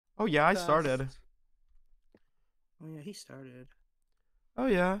Oh yeah, I Fast. started. Oh yeah, he started. Oh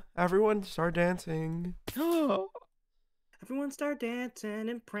yeah, everyone start dancing. Everyone start dancing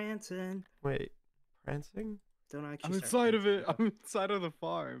and prancing. Wait, prancing? Don't I'm actually start inside of it. prancing, I'm inside of the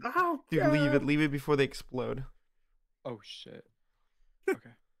farm. though. Oh, Dude, God. leave it before they explode. Oh shit.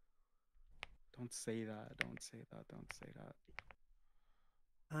 Okay. Don't say that. Don't say that. Don't say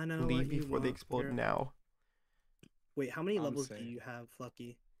that. I know Leave what you before they want, explode girl. now. Wait, how many I'm levels do safe. you have,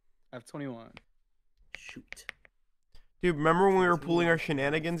 Lucky? I have 21. Shoot. Dude, remember when we were Sounds pulling our like-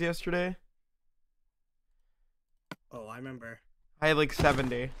 shenanigans yesterday? Oh, I remember. I had like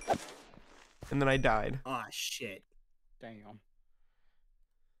 70. And then I died. Ah, shit. Damn.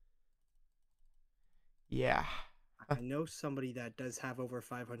 Yeah. I know somebody that does have over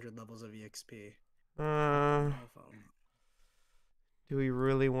 500 levels of EXP. Do we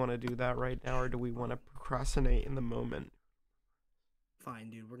really want to do that right now, or do we want to procrastinate in the moment?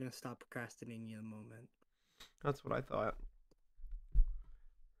 Fine, dude. We're gonna stop procrastinating in a moment. That's what I thought.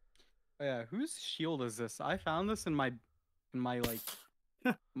 Oh, yeah, whose shield is this? I found this in my like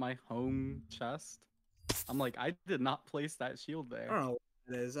my home chest. I'm like, I did not place that shield I there. don't know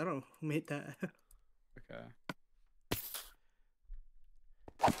what it is. I don't know who made that. Okay.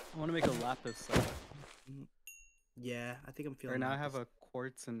 I want to make a lapis set. Yeah, I think I'm feeling. Right now I that have this- a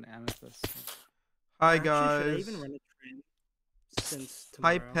quartz and amethyst. Hi Actually, should I guys. even run a train since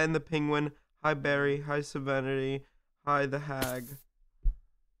Hi tomorrow? Pen the Penguin. Hi Barry. Hi Serenity. Hi the Hag.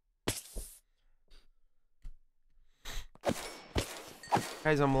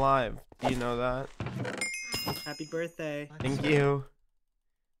 Guys, I'm live. Do you know that? Happy birthday. Thank you.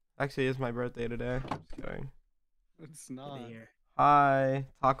 Actually, it's my birthday today. Just kidding. It's Get not. in here. Hi,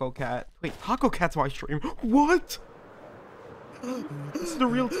 Taco Cat. Wait, Taco Cat's why I stream. What? This is the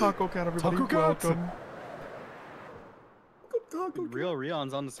real Taco Cat, everybody. Taco Cat! Welcome. Dude, real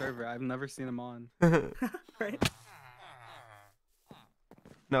Rion's on the server. I've never seen him on. Right?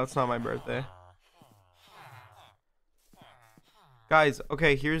 No, it's not my birthday. Guys,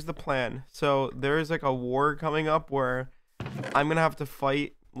 okay, here's the plan. So there's like a war coming up where I'm gonna have to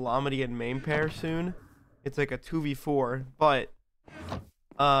fight Lamity and Main Pair soon. It's like a 2v4, but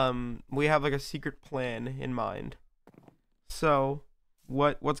we have like a secret plan in mind. So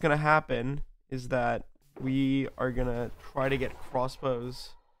what's gonna happen is that we are gonna try to get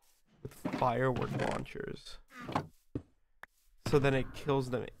crossbows with firework launchers. So then it kills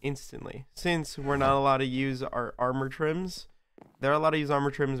them instantly. Since we're not allowed to use our armor trims, they're allowed to use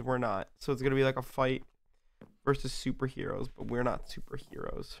armor trims, we're not. So it's gonna be like a fight versus superheroes, but we're not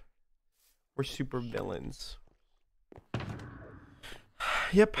superheroes. We're super villains.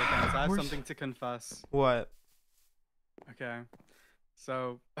 Yep. Okay, guys, I have we're something to confess. What? Okay.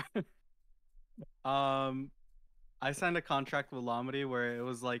 So, I signed a contract with Lamity where it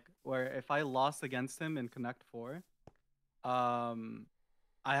was like, where if I lost against him in Connect 4, I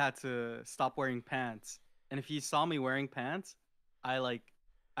had to stop wearing pants. And if he saw me wearing pants, I'd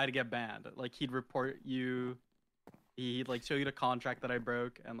get banned. Like, he'd report you, he'd like show you the contract that I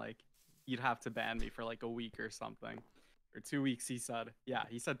broke, and like, you'd have to ban me for like a week or something. Or 2 weeks, he said. Yeah,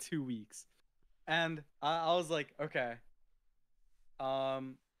 he said 2 weeks. And I was like, okay.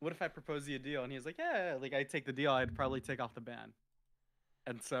 What if I propose you a deal? And he was like, yeah, like I'd take the deal. I'd probably take off the ban.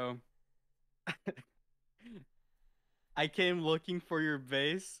 And so I came looking for your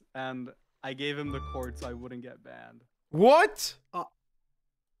base, and I gave him the cord so I wouldn't get banned. What? Uh.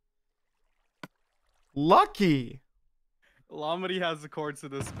 Lucky. Lamity has the cord to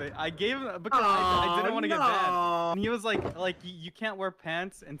this base. I gave him because I didn't want to get banned. And he was like you can't wear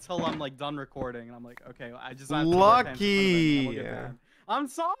pants until I'm like done recording. And I'm like, okay, I just have to wear pants in front of it, and I won't get banned. I'm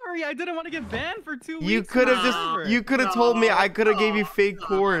sorry, I didn't want to get banned for 2 weeks. You could have told me. I could have gave you fake God.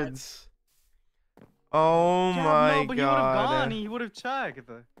 cords. Oh Yeah, my no, but he would have god. gone. He would have checked.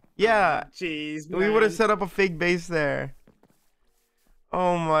 Yeah, Jeez, we would have man. set up a fake base there.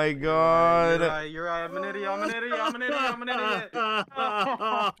 Oh my god. You're right. I'm an idiot. I'm an idiot. I'm an idiot. I'm an idiot.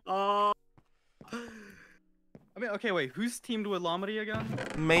 I mean, okay, wait. Who's teamed with Lamity again?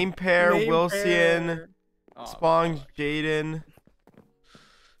 Main pair, Main Wilson, pair. Oh, Sponge, fuck. Jaden.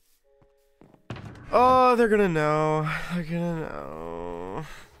 Oh, they're gonna know. They're gonna know.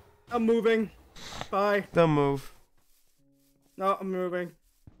 I'm moving. Bye. They'll move. No, I'm moving.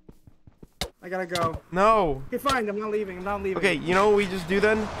 I gotta go. No. Okay, fine. I'm not leaving. I'm not leaving. Okay, you know what we just do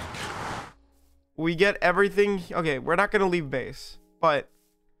then? We get everything. Okay, we're not gonna leave base, but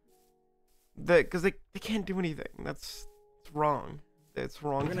because they can't do anything. That's wrong. It's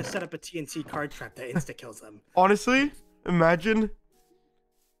wrong. We're gonna set up a TNT card trap that insta kills them. Honestly, imagine.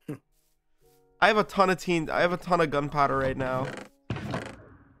 I have a ton of gunpowder right now.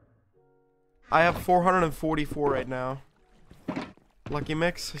 I have 444 right now. Lucky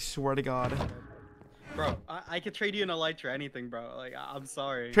Mix, I swear to God. Bro, I could trade you an elytra, anything, bro. Like, I'm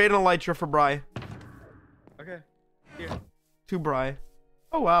sorry. Trade an elytra for Bry. Okay. Here. To Bry.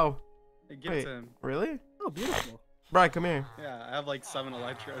 Oh, wow. Give it to him. Really? Oh, beautiful. Bry, come here. Yeah, I have like 7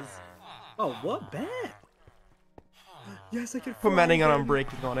 elytras. Oh, what? Bad. Yes, I can. Put fly Manning on again.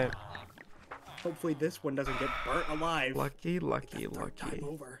 unbreaking on it. Hopefully this one doesn't get burnt alive. Lucky, lucky, Third lucky. time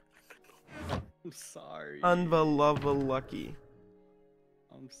over. I'm sorry. Unbelievable lucky.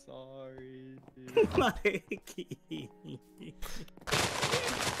 I'm sorry, dude. Mikey.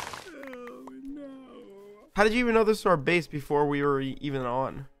 Oh no. How did you even know this was our base before we were even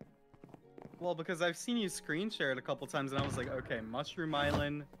on? Well, because I've seen you screen share it a couple times, and I was like, okay, Mushroom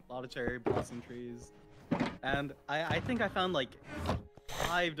Island, a lot of cherry blossom trees, and I think I found like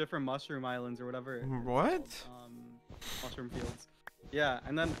 5 different Mushroom Islands or whatever. it's What? called, mushroom fields. Yeah,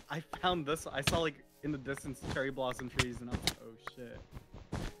 and then I found this. I saw like in the distance cherry blossom trees, and I was like, oh shit.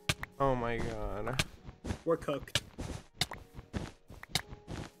 Oh my God. We're cooked.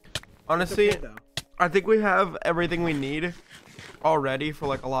 Honestly, It's okay, though. I think we have everything we need already for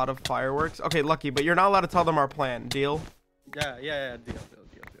like a lot of fireworks. Okay, Lucky, but you're not allowed to tell them our plan. Deal? Yeah. Deal.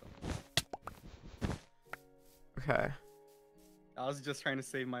 Okay. I was just trying to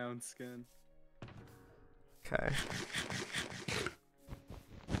save my own skin. Okay.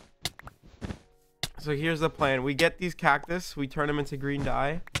 So here's the plan. We get these cactus, we turn them into green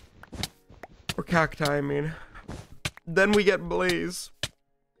dye. Or cacti, I mean. Then we get blaze.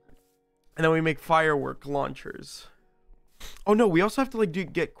 And then we make firework launchers. Oh no, we also have to like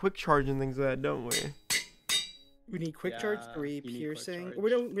get quick charge and things like that, don't we? We need quick charge, Yeah, 3 you need quick piercing. charge. We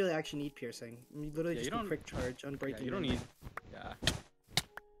don't really actually need piercing. We literally Yeah, just you need don't- quick charge, Yeah, unbreaking. you don't need. Yeah. That's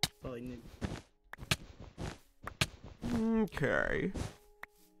all you need. Okay.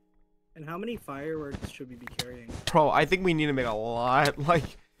 And how many fireworks should we be carrying? Bro, I think we need to make a lot. Like,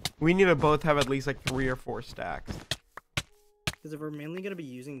 we need to both have at least like 3 or 4 stacks. Because if we're mainly gonna be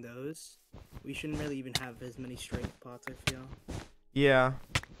using those, we shouldn't really even have as many strength pots. I feel. Yeah.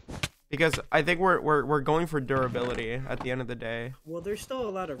 Because I think we're going for durability at the end of the day. Well, there's still a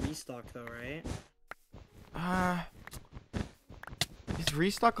lot of restock though, right? Is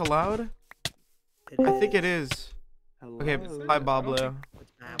restock allowed? It I think is. it is. Hello? Okay, Is it? bye I don't Bablu. think-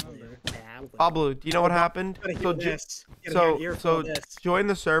 It's Bablu. Bablu, do you know what happened? Gotta hear So, this. Gotta hear an earful of this. join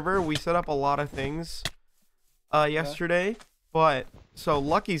the server. We set up a lot of things yesterday, but so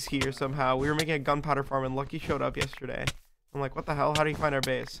Lucky's here somehow. We were making a gunpowder farm and Lucky showed up yesterday. I'm like, what the hell? How do you find our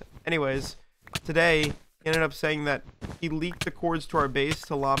base? Anyways, today he ended up saying that he leaked the codes to our base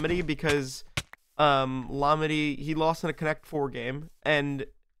to Lamity because Lamity, he lost in a Connect 4 game and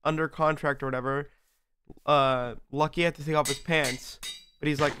under contract or whatever, Lucky had to take off his pants. But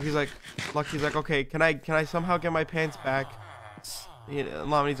he's like, Lucky's like, okay, can I somehow get my pants back?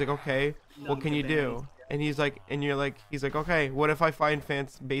 Lamity's like, okay, what can you do? And he's like, he's like, okay, what if I find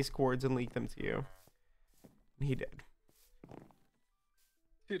Fantst base cords and leak them to you? And he did.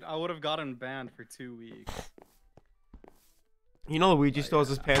 Dude, I would have gotten banned for 2 weeks. You know Luigi still has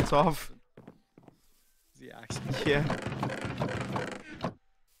his pants off? Is he actually? Yeah.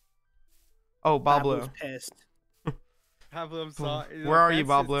 Oh, Bablu's Bablu. pissed. Pablo, I'm sorry. Where are you,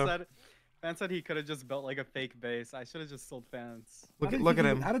 Bablu? Fan said he could have just built like a fake base. I should have just sold fans. Look at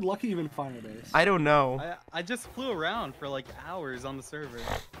him. How did Lucky even find a base? I don't know. I just flew around for like hours on the server.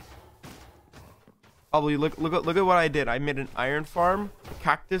 Bablu, look at what I did. I made an iron farm, a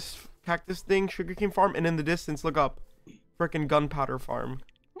cactus thing, sugarcane farm, and in the distance, look up, frickin' gunpowder farm.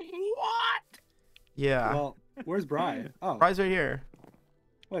 What? Yeah. Well, where's Bry? Oh, Prize right here.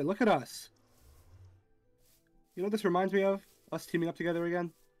 wait, look at us. You know what this reminds me of? Us teaming up together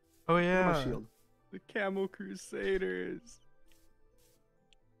again? Oh Look at my yeah. shield. The Camel Crusaders.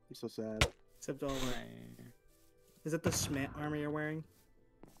 I'm so sad. Except all. Is it the Smith armor you're wearing?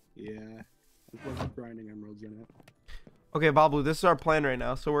 Yeah. I was grinding emeralds in it. Okay, Bablu, this is our plan right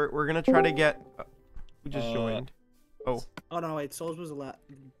now. So we're gonna try to get. Who just joined? Oh. Oh no, wait. Souls was a lot.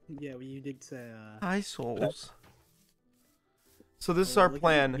 Yeah, well, you did say. Hi, souls. So this is our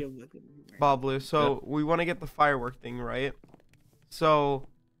plan, Bablu. So we want to get the firework thing, right? So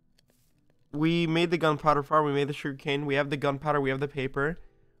we made the gunpowder farm, we made the sugarcane, we have the gunpowder, we have the paper,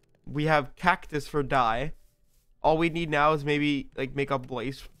 we have cactus for dye. All we need now is maybe like make a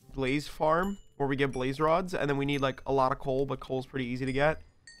blaze farm where we get blaze rods, and then we need like a lot of coal, but coal's pretty easy to get,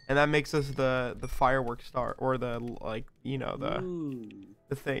 and that makes us the firework star, or the like, you know, Ooh,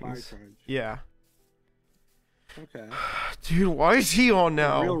 the fire things. charge. Yeah. Okay. Dude, why is he on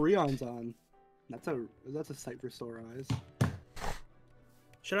now? Real Rion's on. That's a sight for sore eyes.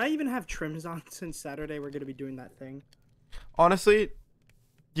 Should I even have trims on since Saturday we're gonna be doing that thing? Honestly,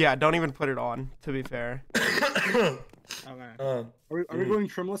 yeah, don't even put it on, to be fair. Okay. Are we going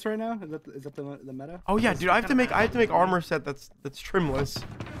trimless right now? Is that the meta? Oh yeah, dude, I have to make armor set that's trimless.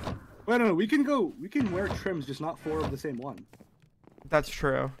 Wait, no, we can wear trims, just not 4 of the same one. That's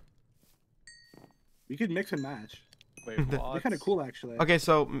true. We could mix and match. Wait, They're what? kind of cool, actually. Okay,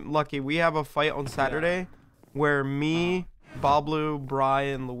 so Lucky, we have a fight on Saturday where me, Bablu,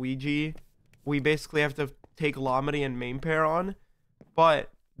 Brian, Luigi, we basically have to take Lomity and main pair on, but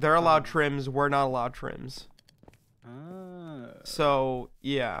they're allowed trims, we're not allowed trims. So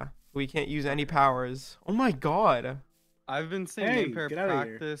yeah, we can't use any powers. Oh my god. I've been seeing Hey, main pair get outta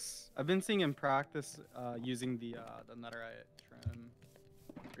here. practice. I've been seeing him practice using the netherite trim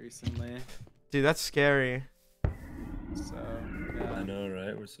recently. Dude, that's scary. So I yeah, know,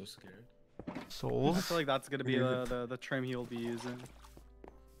 right? We're so scared. I Souls? feel like that's gonna be the trim he'll be using.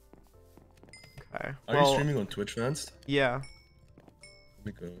 Okay. Are you streaming on Twitch, Fantst? Yeah. Let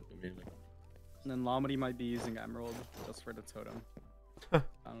me go. Let me like. And then Lomity might be using emerald just for the totem. I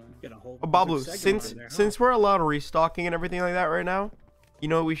don't know. Get a whole. Oh, Bablu, different segment since on there, huh? since we're allowed restocking and everything like that right now, you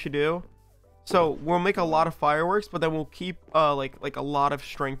know what we should do? So we'll make a lot of fireworks, but then we'll keep like a lot of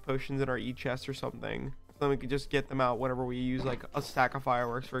strength potions in our chest or something. So then we could just get them out whenever we use like a stack of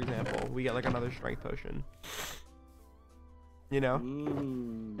fireworks, for example. We get like another strength potion. You know?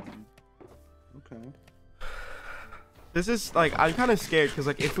 Okay. This is like I'm kind of scared because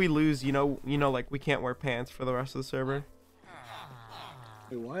like if we lose, you know, like we can't wear pants for the rest of the server.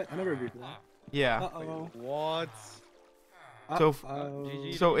 Wait, what? I never agreed to that. Yeah. Uh-oh. What? So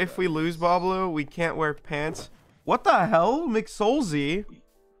GG. So if we lose Bablu, we can't wear pants. What the hell, McSoulsy?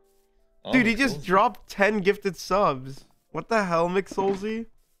 Oh, Dude, he just cool. dropped 10 gifted subs. What the hell, McSoulsy?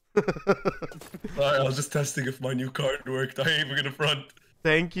 Sorry, I was just testing if my new card worked. I ain't even gonna front.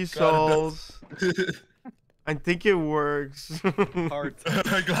 Thank you, God, Souls. I think it works. Hard.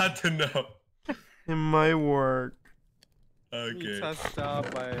 I'm glad to know. It might work. Let me Okay. test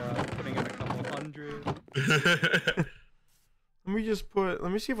out by putting in a couple hundred. Let me just put.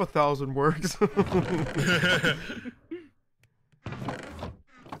 Let me see if 1,000 works.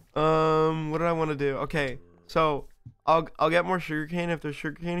 What did I want to do? Okay, so I'll get more sugarcane if there's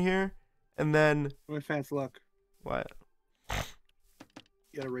sugarcane here, and then Wait, Fans, look. what?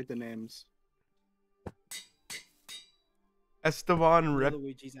 You gotta rate the names. Esteban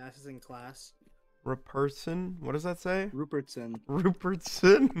Luigi's asses in class. Reperson. What does that say? Rupertson.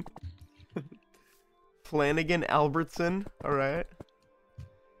 Rupertson. Flanagan Albertson. All right.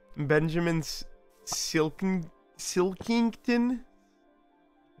 Benjamin Silkington.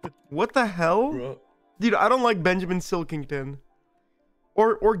 What the hell? Bro. Dude, I don't like Benjamin Silkington.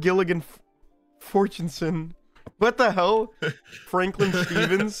 Or Gilligan Fortuneson. What the hell? Franklin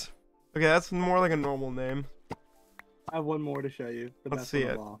Stevens. Okay, that's more like a normal name. I have one more to show you. The Let's best see one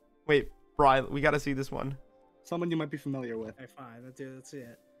it. of all. Wait, Brian, we gotta see this one. Someone you might be familiar with. Okay, fine. Let's see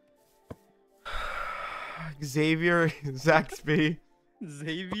it. Xavier Zaxby.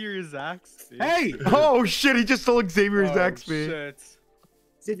 Xavier Zaxby. Hey! Oh shit, he just stole Xavier Zaxby. Shit.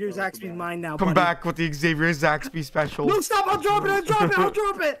 Xavier Oh, Zaxby's goodbye. mine now, Come buddy. back with the Xavier Zaxby special. No, stop! I'll drop it! I'll drop it! I'll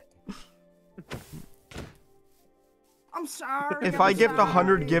drop it! I'm sorry. If I'm I gift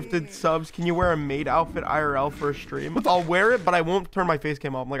 100 sorry. gifted subs, can you wear a maid outfit IRL for a stream? I'll wear it, but I won't turn my face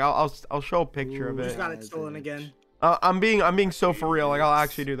cam on. Like I'll show a picture of Just it. got it stolen again. I'm being so for real. Like I'll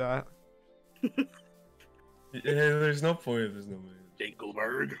actually do that. Yeah, there's no point. There's no point.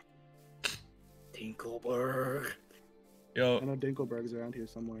 Dinkelberg. Dinkelberg. Yo, I know Dinkelberg's around here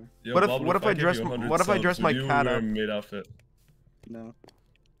somewhere. yo, What if- Bob, what if I give dress you m- 100 what if I subs, dress would my you cat wear a up? maid outfit, No.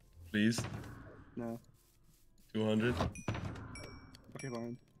 please? No. 200. Okay,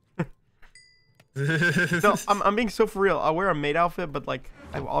 fine. No, I'm being so for real. I'll wear a maid outfit, but like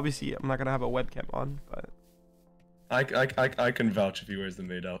obviously I'm not gonna have a webcam on, but I can vouch if he wears the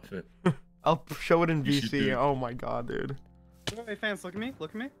maid outfit. I'll show it in You should do VC. it. Oh my god, dude. Hey fans, look at me. Look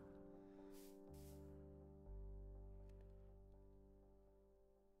at me.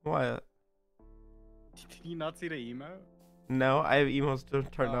 What? Did you not see the emote? No, I have emotes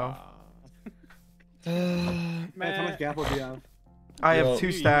turned off. Fans, how Man, much gap do you have? I Yo. have 2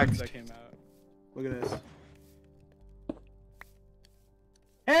 new emotes stacks. that came out. Look at this.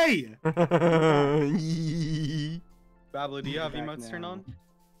 Hey! Bablu, do you have Back emotes turned now. on?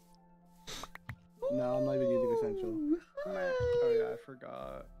 No, I'm not even using Essential. Oh yeah, I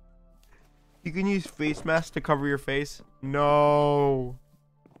forgot. You can use face mask to cover your face. No.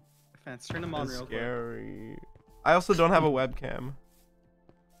 Fans, turn them on That's real quick. scary. I also don't have a webcam.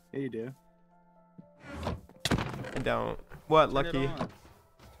 Yeah, you do. I don't. What, Turn it Lucky? on.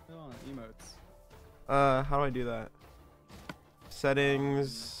 How do I do that? Settings.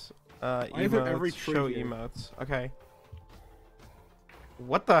 is it every Emotes. tree Show here? emotes. Okay.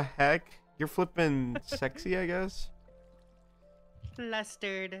 What the heck? You're flipping sexy, I guess.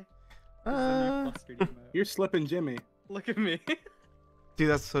 Flustered. Uh, You're slipping Jimmy. Look at me. dude,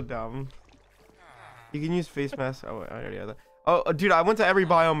 that's so dumb. You can use face mask. Oh, I already had that. Oh, dude, I went to every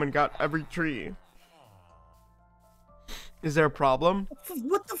biome and got every tree. Is there a problem?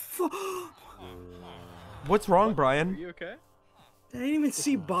 What the fuck? What's wrong, Are Brian? you okay? I didn't even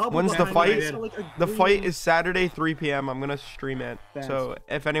see Bob. When's the behind fight? me. I saw, like, a The green- fight is Saturday, 3 p.m. I'm gonna stream it. Thanks. So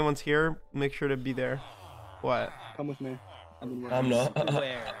if anyone's here, make sure to be there. What? Come with me. I'm not.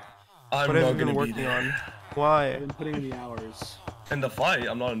 Where? I'm What have not you been gonna be working there. on? I've Why? been putting in the hours. In the fight,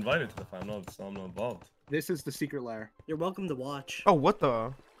 I'm not invited to the fight. I'm not involved. This is the secret lair. You're welcome to watch. Oh, what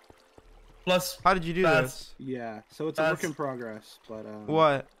the? Plus, How did you do That's- this? Yeah, so it's a work That's- in progress, but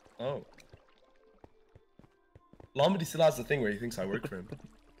What? oh, Lombardy still has the thing where he thinks I work for him.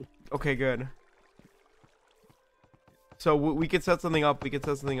 Okay, good. So we could set something up. We could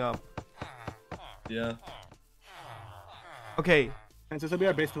set something up. Yeah. Okay. And so this will be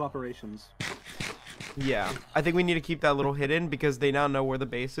our base of operations. Yeah. I think we need to keep that little hidden because they now know where the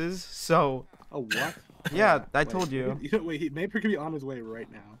base is. So Oh, what? yeah, I Wait, told you. Wait, Mayper could be on his way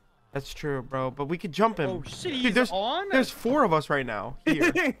right now. That's true, bro. But we could jump him. Oh shit, Dude, he's there's on? there's 4 of us right now.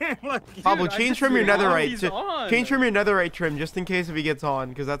 Here. Look, Pablo, I change just from your realized netherite. he's To, on. change from your netherite trim just in case if he gets on,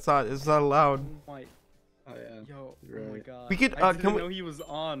 because it's not allowed. Oh my, Oh yeah. yo, You're oh my right. god. We could, I can didn't we- know he was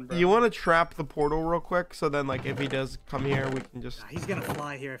on, bro. You want to trap the portal real quick, so then like if he does come here, we can just. Nah, he's gonna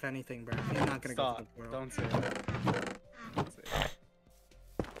fly here if anything, bro. He's not gonna Stop. go to the portal. Don't say that. Don't say that.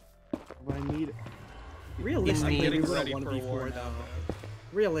 But I need. Realistically, I'm we getting would ready have for 1v4 war though. now.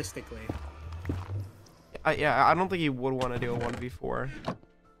 Realistically, Yeah, I don't think he would want to do a 1v4.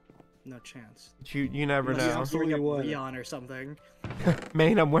 no chance. But you never Unless he's know. Absolutely doing a would. Rion or something.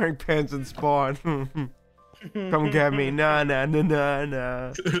 Man, I'm wearing pants and spawn. Come get me. Nah, nah, nah, nah,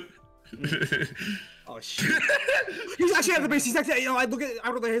 nah. Oh shit. He's actually at the base. He's actually, I look at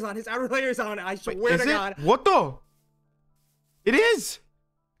outer layers on. His outer layers on. I swear Is to it? God. What the? It is.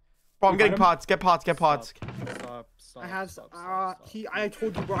 Bro, I'm You getting find him? pots. Get pots. Get pots. Stop. I have. Stop. I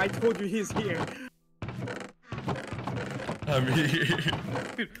told you, bro. I told you he's here. I'm here.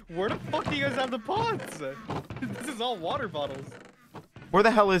 Dude, where the fuck do you guys have the pots? This is all water bottles. Where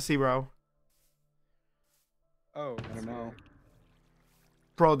the hell is he, bro? Oh, I don't know.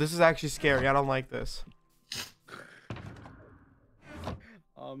 Bro, this is actually scary. I don't like this.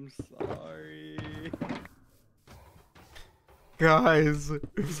 I'm sorry. Guys.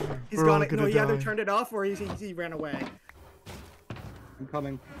 He's We're gone. all No, gonna he either die. turned it off or he ran away. I'm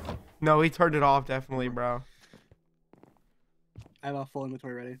coming. No, he turned it off, definitely, bro. I have a full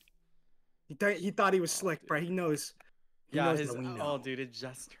inventory ready. He thought he was slick, bro. He knows. He Yeah, knows his. that we know. Oh, dude, it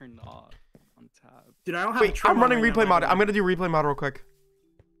just turned off on tab. Dude, I don't have. a Wait, trim I'm on running right replay now, mod. by the I'm way. gonna do replay mod real quick.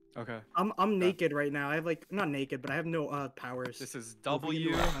 Okay. I'm naked right now. I have like not naked, but I have no powers. This is Well, if we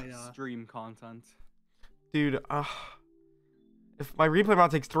can do W it, stream content. Dude, if my replay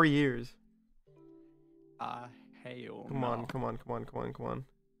mod takes 3 years. Hail. Come no. on, come on, come on, come on, come on.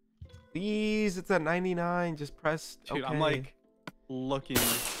 Please, it's at 99. Just press. Dude, okay. I'm like looking at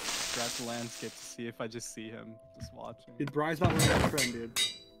the landscape to see if I just see him just watching. Dude, Brian's not wearing that trim, dude.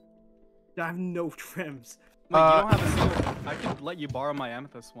 I have no trims. Wait, you don't have a single. I could let you borrow my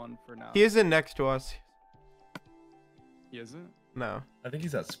amethyst one for now. He isn't next to us. He isn't? No. I think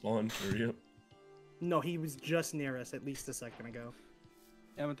he's at spawn for real. No, he was just near us at least a second ago.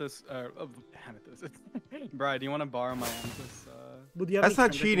 Amethyst. Amethyst. Brian, do you want to borrow my amethyst? Well, do you have That's any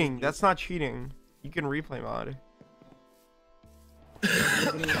not trims I can cheating. use? That's not cheating. You can replay mod. Do you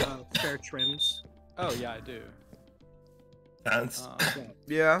have any spare trims? Oh yeah, I do. Fantst.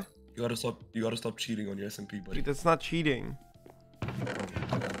 Yeah. You gotta stop cheating on your SMP, buddy. Dude, that's not cheating.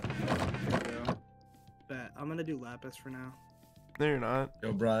 Bet. I'm gonna do lapis for now. No, you're not.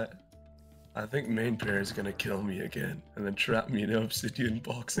 Yo, Brian. I think main pair is gonna kill me again and then trap me in an obsidian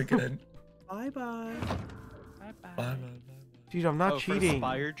box again. Bye bye. Bye, bye, bye, bye. Dude, I'm not For cheating.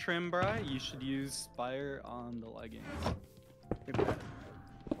 spire trim, Brian, you should use spire on the leggings.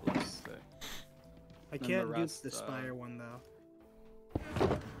 Looks sick. I Then can't the do rest, the spire one though.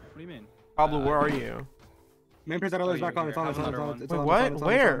 What do you mean? Pablo, where are you? Mayper's that other's Oh, back on. It's here, on. It's have on. It's another on. one. It's Wait, on. what? It's on, it's on,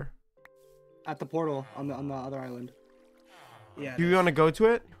 it's on. Where? At the portal on the other island. Yeah. Do we want to go to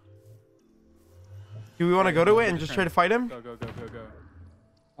it? Do we want to go to it and just try to fight him? Go.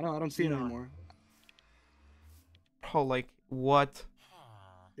 I don't see it No. anymore. Oh, like, what?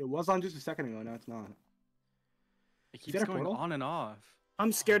 It was on just a second ago. Now it's not. It that keeps a going portal? on and off.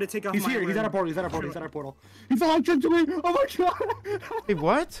 I'm scared to take off He's my here. He's at our ring. portal. He's at our portal. He's at our portal. He's electric to me. Oh my god. Wait,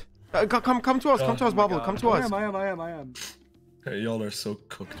 what? Come to us. Come to us, Oh my Bubble. God. Come to us. I am. Hey, y'all are so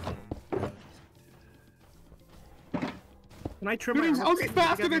cooked. Can I trim Dude, my he's armor? okay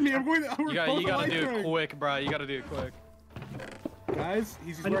faster than me. I'm going. You gotta do it quick, bro. You gotta do it quick. Guys,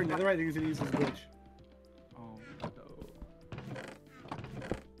 he's I know- wearing netherite. I think he's gonna use his glitch. Oh no.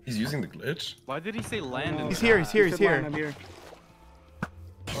 He's using the glitch? Why did he say land? in He's the here, chat? he's here. He said, "Lion, I'm here."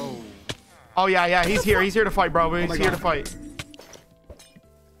 Oh. Oh yeah, he's here. He's here to fight, bro. He's my here to God. fight.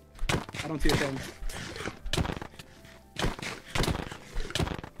 I don't see a thing.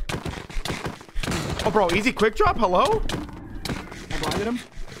 Oh, bro, easy quick drop. Hello? I blinded him.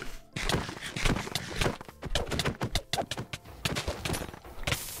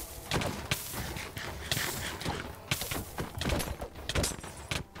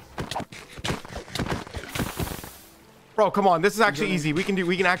 Bro, come on. This is actually easy. We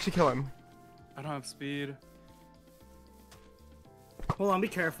can actually kill him. I don't have speed. Hold on, be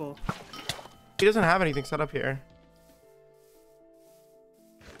careful. He doesn't have anything set up here.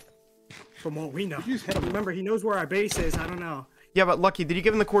 From what we know. You just hit him. Remember, he knows where our base is. I don't know. Yeah, but Lucky, did you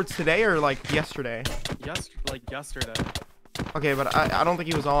give him the cords today or like yesterday? Like yesterday. Okay, but I don't think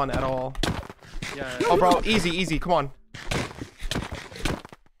he was on at all. Yeah. Oh, bro, easy. Come on.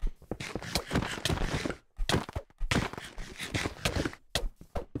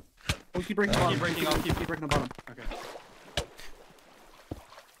 We'll keep breaking the bottom. I'll keep breaking the bottom. Okay.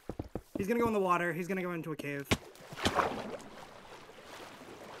 He's gonna go in the water. He's gonna go into a cave.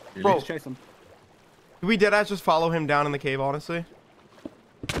 Bro. Just chase him. Did we deadass just follow him down in the cave, honestly?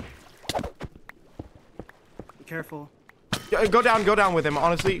 Be careful. Yeah, go down with him,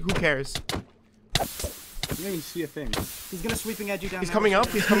 honestly. Who cares? You don't even see a thing. He's gonna sweeping edge you down. He's now. coming up.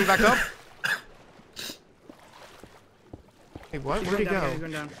 He's coming back up. Hey, what? He's Where'd he going down, go? yeah, he's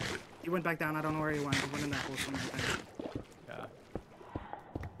going down. He went back down. I don't know where he went. He went in that hole somewhere. I think. Yeah.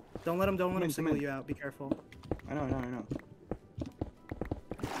 Don't let him Come in, single come in. you out. Be careful. I know.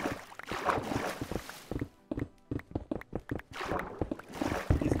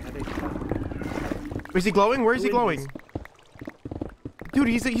 He's heavy. Is he glowing? Where is he Who is glowing? Dude,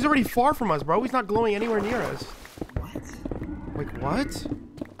 he's already far from us, bro. He's not glowing anywhere near us. What? Like, what?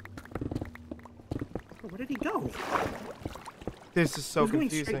 Bro, where did he go? This is so He's going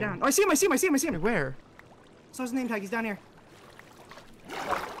confusing. straight down. Oh, I see him. Hey, where? Saw his name tag. He's down here.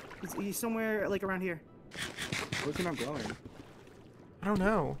 He's somewhere like around here. Where's he not glowing? I don't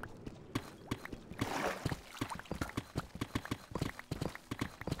know.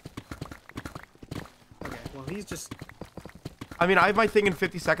 Okay. Well, he's just. I mean, I have my thing in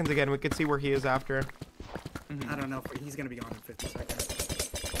 50 seconds again. We could see where he is after. I don't know if he's gonna be gone in 50 seconds.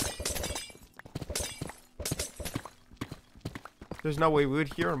 There's no way we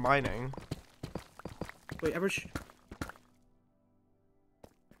would hear him mining. Wait, I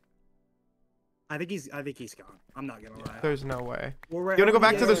think he's gone. I'm not gonna lie. There's no way. Well, You wanna go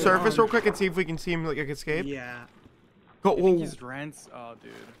back to the yeah, surface real quick and see if we can see him like escape? Yeah. Go. I think Whoa. he's rents. Oh,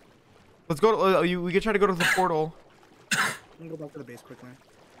 dude. Let's go. We could try to go to the portal. I'm gonna go back to the base quickly.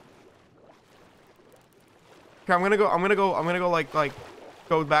 Okay, I'm gonna go like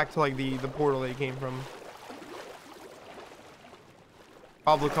go back to like the portal that he came from.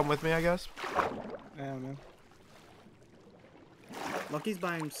 Pablo, come with me, I guess. Yeah, man. Lucky's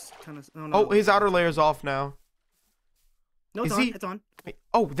by him kind of. Oh, no. Oh, his outer layer's off now. No, it's is on. he- It's on. Wait,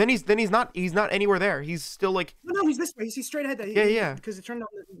 oh, then he's not anywhere there. He's still like No, he's this way. He's straight ahead. Yeah. Because it turned out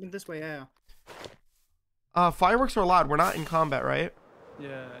this way. Yeah. fireworks are allowed. We're not in combat, right?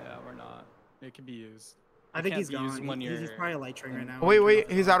 Yeah, we're not. It could be used. I It think can't he's be used gone. when He's you're- probably a light train right now. Oh, wait,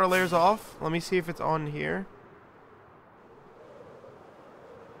 his outer layer's off. Let me see if it's on here.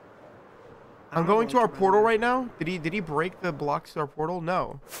 I'm going to our portal right now. Did he break the blocks to our portal?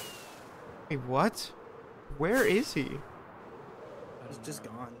 No. Wait, what? Where is he? He's just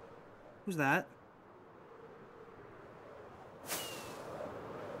gone. Who's that?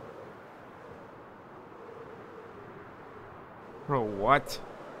 Bro, what?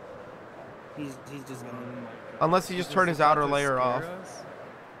 He's just Oh gone. my God. Unless he just Is turned this his outer about to layer scare off. us?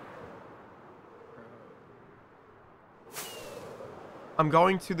 Bro. I'm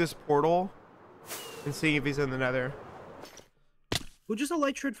going to this portal and seeing if he's in the nether. Who just a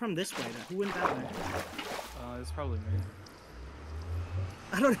light trade from this way? Then? Who went that way? It's probably me.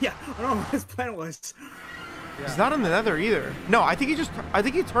 I don't know what his plan was. He's not in the nether either. No, I think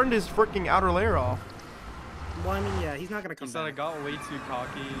he turned his freaking outer layer off. Well, I mean, yeah, he's not gonna He come said I back. got way too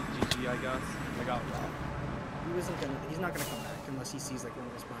cocky. GG, I guess. I got robbed. He's not gonna come back unless he sees like one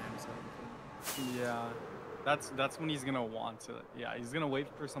of us by him. So. Yeah. That's when he's gonna want to. Yeah, he's gonna wait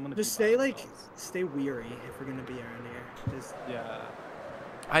for someone to. Just be by stay like, themselves. stay weary if we're gonna be around here. Just, Yeah.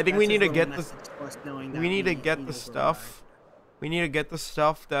 I think we that's need his to little get the. message to us knowing that We need to he get the knows where we are. stuff. We need to get the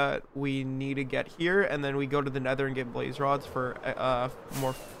stuff that we need to get here, and then we go to the Nether and get blaze rods for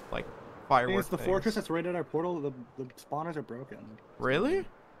more like I think fireworks. it's the fortress that's right at our portal. The spawners are broken. Really?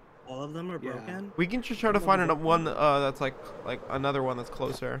 All of them are Yeah. broken. We can just try to find one that's like another one that's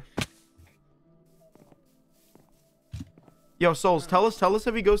closer. Yo, Souls, tell us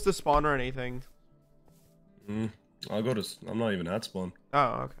if he goes to spawn or anything. I'll go to. I'm not even at spawn.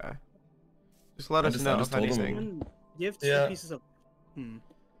 Oh, okay. Just let I us just know if told him. anything. You have two Yeah. pieces of.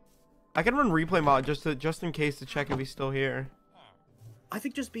 I can run replay mod just in case to check if he's still here. I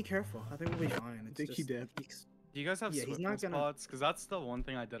think just be careful. I think we'll be fine. It's think he just- did. Do you guys have Yeah, he's not swiftness gonna- pods? Because that's the one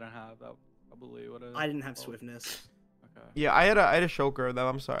thing I didn't have. That probably would have. I didn't have swiftness. Okay. Yeah, I had a shulker of them.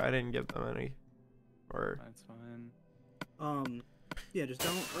 I'm sorry, I didn't give them any. Or That's fine. Yeah, just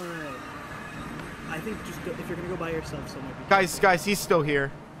don't. I think just if you're gonna go by yourself, somewhere. guys, he's still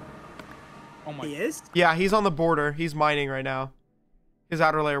here. Oh my. He is. Yeah, he's on the border. He's mining right now. His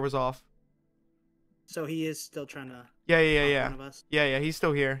outer layer was off. So he is still trying to. Yeah. One of us. Yeah, he's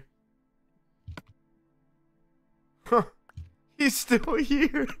still here. Huh. He's still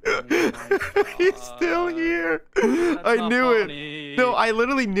here. He's still God. here. That's I not knew it. funny. No, I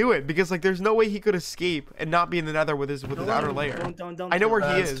literally knew it because like there's no way he could escape and not be in the Nether with his outer layer. Don't I know where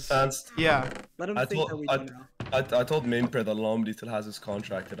tell he him. is. Fantst. Yeah. Let him I think told that we don't know. I told Mainpair that Lomdi still has his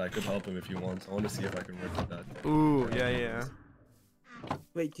contract that I could help him if he wants. I want to see if I can work with that. Ooh, yeah.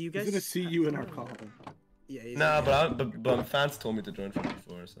 Wait, do you guys? He's gonna see you in our coffin. Yeah. He's Nah, gonna- but fans told me to join from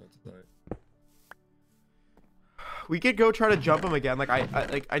before, so it's like. We could go try to jump him again. Like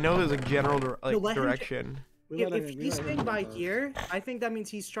I know there's a general let him direction. If he's staying by here, I think that means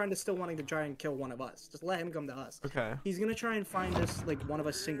he's trying to still wanting to try and kill one of us. Just let him come to us. Okay. He's gonna try and find us like one of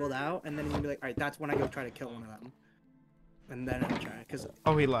us singled out, and then he's gonna be like, all right, that's when I go try to kill one of them. And then I'll try, cause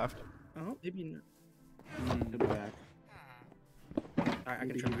Oh, he left. oh maybe. He'll be back. All right, I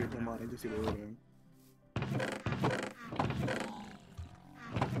can try. Come on, to see what we're doing.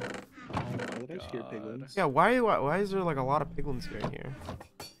 Oh, did I just hear piglins? Yeah. Why is there like a lot of piglins here?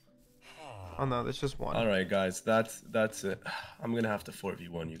 Oh no, there's just one. All right, guys, that's it. I'm gonna have to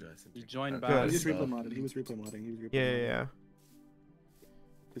 4v1 you guys. You joined That- back. that He was stuff. replay modded. He was replay modding. He was replay Yeah, modding yeah.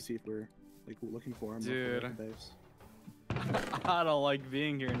 to see if we're like looking for him. Dude. At the base. I don't like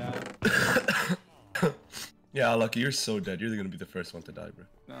being here now. Yeah, Lucky, you're so dead. You're gonna be the first one to die, bro.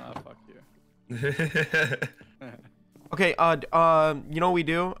 Nah, fuck you. Okay. You know what we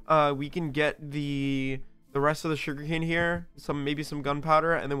do? We can get the rest of the sugarcane here. Maybe some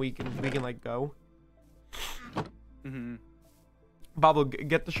gunpowder, and then we can like go. Mhm. Pablo,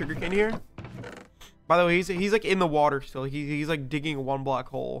 get the sugarcane here. By the way, he's like in the water still. He's like digging one black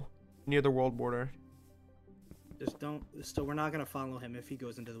hole near the world border. Just don't. So we're not gonna follow him if he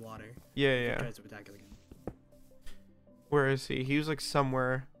goes into the water. Yeah, He yeah. tries to attack us again. Where is he? He was like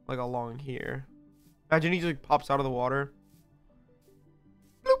somewhere like along here. Imagine he just like, pops out of the water.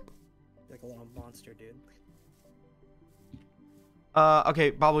 Like a little monster, dude.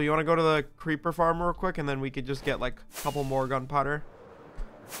 Okay, Pablo, you want to go to the creeper farm real quick, and then we could just get like a couple more gunpowder.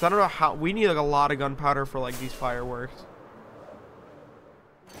 So I don't know how we need like a lot of gunpowder for like these fireworks.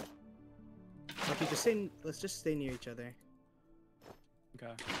 Okay, just stay. Let's just stay near each other.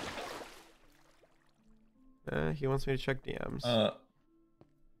 Okay. He wants me to check DMs.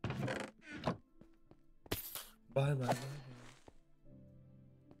 Bye.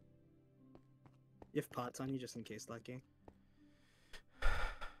 You have pots on you just in case, Lucky.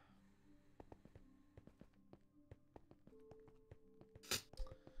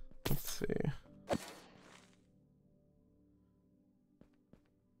 Let's see.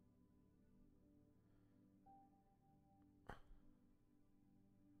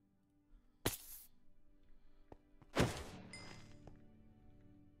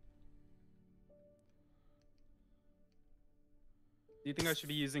 Do you think I should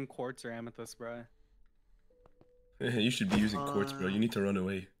be using quartz or amethyst, bro? You should be using quartz, bro. You need to run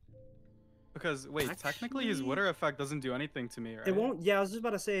away. Because wait, technically his wither effect doesn't do anything to me, right? It won't. Yeah, I was just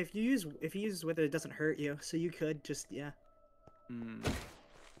about to say if you use wither, it doesn't hurt you, so you could just yeah. Hmm.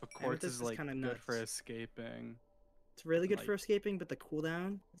 But quartz Amethyst is is like kinda good for nuts. escaping. It's really good Like- for escaping, but the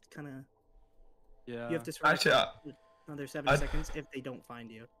cooldown, it's kind of Yeah. you have to survive Actually, for another 7 I- seconds if they don't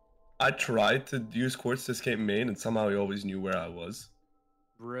find you. I tried to use quartz to escape main, and somehow he always knew where I was.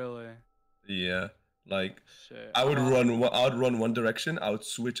 Really? Yeah, like Shit. I would run one direction. I'd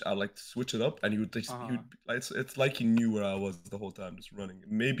switch it up, and he would just it's like he knew where I was the whole time, just running.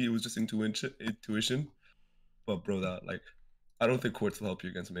 Maybe it was just intuition, but bro, that like, I don't think quartz will help you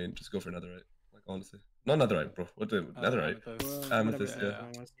against main. Just go for netherite. Like honestly, not netherite, bro. What the netherite? Amethyst. Amethyst, Whatever yeah. that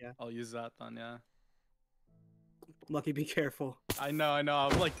one was, yeah. I'll use that then. Yeah. Lucky, be careful. I know.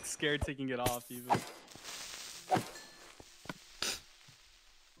 I'm like scared taking it off even.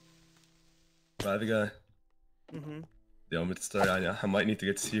 Bye, the guy. Mm-hmm. The moment start. I might need to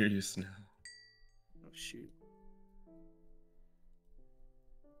get serious now. Oh shoot.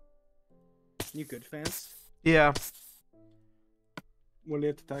 You good, fans? Yeah. What do they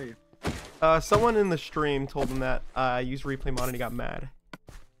have to tell you? Someone in the stream told him that I used replay mod and he got mad.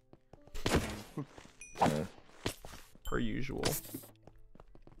 Per usual.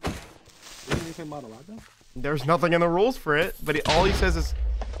 Isn't replay mod allowed though? There's nothing in the rules for it, but all he says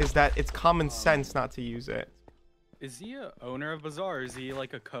is that it's common sense not to use it. Is he a owner of Bazaar or is he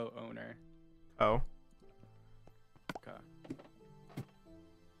like a co-owner? Oh. Okay.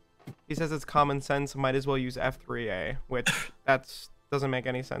 He says it's common sense, might as well use F3A, which doesn't make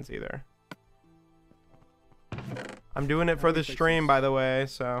any sense either. I'm doing it for the stream, by the way,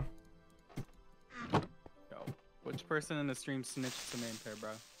 so. Yo, which person in the stream snitched to main pair,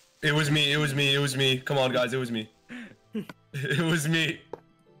 bro? It was me. It was me. It was me. Come on, guys. It was me. It was me.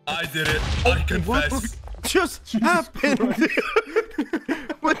 I did it. I confess. Just happened?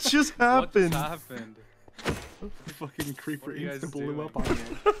 What just happened? What just happened? Fucking creeper What are you guys insta blew doing? up on me.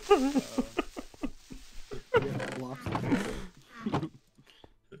 Yeah, blocked.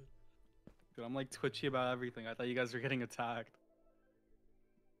 Dude, I'm like twitchy about everything. I thought you guys were getting attacked.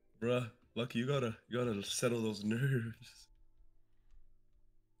 Bruh, Lucky, you gotta settle those nerves.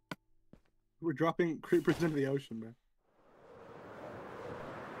 We're dropping creepers into the ocean, man.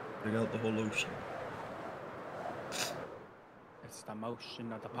 Bring out the whole ocean. It's the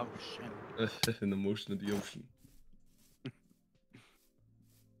motion of the potion. In the motion of the ocean.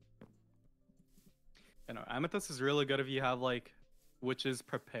 You know, Amethyst is really good if you have like witches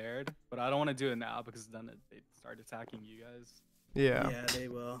prepared, but I don't want to do it now because then they start attacking you guys. Yeah. Yeah, they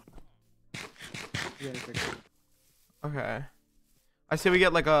will. Yeah, fix it. Okay. I say we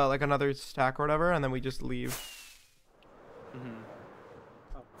get like another stack or whatever, and then we just leave. Mm-hmm.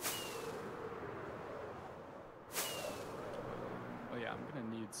 Oh yeah, I'm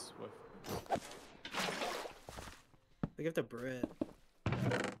gonna need Swift. They give the bread.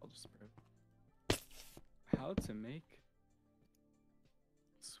 I'll just spread. How to make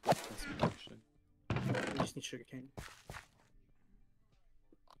swiftness potion? We just need sugarcane.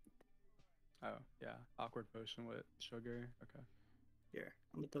 Oh yeah, awkward potion with sugar. Okay. Here,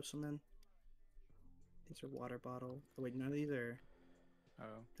 I'm gonna throw some in. These are water bottle. Oh, wait, none of these are.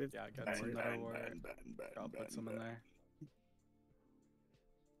 Oh Fifth- yeah, I got some that I'll put some in there.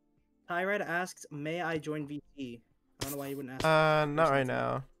 Tyrad asks, "May I join VT?" I don't know why you wouldn't ask. Not right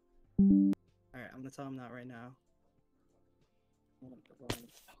now. Alright, I'm gonna tell him not right now.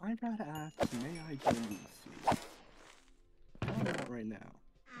 I gotta ask, may I join VC? Tell me that right now.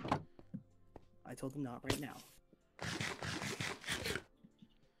 I told him not right now.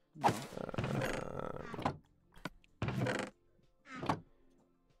 No.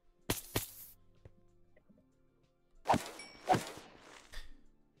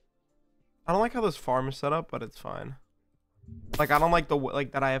 I don't like how this farm is set up, but it's fine. Like I don't like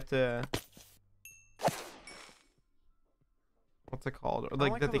that I have to. What's it called? Or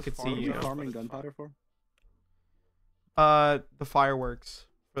like that they could see What are you. you farming gunpowder for? The fireworks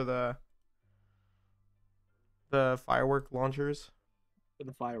for the firework launchers. For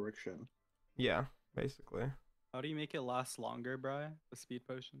the fireworks show. Yeah, basically. How do you make it last longer, Bri? The speed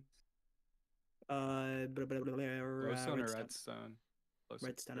potions? Glowstone Glowstone or redstone?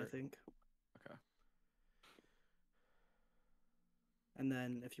 Redstone, I think. Okay. And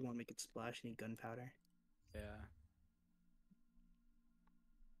then if you want to make it splash, you need gunpowder. Yeah.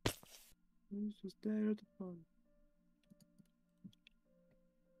 Who's just there at the fun?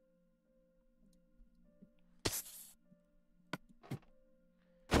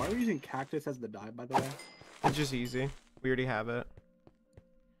 Why are we using cactus as the dye, by the way? It's just easy. We already have it.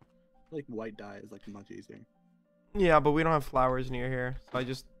 Like white dye is like much easier. Yeah, but we don't have flowers near here, so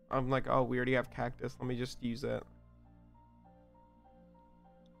I'm like, oh, we already have cactus. Let me just use it.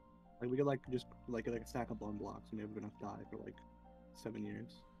 Like we could like just like a stack of bone blocks and we have enough dye for like 7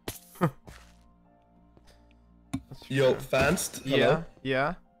 years. That's Yo, true. Fantst? Yeah.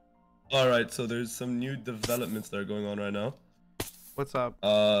 Yeah. Alright, so there's some new developments that are going on right now. What's up?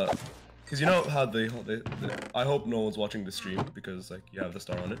 Because you know how I hope no one's watching the stream because like you have the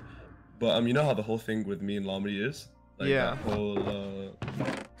star on it. But you know how the whole thing with me and Lamri is? Like, Yeah. that whole,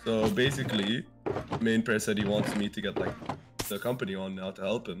 so basically, Main Pair said he wants me to get like the company on now to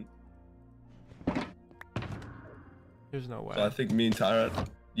help him. There's no way. So I think me and Tyrod,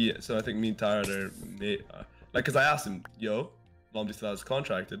 yeah. So I think me and Tyrod are, like, cause I asked him, yo, Lomdi still has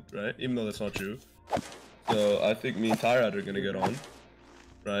contracted, right? Even though that's not true. So I think me and Tyrod are gonna get on,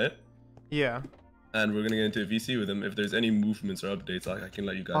 right? Yeah. And we're gonna get into a VC with him. If there's any movements or updates, I can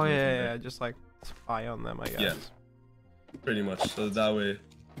let you guys Oh know. yeah, from yeah, there. yeah. Just like spy on them, I guess. Yeah. Pretty much. So that way.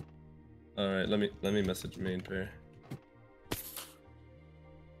 All right. Let me message main pair.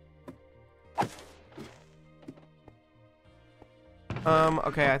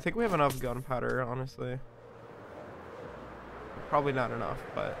 Okay, I think we have enough gunpowder, honestly. Probably not enough,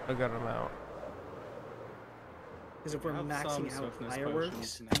 but a good amount. Because if we're I have some maxing out swiftness fireworks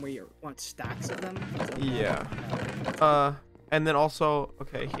potions and we want stacks of them. it's like Yeah. And then also,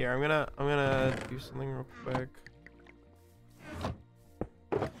 okay, here I'm gonna do something real quick.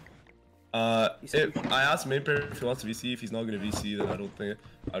 If I asked main pair if he wants to VC, if he's not gonna VC, then I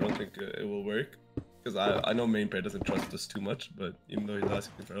don't think it will work. Because I know main pair doesn't trust us too much, but even though he's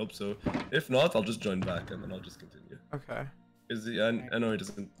asking for help, so if not, I'll just join back and then I'll just continue. Okay. Because I know he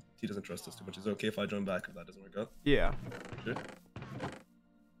doesn't trust us too much. Is it okay if I join back if that doesn't work out? Yeah. Sure.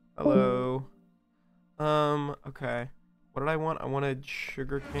 Hello. Okay. What did I want? I wanted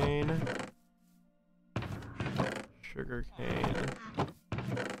sugarcane. Sugarcane.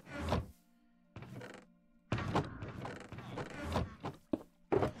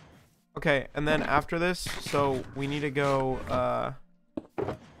 Okay, and then after this, so we need to go,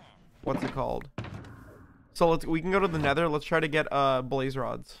 what's it called? So we can go to the nether. Let's try to get, blaze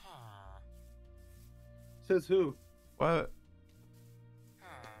rods. Says who? What?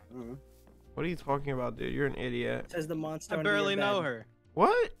 Uh-huh. What are you talking about, dude? You're an idiot. Says the monster. I under your barely know bed. her.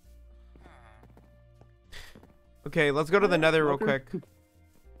 What? Okay, let's go to the nether real quick.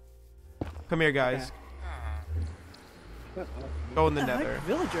 Come here, guys. Go in the What the heck, nether.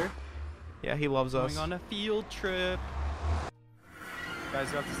 villager. Yeah, he loves us. Going on a field trip. Guys,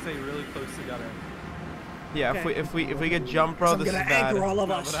 you have to stay really close together. Yeah, Okay. if we get jumped, bro, I'm this is gonna bad. anchor all of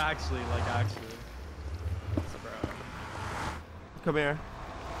No, us. but actually. So, bro. Come here.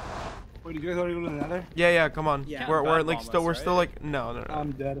 Wait, did you guys already go to the nether? Yeah, come on. Yeah. We're Bad like bomb still us, we're right? still like no.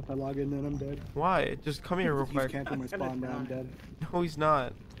 I'm dead. If I log in, then I'm dead. Why? Just come here real He's quick. cancel my spawn now. I'm dead. No, he's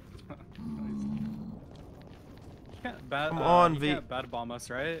not. You can't bad, Come on, you V. can't bad bomb us,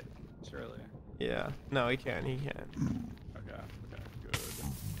 right? Surely. Yeah. No, he can't. He can't. Okay, good.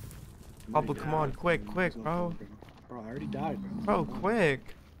 Pablo, come on, quick, bro. Bro, I already died, bro. Bro,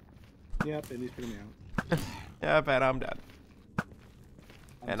 quick. Yep, and he's putting me out. Yeah, and I'm dead.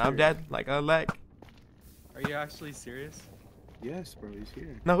 And I'm dead like a leg. Are you actually serious? Yes, bro, he's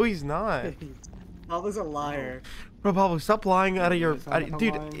here. No, he's not. Pablo's a liar. Bro, Pablo, stop lying out of your. Yes, I'm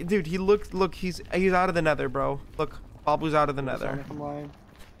lying. Dude, he look, he's out of the nether, bro. Look, Pablo's out of the nether. If I'm lying.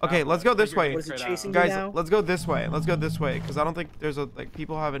 Okay, let's go this way. What is it chasing you Guys, now? let's go this way. Let's go this way, because I don't think there's a, like,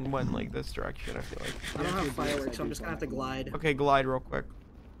 people haven't went, like, this direction, I feel like. I don't have fireworks, so I'm just gonna have to glide. Okay, glide real quick.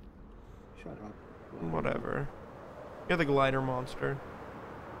 Shut up. Whatever. You're the glider monster.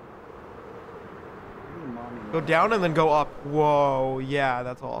 Your mommy. Go down and then go up. Whoa, yeah,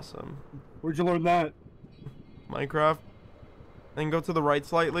 that's awesome. Where'd you learn that? Minecraft. Then go to the right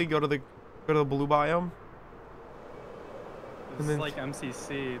slightly, go to the blue biome. This And is then like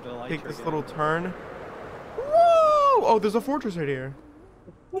MCC, the light Take you're this getting. little turn. Whoa! Oh, there's a fortress right here.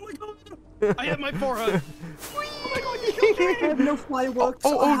 Oh my god! I hit my forehead. I have no fireworks.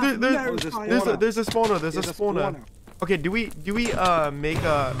 Oh, I have there's no there's a fireworks. there's a spawner. There's a There's spawner. Okay, do we make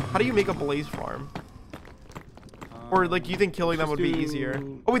a? How do you make a blaze farm? Or like, you think killing them would Just be do- easier?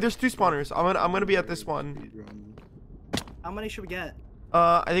 Oh wait, there's two spawners. I'm gonna be at this one. Speedrun. How many should we get?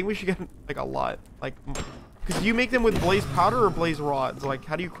 I think we should get like a lot. Like, cause you make them with blaze powder or blaze rods. Like,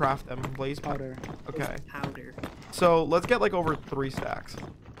 how do you craft them? Blaze powder. Powder. Okay. Powder. So let's get like over 3 stacks.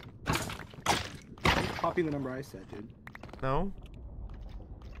 Copy the number I said, dude. No?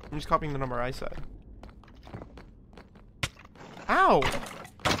 I'm just copying the number I said. Ow!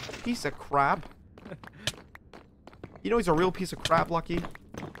 Piece of crap. You know he's a real piece of crap, Lucky.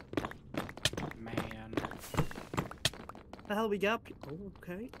 Man. The hell we got? Oh,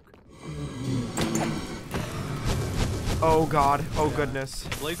 okay. Oh god. Oh goodness.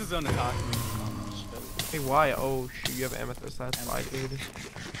 Blazes don't attack me. Oh, shit. Hey, why? Oh shoot, you have amethyst. That's why, dude.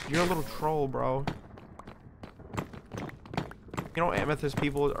 You're a little troll, bro. You know, amethyst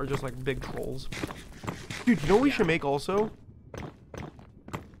people are just like big trolls. Dude, you know what we should make also?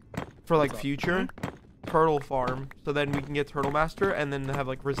 For like future? Turtle farm. So then we can get Turtle Master and then have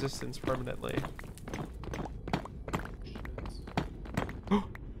like resistance permanently.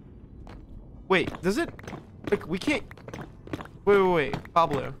 Wait, does it? Like, we can't. Wait.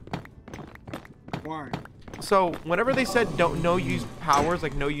 Pablo. Why? So whenever they said don't no use powers,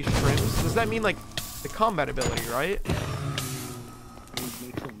 like no use trims, does that mean like the combat ability, right?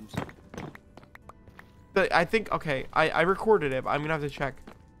 But I think okay, I recorded it, but I'm gonna have to check.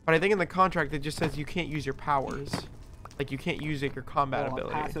 But I think in the contract it just says you can't use your powers. Like you can't use like your combat Well,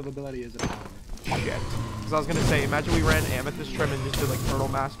 ability. passive ability is a power. Shit. Because I was gonna say, imagine we ran Amethyst Trim and just did like Turtle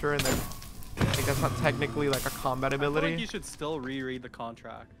Master, and then I think that's not technically like a combat I feel ability. like you should still reread the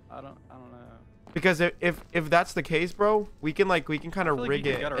contract. I don't know. Because if that's the case, bro, we can kind of feel like rig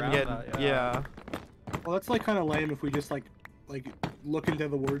you can it get and around get that, yeah. Well, that's like kind of lame if we just like look into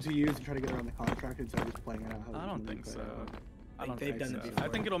the words he used and try to get around the contract instead of just playing it out. How I don't think so. I don't they've think done it so. before. I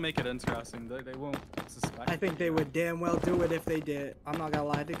think it'll make it interesting. They won't suspect. I think they would damn well do it if they did. I'm not gonna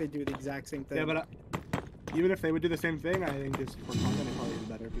lie. I think they do the exact same thing. Yeah, but even if they would do the same thing, I think just for content it probably is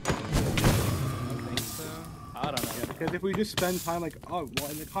better. Because, I think so. I don't know. yeah, because if we just spend time like, oh,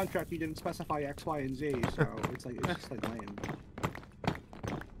 well, in the contract you didn't specify X, Y, and Z, so it's just like lame.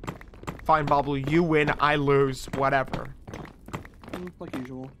 Fine, Bobble, you win, I lose, whatever. Like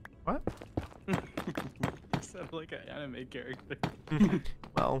usual. What? You sound like an anime character.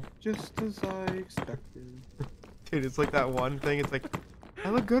 Well, Just as I expected. dude, it's like that one thing. It's like, I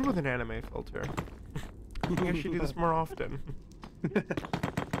look good with an anime filter. I think I should do this more often.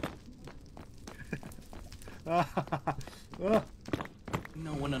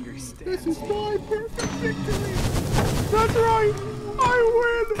 No one understands. This is my perfect victory! That's right,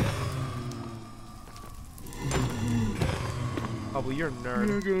 I win. Bobble, you're a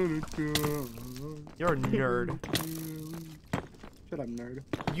nerd. You're a nerd. Shut up, nerd.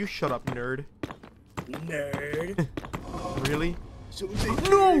 You shut up, nerd. Nerd. Really? So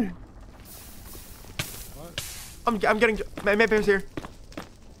No! I'm getting my bear's here.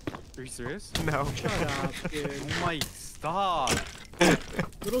 Are you serious? No. Shut up, dude. Oh my, stop.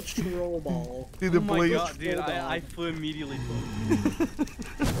 Little troll ball. Dude, the Oh my blaze. god, dude, I flew immediately.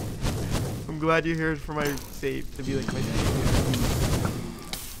 I'm glad you're here for my save to be like my save.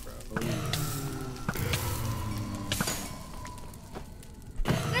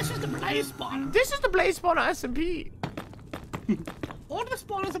 This is the blaze spawner. This is the blaze spawner SMP. All the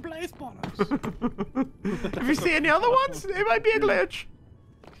spawners are blaze spawners. If you see any other ones, it might be a glitch.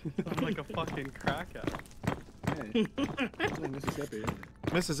 I'm like a fucking crackhead. Hey, it's in Mississippi.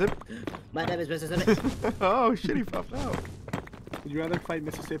 Mississippi. My name is Mississippi. Oh shit, he popped out. Would you rather fight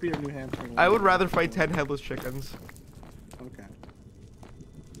Mississippi or New Hampshire? I would rather fight 10 headless chickens. Okay.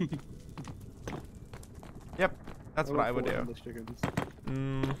 Yep, that's what I would do. Chickens.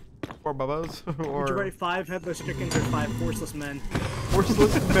 Or bubbas, or Would you rate 5 headless chickens or 5 horseless men?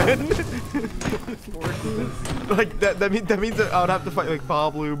 horseless men. Like that means that I would have to fight like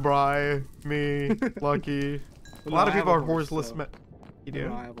Pablo, Bry, me, Lucky. A lot of I have people a are horse, horseless so- men. You No,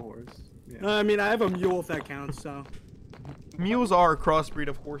 do? I have a horse. Yeah. I mean, I have a mule if that counts, so. Mules are a crossbreed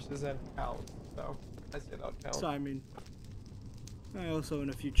of horses and cows, so I say that counts. So, I mean. I also own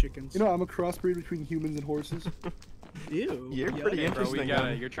a few chickens. You know, I'm a crossbreed between humans and horses. Ew. You're yuck. pretty Bro, interesting. we got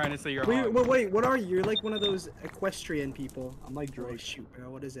man. it. You're trying to say you're Wait, hog. wait, what are you? You're like one of those equestrian people. I'm like Oh, Drake. shoot, bro.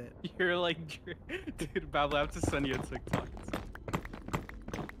 What is it? You're like, dude, Babble, I have to send you a TikTok.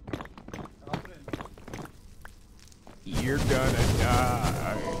 You're gonna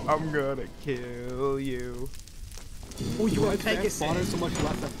die. I'm gonna kill you. Oh, you Why are is that Pegasus. spawner so much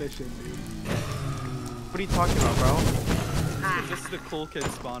less efficient, dude? What are you talking about, bro? This is the cool kid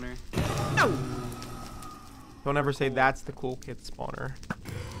spawner. No! Don't ever say that's the cool kid spawner.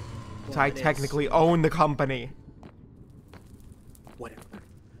 Well, I it is. technically own the company. Whatever.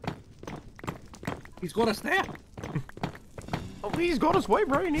 He's got a snap! Oh, he's got his way,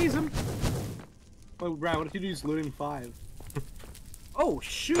 bro. He needs him. Oh, Brad, what if you use looting 5? Oh,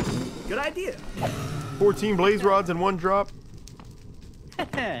 shoot. Good idea. 14 blaze rods and 1 drop.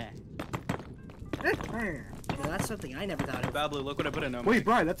 Yeah, that's something I never thought of. Babble, look what I put in. Wait,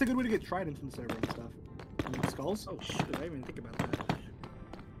 Brian, that's a good way to get tridents in the server and stuff. And skulls? Oh, shoot. I didn't even think about that.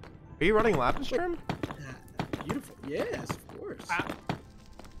 Are you running lapis trim? Beautiful. Yes, of course. Ah.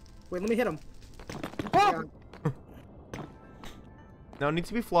 Wait, let me hit him. Oh! No, it needs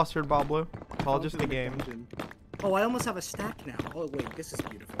to be flustered, Boblo. It's all just the game. Oh, I almost have a stack now. Oh, wait, this is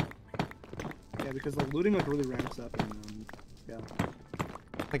beautiful. Yeah, because the looting like really ramps up and yeah.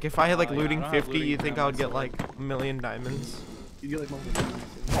 Like if I had like Oh, yeah, I looting don't have 50, looting you think I would diamonds, get like a million diamonds? You get like multiple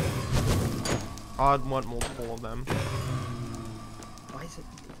diamonds. I'd want multiple of them. Why is it?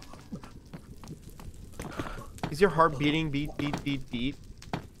 Is your heart beating? Beat, beat, beat, beat.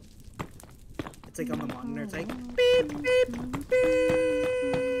 It's like on the monitor. It's like beep, beep,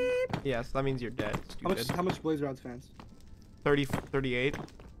 beep. Yes, that means you're dead. Stupid. How much blaze rods fans? 30, 38.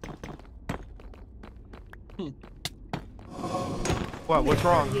 What? What's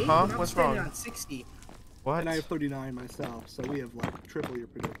wrong? 38, Huh? and I'm What's standing wrong? on 60. What? And I have 39 myself, so we have like triple your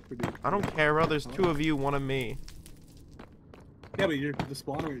predict. I don't care, bro. There's 2 of you, 1 of me. Yeah, but the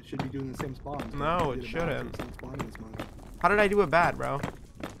spawner should be doing the same spawn. so No, you it did bad, shouldn't. it's not spawning as much. How did I do it bad, bro?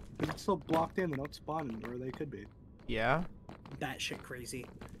 Because it's still blocked in, they don't spawn, or they could be. Yeah. That shit crazy.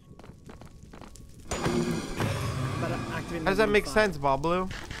 But How does that make sense, Bob Blue?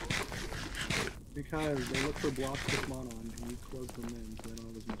 Because they look for blocks to spawn on, and you close them in, so they don't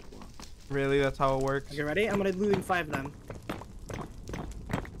have as much blocks. Really? That's how it works? Okay, ready? I'm gonna looting 5 of them.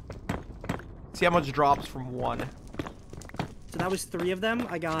 See how much drops from 1. So that was 3 of them.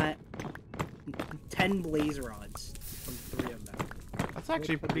 I got 10 blaze rods from 3 of them. That's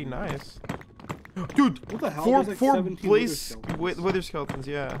actually pretty nice. Dude, What the hell? four There's like four 17 blaze wither skeletons. wither skeletons,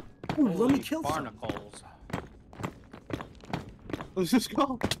 yeah. Ooh, let me Holy kill some. barnacles. Let's just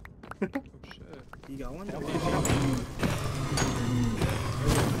go. Oh shit. You got one?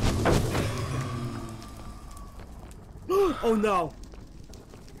 Oh no!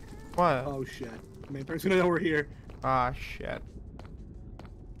 What? Oh shit. Main person gonna know we're here. Ah, shit.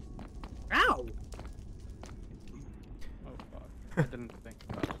 Ow! Oh fuck. I didn't think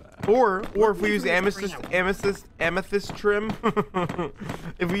about that. Or if we use Bring amethyst trim,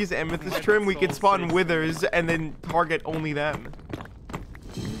 if we use amethyst Like trim, we can Soul spawn Six. withers and then target only them.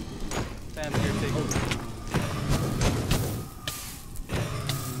 Fans, here, take it.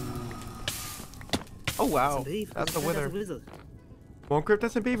 Oh wow, SMP, that's the wither. wither. 1 crypt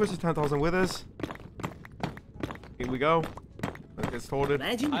SMP versus 10,000 withers. Here we go. Let's get sorted.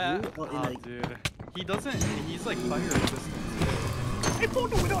 Imagine I, you in like dude. He doesn't. He's like fire resistant. I pulled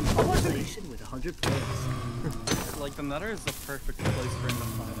the wither on population with 100 players. Like the Nether is the perfect place for him to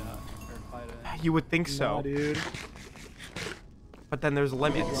fight at. Or fight in. You would think Nah, so, dude. but then there's Drop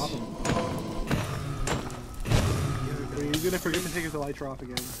limits. him. Are you gonna forget to take his elytra off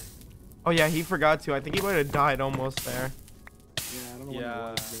again? Oh yeah, he forgot to. I think he might have died almost there. Yeah, I don't know Yeah.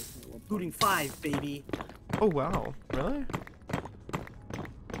 what it was. but at one point. Looting 5, baby. Oh wow, really?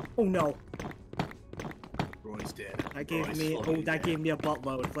 Oh no. Roy's dead. That gave Roy's me floating that dead. gave me a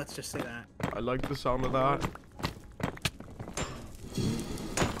buttload. Let's just say that. I like the sound of that.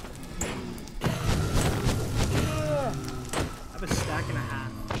 I have a stack and a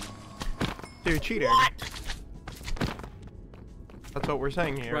half. Dude, cheater. That's what we're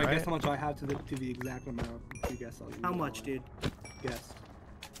saying here, Right, right? guess how much I have to the exact amount. You guess I'll use How it much, all. dude? Guess.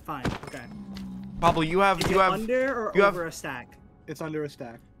 Fine. Okay. Pablo, you have Is you it have under or you have- over a stack? It's under a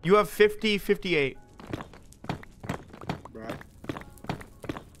stack. 50, 58. Right.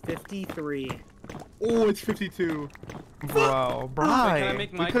 53. Oh, it's 52. Bro, Can I Brian,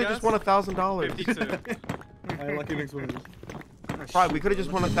 make we my could have just guess? won $1,000. 52. I lucky makes winners. Oh, Brian, shoot, we could have just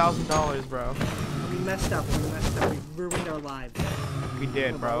bro. won $1,000, bro. We messed up. We messed up. We ruined our lives. We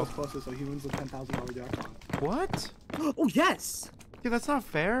did, bro. Closest, so he wins the $10,000 jackpot. What? Oh yes. Dude, that's not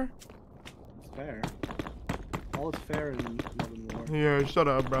fair. It's fair. All is fair in love and war. Yeah, shut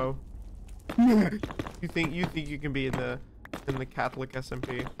up, bro. You think you can be in the Catholic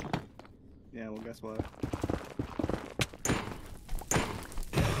SMP? Yeah, well, guess what?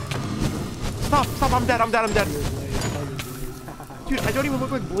 Stop! I'm dead! Blaze, Blaze. Dude, I don't even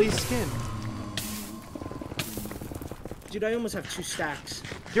look like Blaze skin. Dude, I almost have 2 stacks.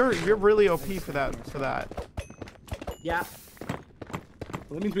 You're really OP for that. Yeah.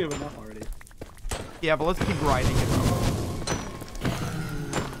 Well, that means we have enough already. Yeah, but let's keep grinding it, bro.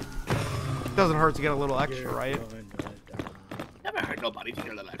 Doesn't hurt to get a little extra, right? Never heard nobody do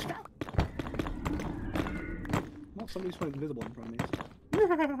a little extra. No, somebody's put invisible in front of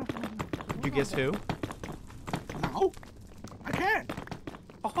me. Did you guess who? No! I can't!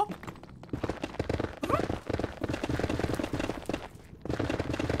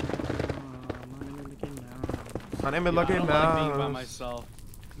 My name is I Lucky don't like being by Mouse. myself.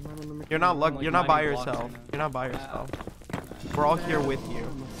 You're not Like you're not by mining blocks yourself. right now. You're not by yourself. We're all here with you.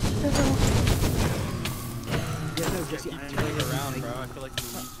 You guys know Jesse Keep Ironberg turning is around, like- bro. I feel like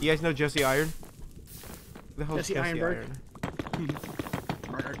You guys know Jesse Iron? The hell's Jesse Jesse Ironberg? Iron?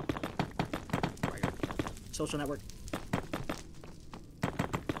 Murder. Social network.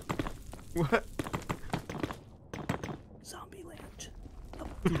 What? Zombie Land.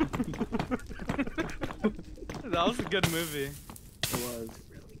 That was a good movie. It was.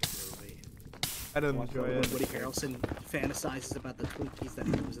 Really good movie. I didn't Watch enjoy that it. Woody Harrelson fantasizes about the Twinkies that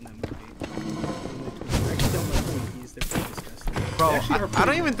he was in that movie. I actually don't like Twinkies. They're pretty disgusting. Bro, actually are I pretty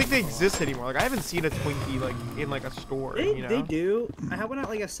don't even think they exist anymore. Like I haven't seen a Twinkie like in like a store. They, You know? they do. I had one at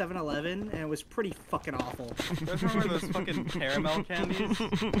like a 7-Eleven and it was pretty fucking awful. You guys remember those fucking caramel candies?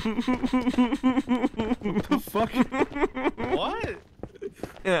 The fuck? What?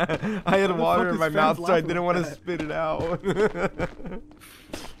 Yeah, I had Why the water fuck in my is mouth, Fantst so I laughing didn't like want to that? spit it out.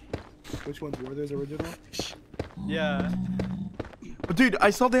 Which ones were those original? Yeah. But dude, I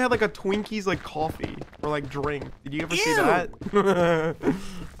saw they had like a Twinkies like coffee or like drink. Did you ever see Ew. that?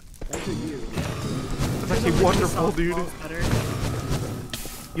 That's a you. That's actually wonderful, dude. Better.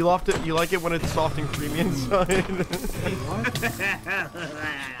 You love it. You like it when it's soft and creamy inside. What?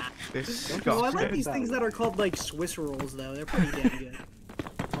 No, I like Disgusting. these things that are called like Swiss rolls though. They're pretty damn good.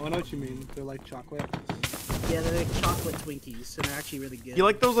 Oh, I know what you mean. They're like chocolate. Yeah, they're like chocolate Twinkies, and they're actually really good. You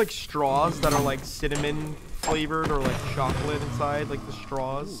like those like straws that are like cinnamon flavored or like chocolate inside, like the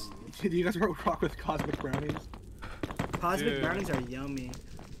straws? Do you guys rock with cosmic brownies? Cosmic Dude. brownies are yummy.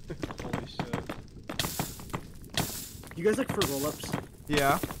 Holy shit. You guys like fruit roll-ups?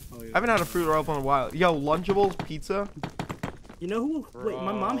 Yeah. Oh, yeah. I haven't had a fruit roll up in a while. Yo, Lunchables pizza. You know who? Wait,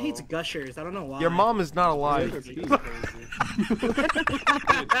 my mom hates Bro. Gushers. I don't know why. Your mom is not They're alive. crazy.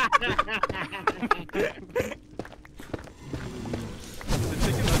 The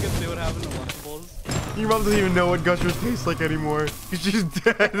chicken nuggets they would have in the Lunchables. Your mom doesn't even know what Gushers taste like anymore. She's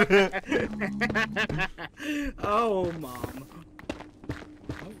dead. Oh, mom.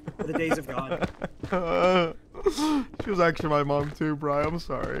 The days have gone. She was actually my mom too, bro. I'm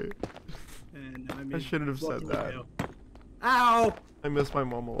sorry. And I mean, shouldn't have what said can you that. do? Ow! I miss my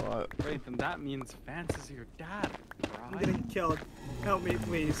mom a lot. Wait, then that means Fantst is your dad, I'm right? getting killed. Help me,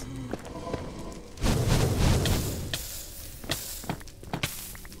 please.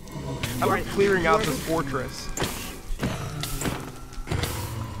 I'm Right, clearing out this fortress.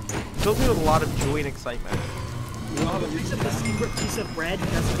 Fills me with a lot of joy and excitement. Piece of the secret piece of bread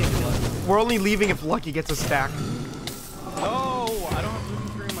doesn't get killed. We're only leaving if Lucky gets a stack. No, I don't have gluten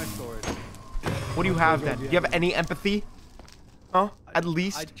free in my sword. What do you have then? Do you have any empathy? Huh? At I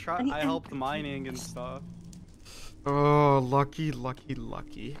least? I helped mining and stuff. Oh, Lucky, Lucky,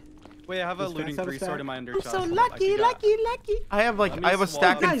 Lucky. Wait, I have a Does Fantst looting have a 3 stack? sword in my ender I'm chest. so Hold up, I lucky, can lucky, lucky. I have like, Let me I have a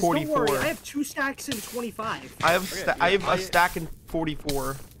stack swap. in Guys, don't 44. worry. I have 2 stacks in 25. I have, Okay, I have I- a stack in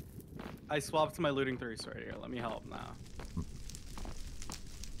 44. I swapped to my looting 3 sword here. Let me help now.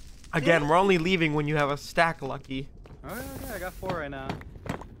 Again, we're only leaving when you have a stack, Lucky. Okay, I got 4 right now.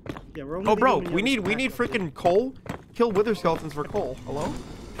 Yeah, we're only Oh, bro, leaving when you we have a need stack of freaking coal. Kill wither skeletons for coal. Hello?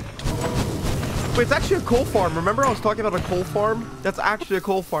 Wait, it's actually a coal farm. Remember I was talking about a coal farm? That's actually a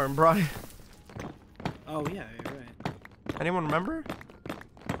coal farm, bro. food. Oh yeah, you're right. Anyone remember?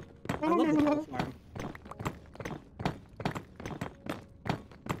 I love the coal farm.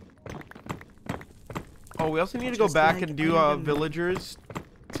 Oh, we also need to go Just back like and do Iron Man. villagers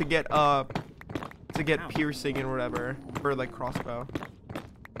to get Ow. piercing and whatever for like crossbow.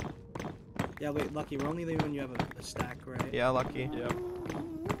 Yeah, wait, Lucky, we're only leaving when you have a stack, right? Yeah, Lucky. Yep.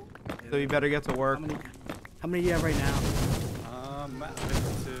 Yeah. So you better get to work. How many do you have right now? I'm at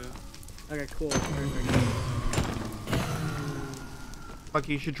 52. Okay, cool. Perfect.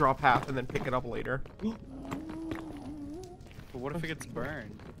 Lucky, you should drop half and then pick it up later. But what if it gets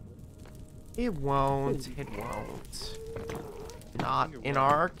burned? It won't. It won't. Not in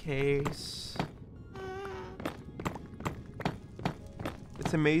our case.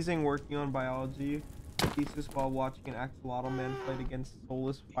 It's amazing working on biology thesis while watching an axolotl man fight against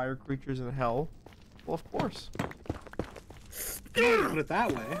soulless fire creatures in hell. Well, of course. Put it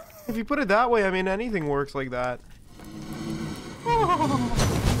that way. If you put it that way, I mean, anything works like that.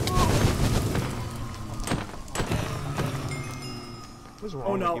 What's wrong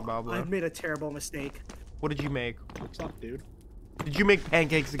Oh no, with you, Pablo? I've made a terrible mistake. What did you make? What's up, dude? Did you make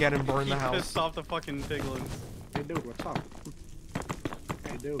pancakes again and burn the He house? pissed off the fucking piglins. Hey, dude, what's up?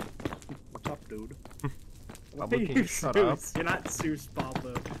 Hey, dude. What's up, dude? Pablo, can you You're shut up? Seuss. You're not Seuss,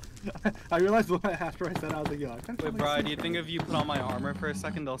 Pablo. I realized after I said I was like, yo, I kind of Wait, bro, do you think if you put on my armor for a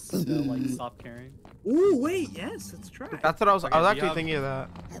second, they'll like stop caring? Ooh, wait, yes, let's try. That's what I was. Okay, I was do you actually have- thinking of that.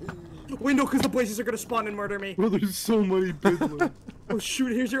 Wait, no, because the blazes are gonna spawn and murder me. Bro, there's so many piglins. Oh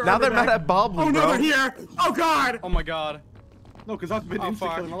shoot, here's your Now armor they're mad back. at Bob, Oh no, bro. they're here! Oh god! Oh my god. No, because I've been Oh,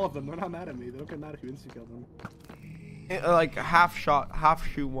 fuck. insta-killing all of them. They're not mad at me. They don't get mad if you insta-kill them. Like half shot, half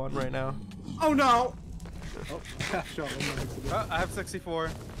shoot one right now. Oh no! Oh, half shot. One more insta-kill. I have 64.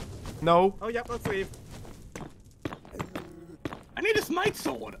 No. Oh yep, let's leave. I need a smite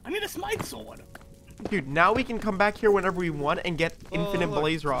sword. I need a smite sword. Dude, now we can come back here whenever we want and get infinite look,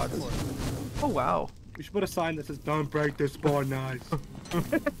 blaze rods. Oh wow. We should put a sign that says, "Don't break this spawn knives."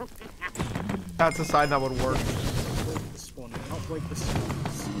 That's a sign that would work. Spawn. Oh, break the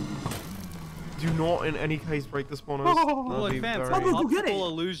spawns. Do not in any case break the spawners. Oh, That'll Look, be fans, very- go get it. optical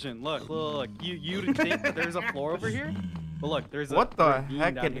illusion. Look. You think that there's a floor over here? But look, there's a What the ravine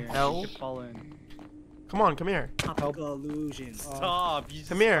heck down in here. hell? You could fall in. Come on, come here. Optical illusion. Stop! You just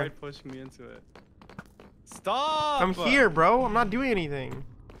Come here. tried pushing me into it. Stop! I'm here, bro. I'm not doing anything.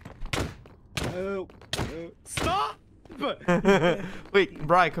 Oh. Stop! Wait,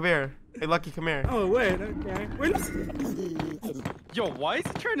 Bri, come here. Hey, Lucky, come here. Oh wait, okay. Wait. Yo, why is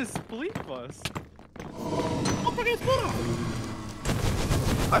he trying to split us?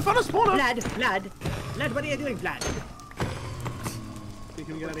 I found a spawner. Vlad, what are you doing, Vlad?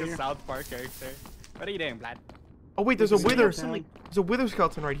 Can we get out Like of a here? South Park character. What are you doing, Vlad? Oh wait, there's a There's wither. something- There's a wither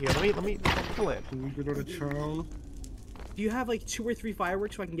skeleton right here. Let me kill it. Can we get out of town? Do you have like 2 or 3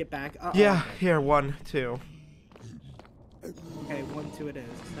 fireworks so I can get back? Yeah, here, 1, 2. Okay, 1, 2 it is.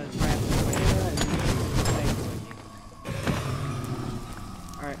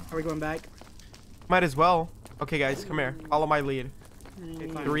 Alright, are we going back? Might as well. Okay, guys, come here. Follow my lead. Okay,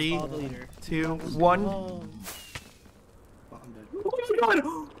 fine. 3, Follow the leader. 2, 1. Oh, I'm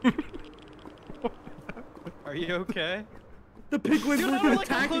dead. Are you okay? The piglins Dude, were I don't like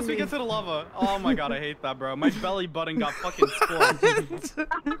how attacking close we me. get to the lava. Oh my god, I hate that, bro. My belly button got fucking scorched.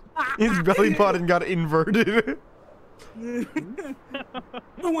 His belly button got inverted. I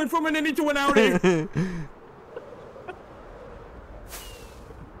went from an innie to an outie.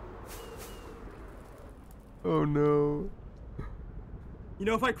 Oh no. You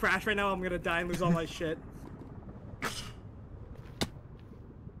know, if I crash right now, I'm gonna die and lose all my shit.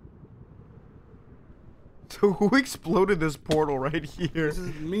 So who exploded this portal right here? This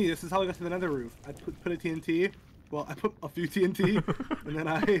is me. This is how I got to the nether roof. I put a TNT. Well, I put a few TNT, and then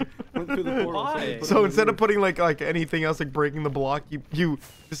I went through the portal. Why? So instead of putting like anything else, like breaking the block, you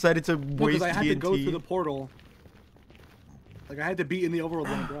decided to waste because I had TNT. to go through the portal. Like I had to be in the overworld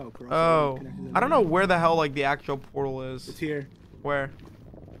when it broke. or else it wouldn't Oh, connect to the I don't know nether. where the hell like the actual portal It's is. here. Where?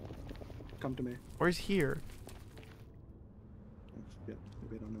 Come to me. Where's here? Yeah,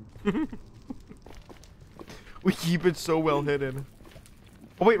 maybe I don't know. We keep it so well hidden.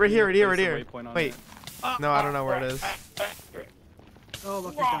 Oh wait, right here, right here, right Place a here. waypoint on Wait. it. No, I don't know where it is. Oh,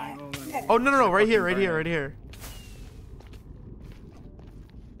 look, you're dying. Oh, no. Oh no, right here, fucking right here, burn right here.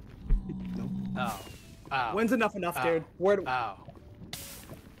 Ow. Ow. When's enough, Ow. dude? Where? Ow.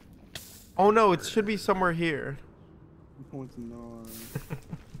 Oh no, it should be somewhere here. Oh, it's not.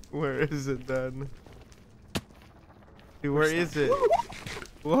 Where is it then? Dude, where is it?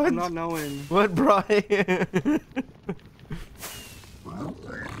 What? I'm not knowing. What, Brian? I'll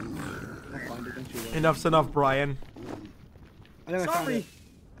find it. Don't you worry. Enough's enough, Brian. I think I found Sorry. it.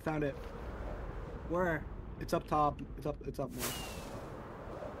 I found it. Where? It's up top. It's up more.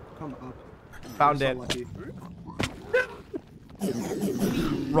 Come up. Found You're it. so lucky.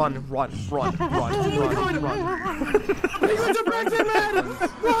 Run, run, run, run, run, run. It's a Brexit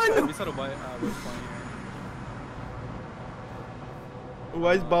man! We said a white waypoint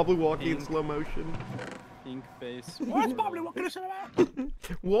Why is Bobley walking in Pink. slow motion? here. Pink face. What's Bobbly walking us around?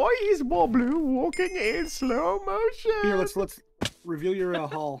 Why is Bobley walking in slow motion? Here, let's reveal your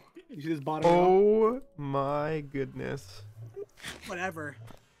haul. You see this bottom row? Oh my goodness. Whatever.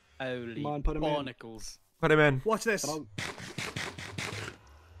 Holy Come on, put 'em in. barnacles. Put him in. Watch this. But I'll-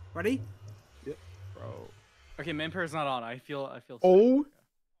 Ready? Bro. Okay, main pair's not on. I feel sick. Oh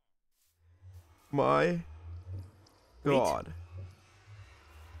my Wait. god.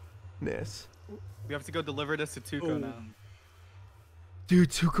 Ness. We have to go deliver this to Tuco now. Dude,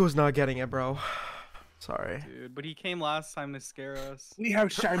 Tuco's not getting it, bro. Sorry. Dude, but he came last time to scare us. We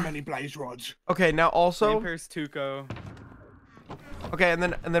have so many blaze rods. Okay, now Main also. pair's Tuco. Okay, and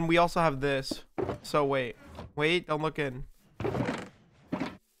then we also have this. So wait, don't look in.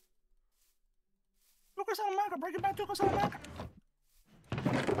 Tuco Salamanca, break it back, Tuco Salamanca.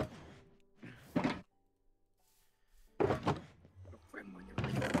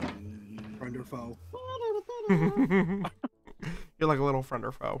 Friend or foe? You're like a little friend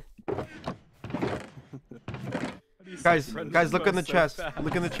or foe. How do you say Guys, friend guys, of look in the so chest. fast?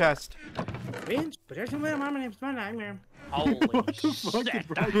 Look in the chest. Vince, protection with my name's my nightmare. Holy What the fuck did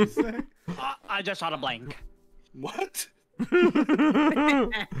Brad just say? I just shot a blank. What?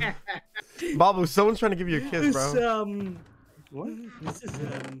 Babu, someone's trying to give you a kiss, This, bro. What? This is,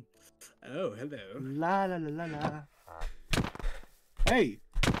 oh, hello. La la la la la. Hey,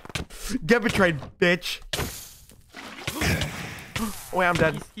 Get betrayed, bitch. Oh, wait, I'm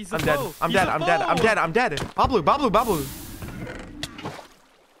dead. He's a I'm dead. foe. I'm He's dead. a I'm dead. I'm foe. dead. I'm dead. Bablu, Bablu, Bablu.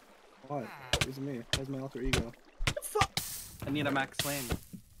 what? It's me. That's my alter ego. Fuck. I need a max lane.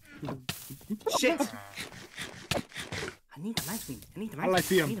 Shit. I need the match screen. I need the match How did I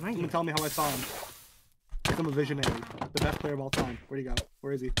see screen. him? need the match Someone screen. tell me how I saw him. I'm a visionary. The best player of all time. Where'd he go?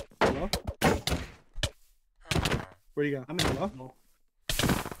 Where is he? Hello? Where'd he go? I'm in Hello? the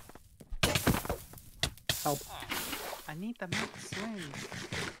Help. I need the max swing.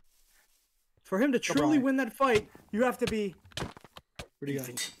 For him to truly Brian. win that fight, you have to be. Where'd he go?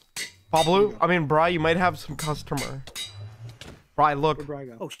 Pablo, I mean, Bri, you might have some customer. Bri, look, Where'd Brian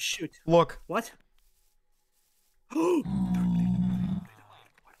go? Oh shoot! look. What?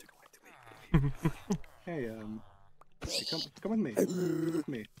 Hey, hey, come with me. Come with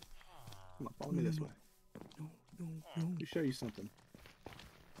me. Come on, follow me this way. Let me show you something.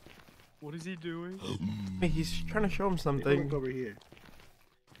 What is he doing? Hey, he's trying to show him Hey, something. look over here.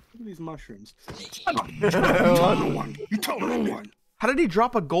 Look at these mushrooms. What? You tell no one. How did he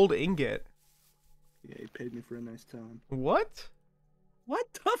drop a gold ingot? Yeah, he paid me for a nice time. What? What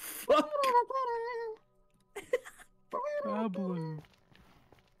the fuck? Pablo.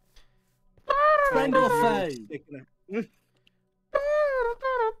 Friendle Fay.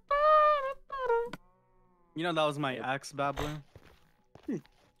 You know that was my ex, Bablu.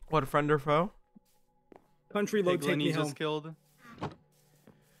 What, friend or foe? Country load, take Piglin me he home. just killed.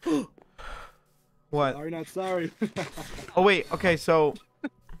 What? Sorry, not sorry. Oh wait, okay, so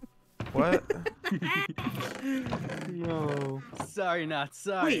what? No. Sorry, not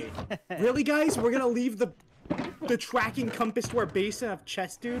sorry. Wait, really, guys? We're gonna leave the tracking compass to our base and have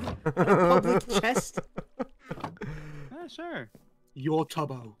chest, dude? A public chest? Yeah, sure. Your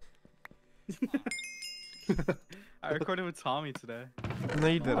tubbo. I recorded with Tommy today. No,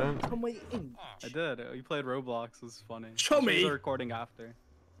 you didn't. Oh my inch. I did. We played Roblox. It was funny. Show I'll you me. the recording after.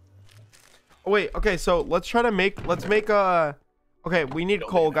 Oh wait, okay, so let's make a. Okay, we need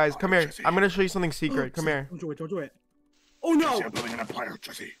coal, guys. Come here. I'm gonna show you something secret. Come here. Don't do it, don't do it. Oh no! I'm building an empire,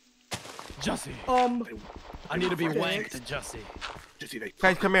 Jesse. Jussie. I need to be Okay. wanked, Jussie. Jesse, they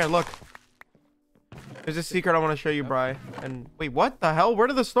Guys, come here. Look. There's a secret I want to show you, Bri. And wait, what the hell? Where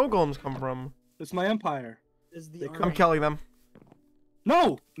did the snow golems come from? It's my empire. Is the They army. I'm killing them.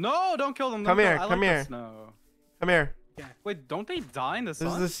 No! No, don't kill them. Come don't here, kill- I come like the here. Snow. Come here. Wait, don't they die in the This sun?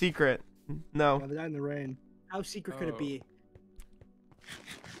 is the secret. No. Yeah, they died in the rain. How secret could it Oh. be?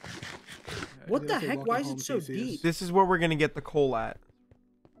 What the They heck? welcome Why is home, it so Theseus. deep? This is where we're gonna get the coal at.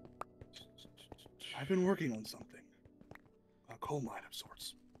 I've been working on something. A coal mine of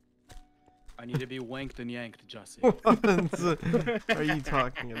sorts. I need to be wanked and yanked, Jussie. What are you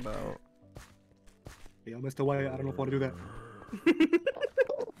talking about? Yeah, Mr. White, I don't know if I want to do that.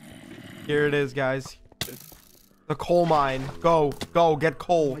 Here it is, guys. The coal mine. Go, go, get Oh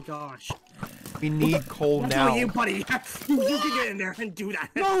coal. my gosh. We need coal That's now. not you, buddy. You can get in there and do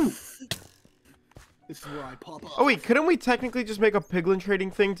that. No! This is where I pop up. Oh wait, couldn't we technically just make a piglin trading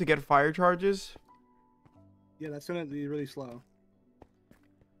thing to get fire charges? Yeah, that's gonna be really slow.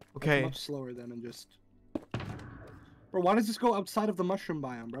 Okay. Much slower than and just. Bro, why does this go outside of the mushroom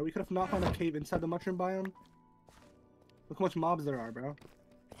biome, bro? We could have not found a cave inside the mushroom biome. Look how much mobs there are, bro.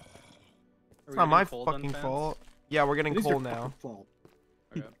 It's not my fucking fault. Yeah, we're getting It is your coal now. fucking fault.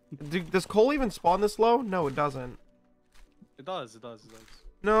 Does coal even spawn this low? No, it doesn't. It does, it does, it does.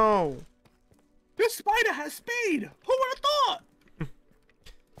 No. This spider has speed. Who would have thought?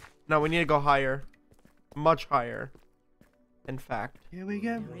 No, we need to go higher. Much higher. In fact. Here we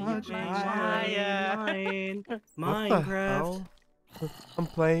get much Mine. What the Minecraft. hell? I'm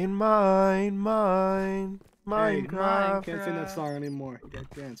playing Minecraft. Can't sing that song anymore. It got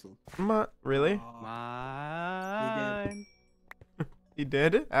canceled. Really? Mine. He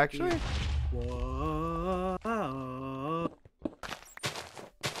did? Actually? Whoa.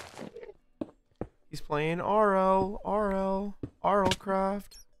 He's playing RL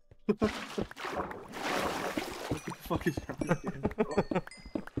Craft. What the fuck is happening?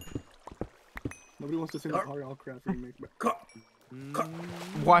 Nobody wants to sing the RL Craft remake, bro.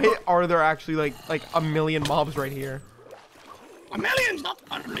 Why are there actually like a million mobs right here? A million's not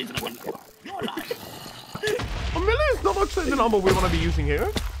unreasonable. You're lying. A million is not much the number we want to be using here.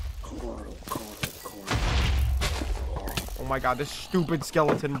 Oh my god, this stupid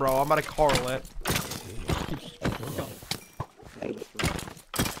skeleton, bro. I'm about to carl it.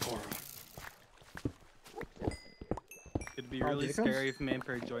 It'd be really scary if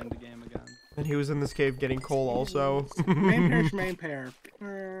Manper joined the game again. And he was in this cave getting coal also. Main pair.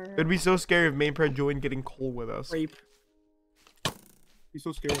 It'd be so scary if Mainpair joined getting coal with us. Rape. He's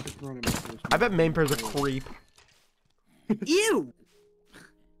so scared to run him. I bet Mainpair's a creep. Ew!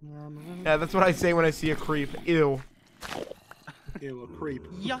 Yeah, that's what I say when I see a creep. Ew. Ew, a creep.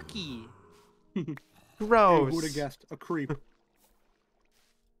 Yucky. Who would Gross. have guessed? A creep.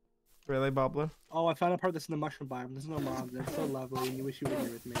 Really, Babla? Oh, I found a part that's in the mushroom biome. There's no mobs. They're so lovely, and you wish you were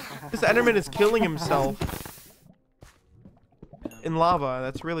here with me. This Enderman is killing himself in lava.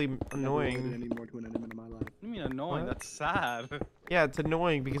 That's really annoying. Any more to an Enderman in my life. What do you mean annoying? What? That's sad. Yeah, it's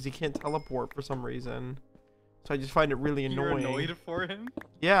annoying because he can't teleport for some reason. So I just find it really You're annoying. annoyed for him?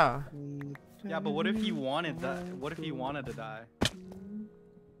 Yeah. Yeah, but what if he wanted that? What if he wanted to die?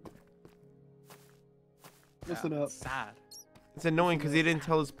 Listen Yeah, up. it's sad. It's annoying because he didn't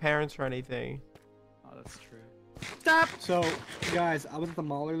tell his parents or anything. Oh, that's true. Stop. So, guys, I was at the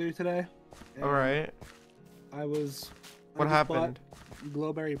mall earlier today. and Alright. I What just happened? bought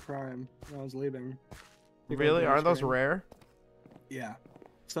Glowberry Prime when I was leaving. Really? Aren't those rare? rare? Yeah.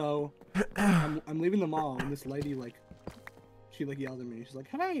 So I'm leaving the mall and this lady she yells at me. She's like,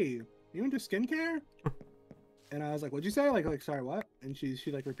 "Hey, you into skincare?" And I was like, "What'd you say?" Like sorry, what? And she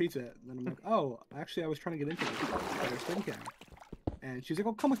repeats it. And then I'm like, "Oh, actually, I was trying to get into this skincare." And she's like,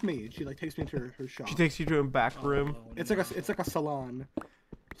 "Oh, come with me." And she takes me into her shop. She takes you to a back room. It's like a salon.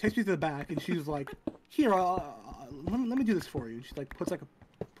 She takes me to the back and she's like, "Here, let me do this for you." And she puts a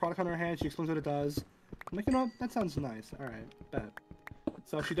product on her hand. She explains what it does. I'm like, that sounds nice. All right, bet.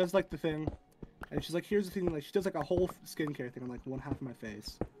 So she does the thing, and she's like, "Here's the thing." She does a whole skincare thing on one half of my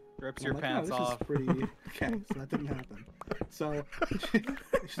face. Rips And your I'm like, pants this off. is pretty okay. So that didn't happen. So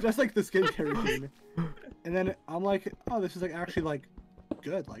she does the skincare routine, and then I'm like, "Oh, this is actually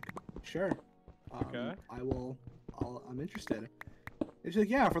good. Sure. Okay. I'm interested." And she's like,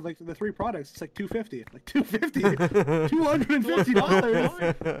 "Yeah, for the 3 products, it's $250." Like $250,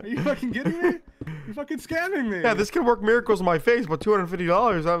 $250. Are you fucking kidding me? You're fucking scamming me. Yeah, this can work miracles in my face, but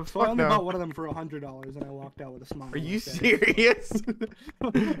 $250? I'm So I fuck only bought no. one of them for $100, and I walked out with a smile. Are you on my face. serious? I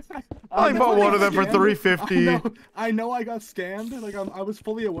That's bought why one I of them for got scammed. $350. I know I got scammed. I was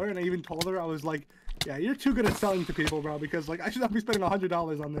fully aware, and I even told her, I was like, "Yeah, you're too good at selling to people, bro. Because I should not be spending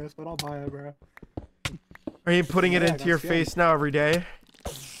 $100 on this, but I'll buy it, bro." Are you putting it Yeah, I into got your scammed. face now every day?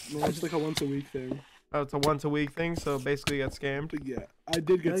 No, it's a once a week thing. Oh, it's a once a week thing, so basically you got scammed. But yeah, I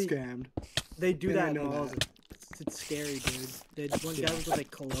did get Really? scammed. They do And I that in know malls. that. It's scary, dude. One guy with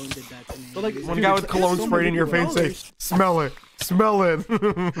cologne did that to me. But, like, One Dude, guy with it's cologne so sprayed in your many face and say, "Smell it, smell it."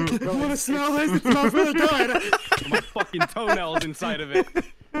 you wanna smell this? It smells really good. My fucking toenails inside of it.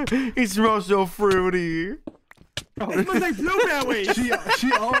 He smells so fruity. It smells like blueberry.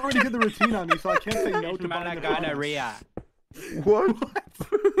 She already did the routine on me, so I can't say no to buying the products. What?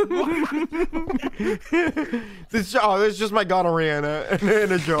 This is just my gonorrhea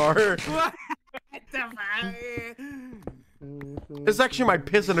in a jar. It's actually my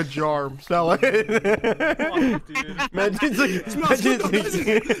piss in a jar. Sell it. Fuck, dude. Imagine Dude,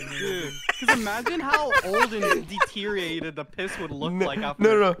 because imagine how old and deteriorated the piss would look like after.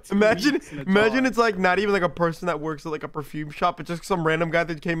 No. 2 Imagine weeks in a it's jar. not even a person that works at a perfume shop. It's just some random guy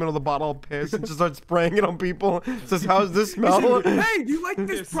that came in with a bottle of piss and just starts spraying it on people. Says, "How's this smell?" Hey, do you like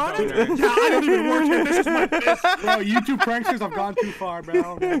this Piss product? stoner. Yeah, I don't even work here. This is my piss. Bro, you two pranksters have gone too far,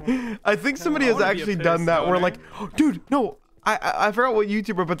 bro. No. I think somebody I has wanna be a actually piss done that. Where stoner. dude, no. I forgot what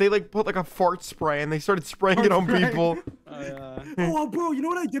YouTuber, but they put a fart spray and they started spraying it on Fart spray. people. Oh, yeah. Oh, bro, you know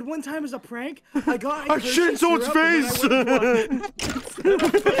what I did one time as a prank? I got. I shit in someone's face.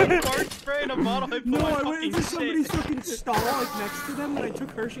 Fart spray in a bottle. I put No, my I went fucking into somebody's shit. fucking stall next to them, and I took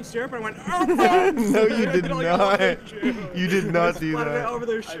Hershey syrup and I went, "Oh, No, you did All over their not. shoe. You did not do Splattered it that. over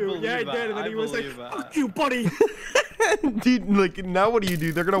their I shoe. Yeah, I believe did, and then that. he was like, I believe "Fuck that. you, buddy." Dude, now what do?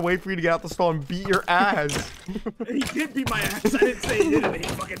 They're gonna wait for you to get out the stall and beat your ass. He did beat my ass. I didn't say he didn't. He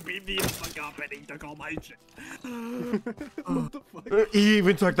fucking beat me the fuck up, and he took all my shit. What the fuck? He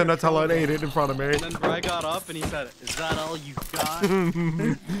even took the Nutella and ate it in front of me. And then Brad got up and he said, "Is that all you got?"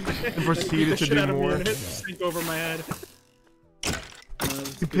 And proceeded to Shit out do of me more. and hit the sink over my head.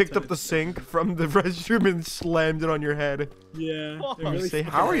 He picked up the sink from the restroom and slammed it on your head. Yeah. Fuck. they're You really say,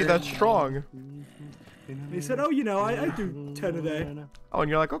 fucking "How are you that hurt. strong?" And he said, "Oh, I do 10 a day." Oh, and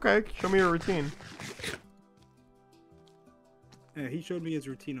you're like, "Okay, show me your routine." Yeah, he showed me his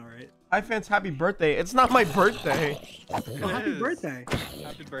routine, all right. Hi, Fantst, happy birthday. It's not my birthday. Oh, happy is. birthday.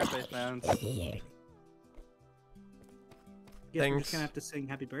 Happy birthday, fans. Guess we're Thanks. just gonna have to sing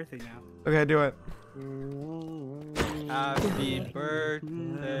happy birthday now. Okay, do it. Happy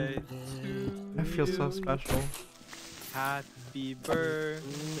birthday to I feel so you. special. Happy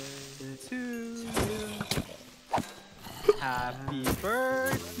birthday to you. Happy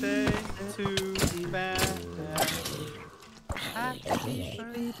birthday to Fantst. Happy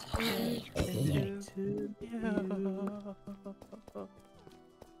birthday to you.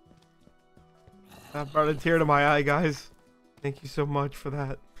 That brought a tear to my eye, guys. Thank you so much for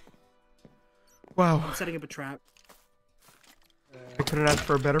that. Wow. I'm setting up a trap. couldn't ask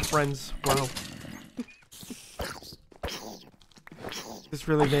for better friends. Wow. This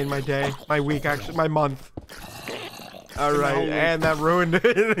really made my day, my week, actually, my month. All right, and that ruined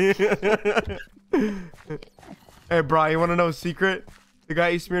it. Hey, bro, you want to know a secret? The guy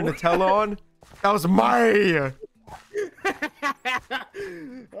you smeared Nutella on? That was me.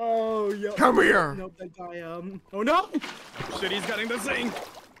 Oh, yo. Come here. Nope, that guy, oh no! Shit, he's getting the sink.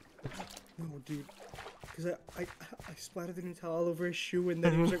 No, dude. Because I splattered the Nutella all over his shoe, and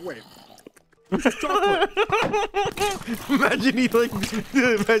then he was like, wait. This is chocolate. Imagine he like,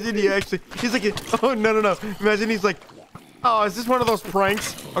 imagine he actually, he's like, oh no. Imagine he's like, oh, is this one of those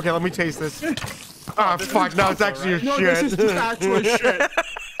pranks? Okay, let me taste this. Ah, fuck, no, it's actually right? your No, shit. this is just actual shit.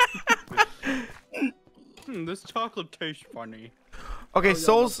 This chocolate tastes funny. Okay, Oh, yeah,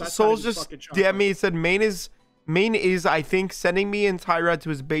 Souls that's Souls not even just fucking DM'd chocolate. me. He said main is I think sending me and Tyrod to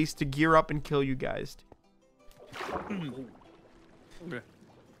his base to gear up and kill you guys. Okay.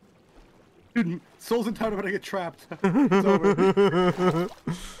 Dude, Soul's and Tyler gonna get trapped. It's over.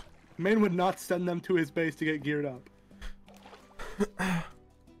 Main would not send them to his base to get geared up.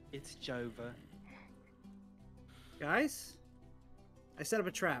 It's Jova. Guys, I set up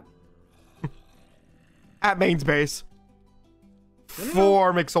a trap. At main's base. No, no, no.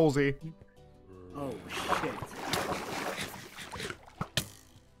 For McSoulsy. Oh, shit.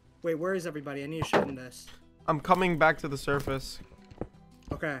 Wait, where is everybody? I need to show them this. I'm coming back to the surface.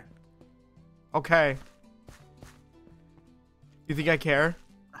 Okay. Okay. You think I care?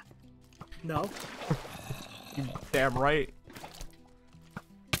 No. Damn right.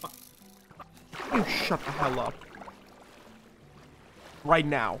 You shut the hell up. Right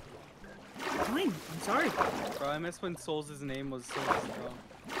now. Fine. I'm sorry. Bro, I miss when Souls' name was Souls.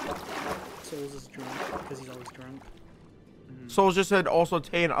 Souls is drunk because he's always drunk. Souls just said also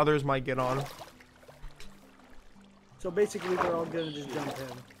Tay and others might get on. So basically, they're all gonna just jump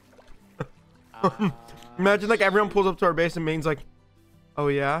in. Imagine like everyone pulls up to our base and main's like, oh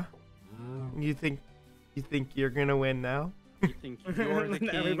yeah? You think you're gonna win now? You think you're the king?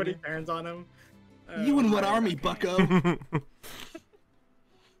 Everybody turns on him. You in what army, bucko?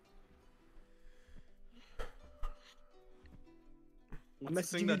 I'm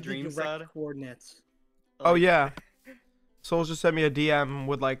What's the thing messaging that you Dream the direct said? coordinates. Oh yeah. Souls just sent me a DM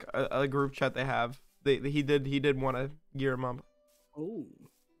with like a group chat they have. He did want to gear him up. Oh.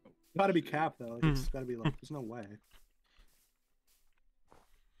 Gotta be capped though. Like, it's gotta be like, there's no way.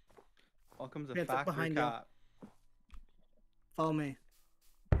 Welcome to Hands up Factory behind you. Cap. Follow me.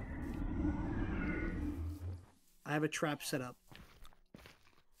 I have a trap set up.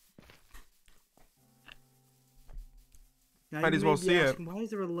 Now, Might you as may well be see it. asking, Why is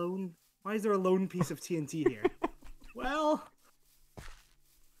there a lone piece of TNT here? Well,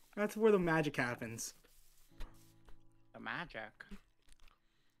 that's where the magic happens. The magic.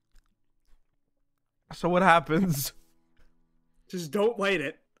 So what happens? Just don't light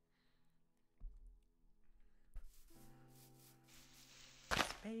it.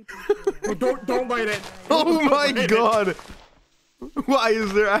 Oh, don't light it. Oh my god! Why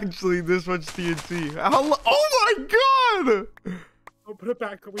is there actually this much TNT? Oh my god! Oh, put it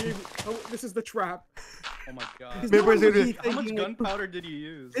back. This is the trap. Oh my god. Because Maybe no one we're would gonna- be How much thinking, like, gunpowder did you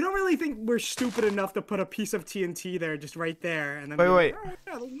use? They don't really think we're stupid enough to put a piece of TNT there, just right there, and then Wait, be wait. Like, oh,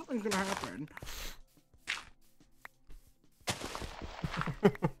 yeah, there's nothing's gonna happen.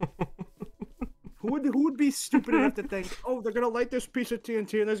 Who would be stupid enough to think, oh, they're gonna light this piece of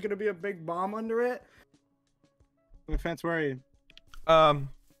TNT and there's gonna be a big bomb under it? Fantst, where are you?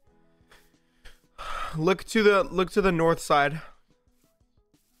 Look to the north side.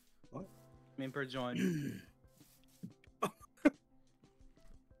 Main per join.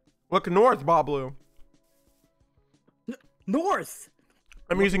 Look north, Bablu. North.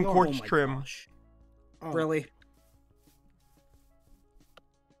 I'm using Oh quartz my trim. gosh. Oh. Really?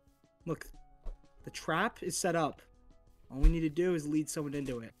 Look, the trap is set up. All we need to do is lead someone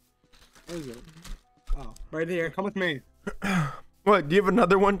into it. Where is it? Oh, Right here. come with me. What? Do you have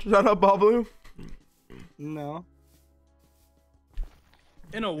another one? Shut up, Bablu. No.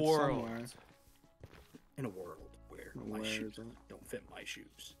 In a It's world. somewhere. In a world where my Where shoes is it? don't fit my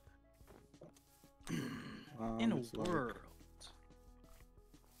shoes. In a It's like- world.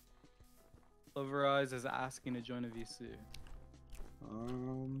 Clover Eyes is asking to join a VC.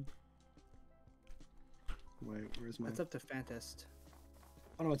 Wait, where's my? That's up to Fantst.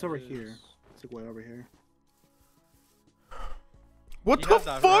 Oh no, it's over here. Is- It's like way over here. What You the have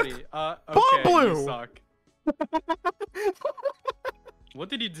that fuck? ready. Okay, Bablu! you suck. What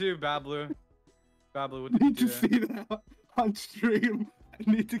did you do, Bablu? Bablu, what I did you need to do? see that on stream.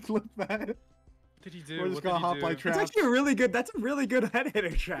 I need to clip that. What did he do? Bro just What got did he hoplite do? That's trapped. actually a really good. That's a really good head hitter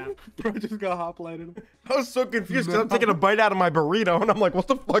trap. Bro just got hoplighted. I was so confused because I'm taking a bite out of my burrito and I'm like, what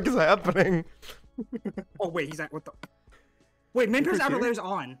the fuck is happening? Oh wait, he's at what the? Wait, main pair's Chris outer here? layer's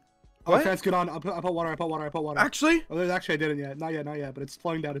on. Oh, What? Fantst, get on. I put water. I put water. Actually? Oh, actually, I didn't yet. Not yet. But it's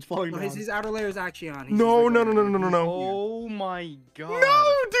flowing down. It's flowing No, down. his outer layer is actually on. He's No, just, like, no, over no, here. no, no, no, no. Oh my god.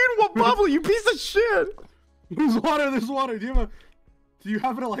 No, dude, what bubble? You piece of shit. There's water. There's water. Do you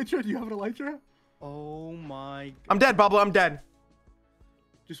have an elytra? Do you have an elytra? Oh my god. I'm dead, Bubble. I'm dead.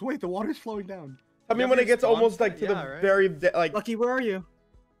 Just wait. The water's flowing down. I mean, You when have it gets your almost spawn like to point? the Yeah, right? very like. Lucky, where are you?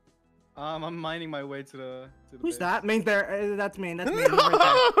 I'm mining my way to the Who's base. that? Main's there. That's main. That's main. He's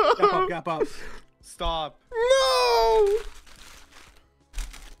right there. Gap up. Stop. No.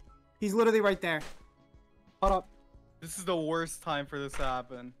 He's literally right there. Hold up. This is the worst time for this to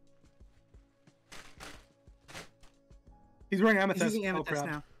happen. He's wearing He's amethyst. using Oh amethyst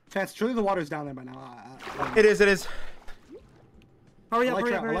crap. now. Fantst, surely the water's down there by now. It is. It is. Hurry up,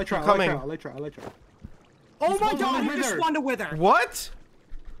 hurry up, hurry up. Elytra. Oh my spawned god, a he just wither. spawned a wither. What?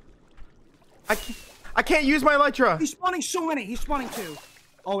 I can't use my elytra. He's spawning so many. He's spawning two.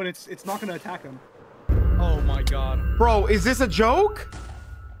 Oh, and it's not gonna attack him. Oh my god. Bro, is this a joke?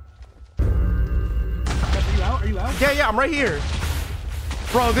 Are you out? Are you out? Yeah, I'm right here.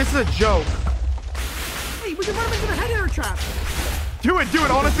 Bro, this is a joke. Hey, we can run him into the head hitter trap. Do it.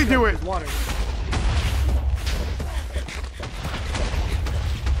 Honestly, do it. There's water.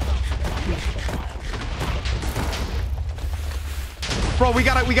 Bro, we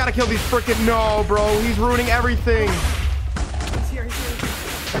gotta kill these freaking. No, bro, he's ruining everything. He's here.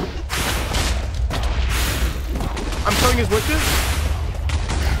 I'm killing his witches.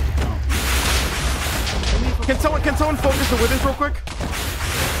 Can someone focus the withers real quick?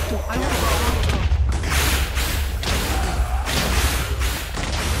 I don't know.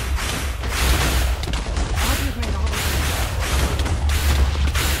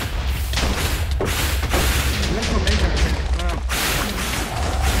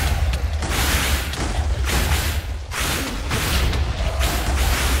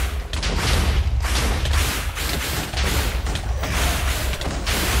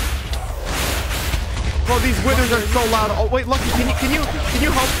 Bro, these withers are so loud. Oh wait, Lucky, can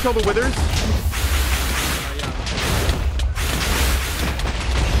you help kill the withers?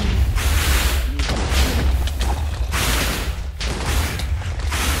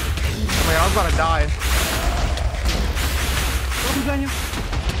 Oh man, I was about to die. What's on you? I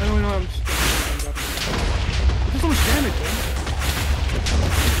don't know. There's so much damage, man.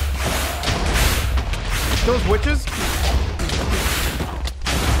 Those witches?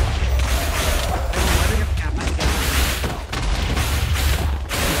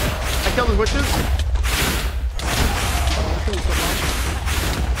 I killed his witches.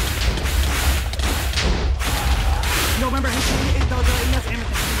 No, remember, he has amethyst.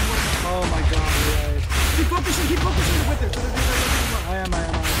 Oh my god, right. Keep focusing the wither. So they're I am.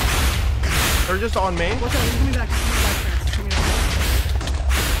 They're just on me. Watch out, he's coming back. He's coming back.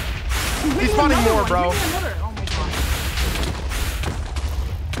 He's spawning more, bro. Oh my god.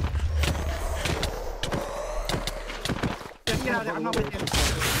 Just get out of there. I'm not with you.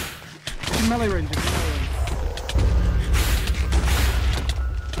 It's melee range.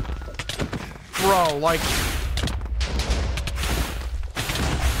 Bro, like.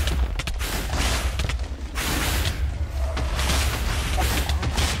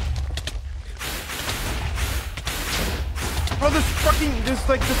 Bro,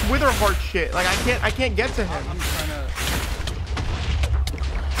 this wither heart shit. Like I can't get to him. I'm trying to.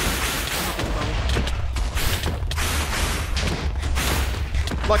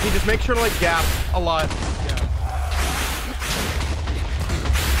 Lucky, just make sure to like gap a lot.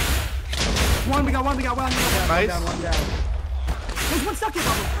 One, we got one. Nice. One down. There's one stuck here,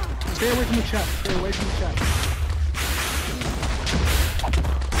 Bubble. Stay away from the chest. Are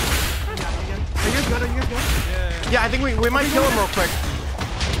you good? Yeah, I think we might kill him real quick.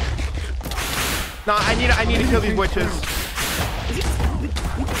 Nah, I need to kill these witches.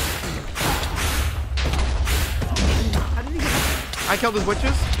 How did he get I killed his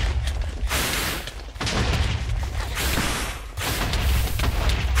witches.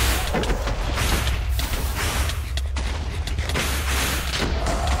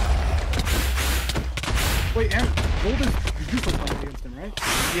 Wait, and gold is useless fighting against him, right?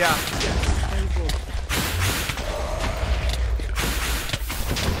 Yeah. And gold.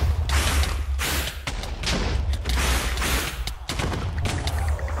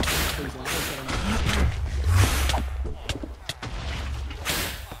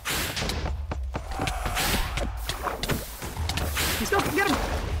 He's stuck. Get him.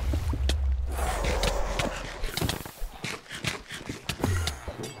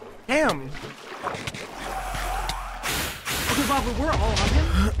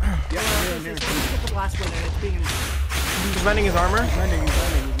 Yeah, It's here. get the last one and it's being. He's mending his armor. He's mending.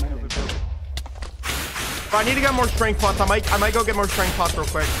 But I need to get more strength pots. I might go get more strength pots real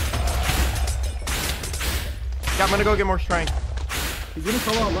quick. Yeah, I'm gonna go get more strength. He's gonna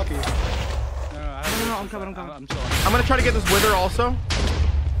call out Lucky. No, I'm coming. I'm chilling. I'm gonna try to get this wither also.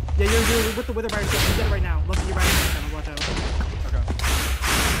 Yeah, you're with the wither by yourself. You get it right now. Look, you're right now. Watch out. Okay.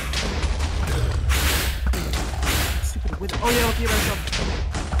 Stupid wither. Oh yeah, look, you're by yourself.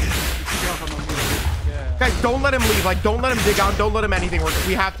 Yeah. Guys, don't let him leave. Like, don't let him dig out. Don't let him anything.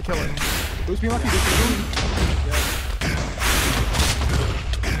 We have to kill him. Boost me, Lucky. Boost me.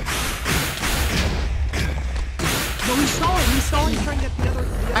 No, he's stalling. He's trying to get the other.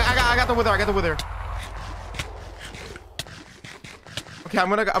 I got the wither. Okay, I'm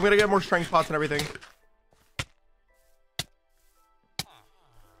gonna get more strength pots and everything.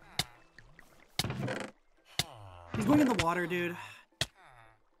 He's going in the water, dude.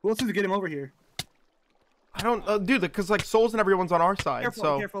 Who else is to get him over here? I don't, dude, because like souls and everyone's on our side.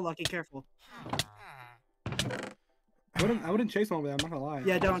 Careful, careful, Lucky, careful. I wouldn't chase him over there. I'm not gonna lie.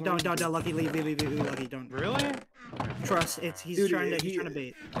 Yeah, don't, Lucky, leave, Lucky, don't. Really? Trust, he's trying to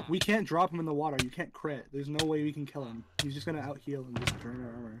bait. We can't drop him in the water. You can't crit. There's no way we can kill him. He's just gonna out heal and just drain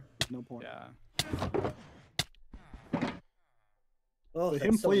our armor. There's no point. Yeah. Oh, So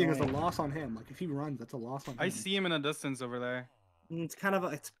him fleeing is a loss on him. Like if he runs, that's a loss on him. I see him in a distance over there. It's kind of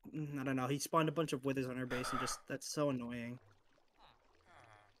I don't know. He spawned a bunch of withers on our base and that's so annoying.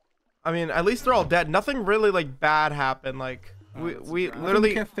 I mean, at least they're all dead. Nothing really like bad happened. Like we literally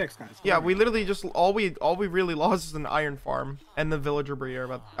we can't fix, guys. yeah, we literally just all we really lost is an iron farm and the villager breeder,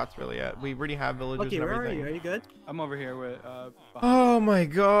 but that's really it. We already have villagers Okay, and where are everything. you? Are you good? I'm over here with Oh my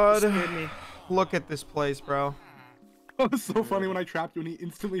god. You scared me. Look at this place, bro. It was so funny when I trapped you and he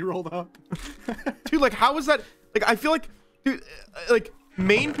instantly rolled up. Dude, like how is that? Like I feel like, dude, like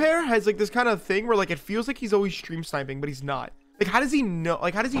main pair has like this kind of thing where like it feels like he's always stream sniping, but he's not. Like how does he know?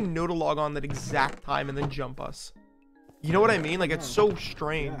 Like how does he know to log on that exact time and then jump us? You know what I mean? Like it's so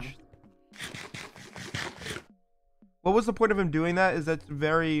strange. Yeah. What was the point of him doing that? Is that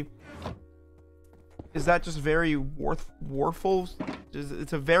just very warful?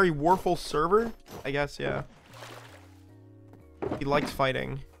 It's a very warful server, I guess. Yeah. He likes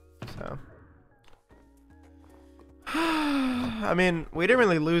fighting, so. I mean, we didn't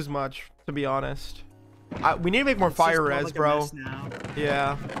really lose much, to be honest. We need to make more fire res, like bro.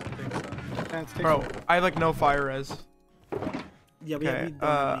 Yeah. Bro, I have like no fire res. Yeah, we Okay, don't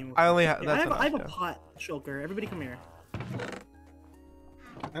have any more. I only have. Yeah, That's I have enough, a pot shulker. Everybody come here.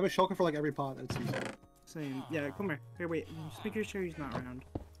 I have a shulker for like every pot that's used. Same. Yeah, come here. Here, wait. Just make sure he's not around.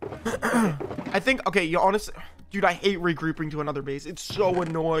 I think. Okay, you honestly, dude, I hate regrouping to another base. It's so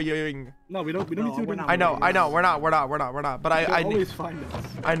annoying. No, we don't need to. we're not. I know. We're not. But I always find us.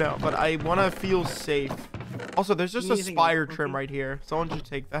 I know, but I want to feel safe. Also, there's just a Anything spire else, trim Monkey? right here. Someone should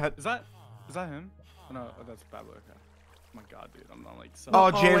take that. Is that him? Oh, no, that's Bablo. Okay. Oh my god, dude, I'm not like so. Oh,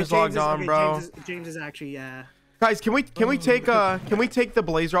 wait, James logged is, on, okay, bro. James is actually Guys, can we take the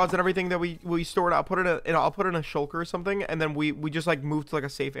blaze rods and everything that we stored? I'll put it I'll put it in a shulker or something, and then we just like move to like a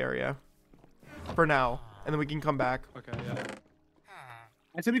safe area for now, and then we can come back. Okay, yeah.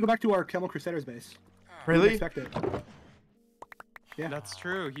 I said we go back to our Camel Crusaders base. We Really? didn't expect it. Yeah. That's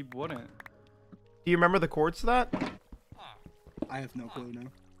true. He wouldn't. Do you remember the coords to that? I have no clue now.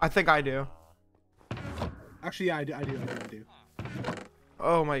 I think I do. Actually, yeah, I do.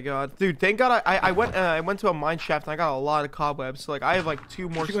 Oh my god, dude! Thank God I went to a mine shaft and I got a lot of cobwebs. So like I have like 2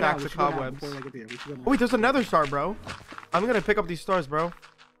 more stacks of cobwebs. Oh wait, there's another star, bro. I'm gonna pick up these stars, bro.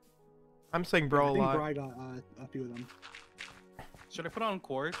 I'm saying bro a lot. I think Bri got a few of them. Should I put on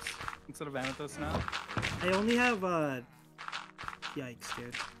quartz instead of amethyst now? I only have yikes,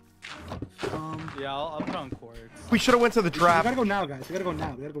 dude. Yeah, I'll put on quartz. We should have went to the We trap. gotta go now, guys. We gotta go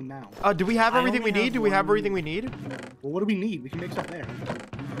now. Do we have I everything we only need? have Do we have one- everything we need? Well, what do we need? We can make stuff there.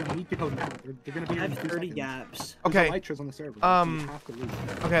 We need to go now. They're gonna be I here in have 2 30 seconds. gaps. There's Okay. elytras on the server. So you have to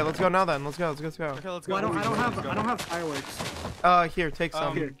leave. Okay, let's go now then. Let's go. Okay, let's go. Well, I don't Let's go. have fireworks. Here, take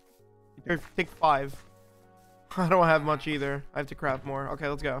some. Here. Here, take 5. I don't have much either. I have to craft more. Okay,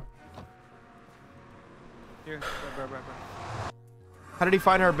 let's go. Here, bro. How did he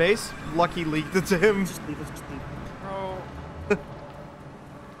find our base? Lucky leaked it to him. Just leave us. Just leave. Bro.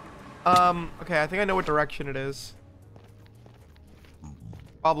 Okay, I think I know what direction it is.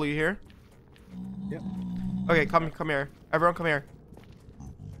 Pablo, you here? Yep. Okay, come here. Everyone come here.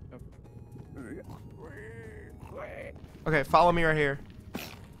 Okay, follow me right here.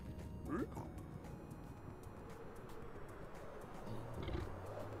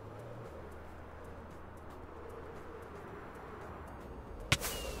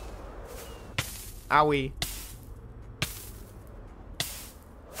 Owie.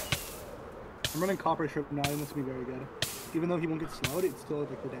 I'm running copper strip now, and this will be very good. Even though he won't get slowed, it's still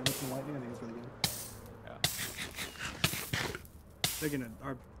like the damage from the lightning. I think it's really good. Yeah. They're gonna,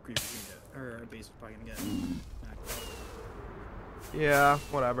 our creeper's gonna get, or our base is probably gonna get knocked out. Yeah,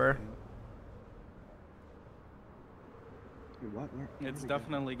 whatever. Wait, what? Where It's we go?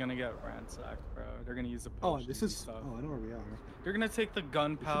 definitely gonna get ransacked, bro. They're gonna use the Oh, potions this and is. stuff. Oh, I know where we are. They're gonna take the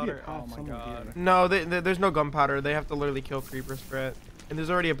gunpowder. Oh path my somewhere god. here. No, there's no gunpowder. They have to literally kill creepers for it. And there's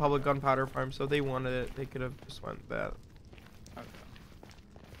already a public gunpowder farm, so if they wanted it, they could have just went that.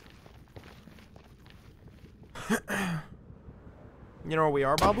 Okay. You know where we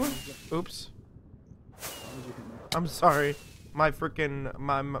are, Bablu? Oops. Why would you hit me? I'm sorry. My freaking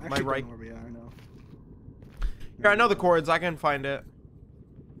my Actually, right. don't know where we are. I know. Here, I know the chords. I can find it.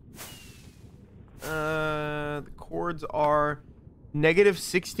 The chords are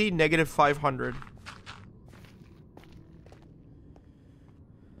 -60, -500.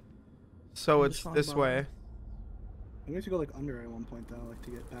 So it's Just this found way. We need to go like under at one point though, like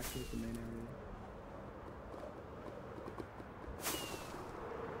to get back to like, the main area.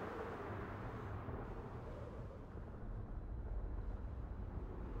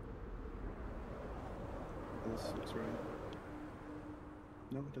 This looks right.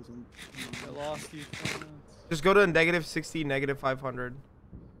 No, it doesn't. I lost you. Just go to -60, -500.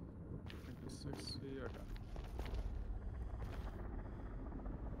 60. Okay.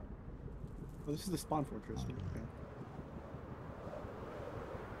 Oh, this is the spawn fortress. Okay.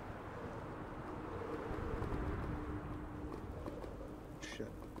 Shit.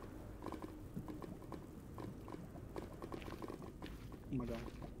 Oh my god.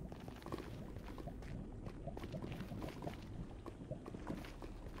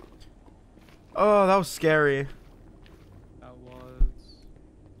 Oh, that was scary. That was.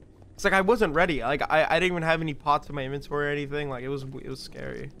 It's like I wasn't ready. Like I didn't even have any pots in my inventory or anything. Like it was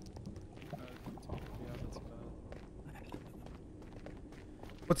scary. Yeah, that's bad.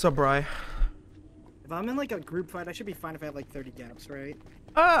 What's up, Bri? If I'm in like a group fight, I should be fine if I have like 30 gaps, right?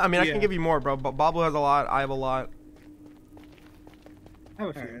 I mean, I Yeah. can give you more, bro. But Bablu has a lot. I have a lot. I have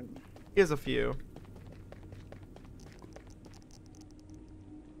a few. Alright. He has a few.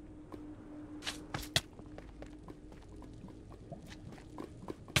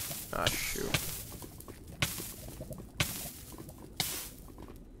 Ah, shoot.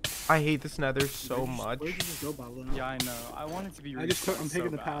 I hate this nether so much. Where did you just go, Bablu? Yeah, I know. I want it to be. I just took, I'm so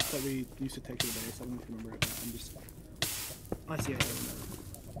taking the bad. path that we used to take to the base. I don't know if you remember it. I'm just. I see.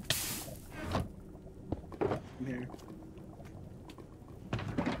 I'm here.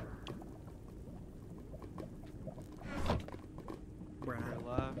 Bruh, I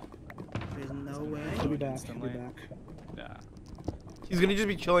left. there's no way. I'll be back. I'll Instantly. be back. Yeah. He's gonna just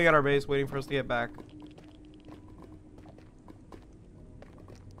be chilling at our base, waiting for us to get back.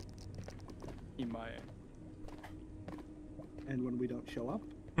 He might. And when we don't show up,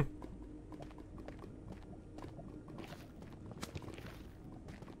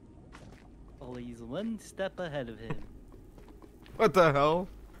 Ollie's one step ahead of him. What the hell?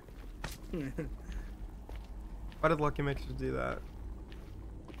 Why did Lucky Mixers do that?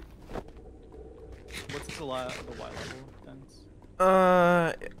 What's the Y level fence?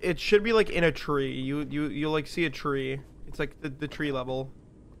 It should be like in a tree. You like see a tree. It's like the tree level.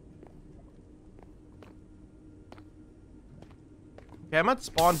 Okay, I'm at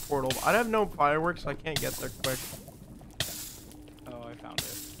spawn portal. I have no fireworks, so I can't get there quick. Oh, I found it.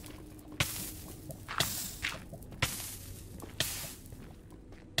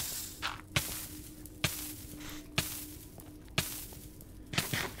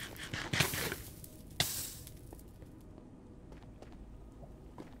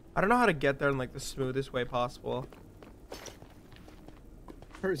 I don't know how to get there in like the smoothest way possible.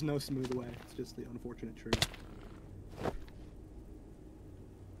 there is no smooth way. It's just the unfortunate truth.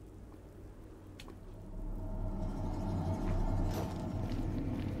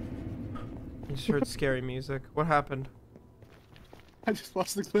 I just heard scary music. What happened? I just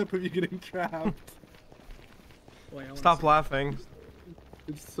watched the clip of you getting trapped. Wait, I wanna Stop see. laughing.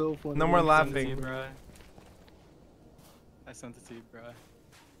 It's so funny. No more I sent it to laughing. you, bro. I sent it to you, bro.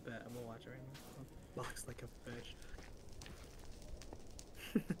 Bet, I'm gonna watch it right now. Looks like a fish.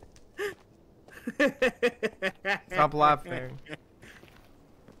 Stop laughing.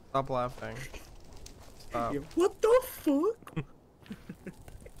 Stop laughing. Stop. What the fuck?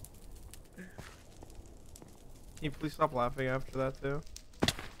 Can you please stop laughing after that too?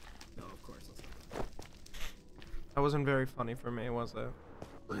 No, of course. I'll stop. That wasn't very funny for me, was it?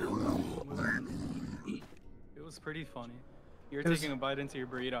 It was pretty funny. You were It was- taking a bite into your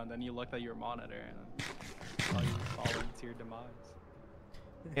burrito, and then you looked at your monitor and saw you falling to your demise.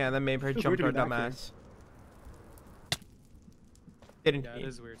 Yeah, then maybe Feels jumped our weird to be back here. dumbass. Didn't Yeah, he? it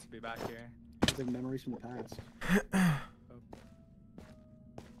is weird to be back here. It's like memories from the past.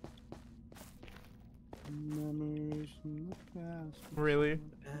 Memories from the past. Really?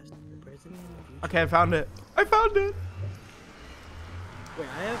 Past, the present, and the future. Okay, I found it. I found it. Wait,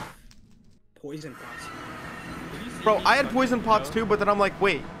 I have poison pots. Did you see Bro, me I had stuck poison in pots the too, but then I'm like,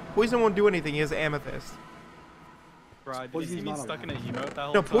 wait, poison won't do anything. He has amethyst. Bro, did you Poison's see me not stuck in a allowed. emote that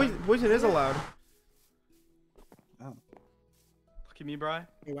whole No, time? poison is allowed. Oh. Look at me, Bri.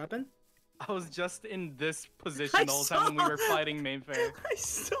 A weapon? I was just in this position I the whole time when we were saw. fighting main fair. I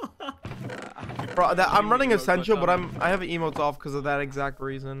saw. Bro, I'm running Emote essential, but button. I have emotes off because of that exact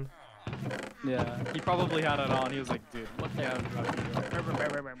reason. Yeah, he probably had it on. He was like, dude, what the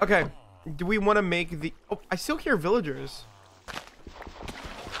hell? Okay, do we want to make the? Oh, I still hear villagers.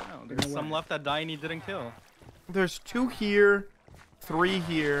 No, there's No some way. left that died and he didn't kill. There's 2 here, 3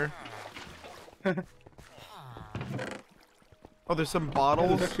 here. Oh, there's some Yeah,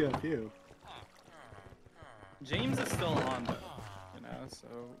 bottles. there's actually a few. James is still on, though, you know, so...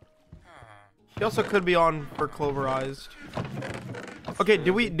 He also could be on for cloverized. Okay,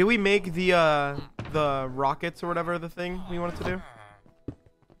 do we make the rockets or whatever the thing we wanted to do?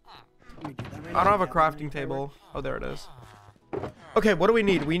 Let me do that right I now. don't have a Yeah, crafting table. Oh, there it is. Okay, what do we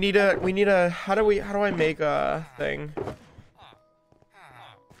need? We need a how do I make a thing?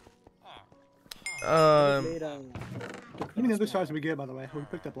 I made a- How many other stars did we get, by the way? We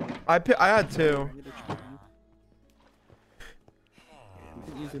picked up one. I had 2. I made a chicken.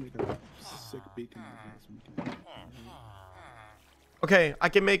 We can easily make a sick beacon. Like this. Okay, I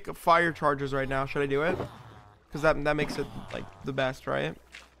can make fire chargers right now. Should I do it? Because that makes it like the best, right?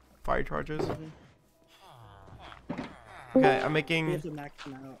 Fire chargers. Okay, I'm We making have to max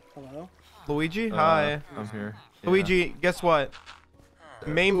them out. Hello? Luigi. Hi, I'm here. Luigi. Guess what?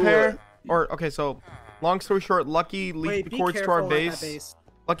 Main pair. Or okay, so long story short, Lucky leaked Wait, the be cords to careful our at that base. base.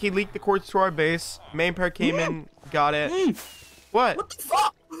 Lucky leaked the cords to our base. Main pair came in, got it. What? What the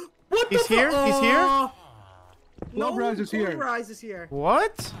fuck? What He's the here? fuck? He's here? No, Cloverise is here. Cloverise is here.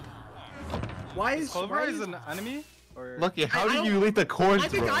 What? Why Is is Clover is an enemy? Or... Lucky, how I did don't- you leak the cords, I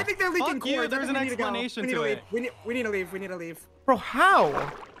think bro? they're leaking Fuck you, cords. I there's think an we need to go. explanation We need to leave. it. We need to leave. We need to leave. Bro,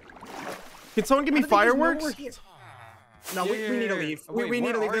 how? Can someone give me I don't think there's fireworks? nowhere here. No, Yeah, we need to yeah, yeah. leave. Wait, We need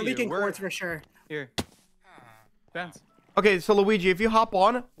where to leave. are They're you? leaking Where- cords for sure. Here. Fence. Okay, so Luigi, if you hop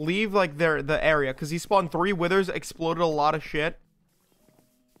on, leave like the area, cause he spawned 3 withers, exploded a lot of shit.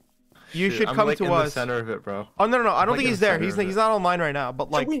 You Shit, should I'm come like to in us. the center of it, bro. Oh no, I don't like think in he's the there. center He's of he's it. not online right now. But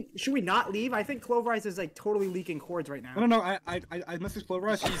like, Should we not leave? I think Cloverise is like totally leaking cords right now. No, I messaged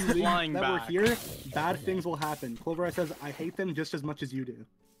Cloverise. If She's you leave flying that back. we're here, bad things will happen. Cloverise says, I hate them just as much as you do.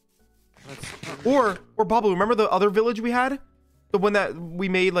 or Babu, remember the other village we had, the one that we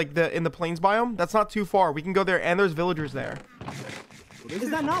made like in the plains biome? That's not too far. We can go there, and there's villagers there.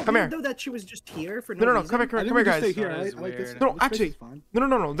 Is that not Come weird here. though that she was just here for No, no no, reason? come I here, think come we here, just guys. stay here. That I is like this. weird. No, this place actually, is fine.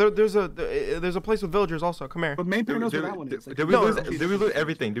 no. There's a place with villagers also. Come here. But main pair knows Did, where that one is. Like, did we No. loot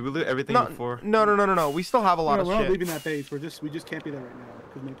everything? Did we loot everything No, before? no. We still have a lot No, of we're not shit. leaving that base. We just can't be there right now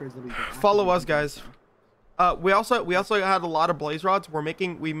because main pair is literally. like, Follow actively us, guys. We also had a lot of blaze rods.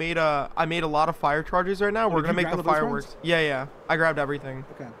 I made a lot of fire charges right now. We're did gonna you make grab the the blaze fireworks. rods? Yeah. I grabbed everything.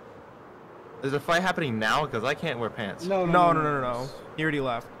 Okay. Is a fight happening now? Because I can't wear pants. No. He already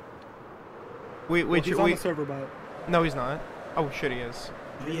left. Well, he's on the server, but No, he's not. Oh shit, he is.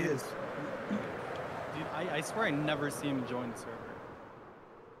 He is. Dude, I swear I never see him join the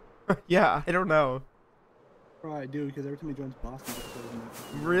server. Yeah, I don't know. probably do because every time he joins Boston, he gets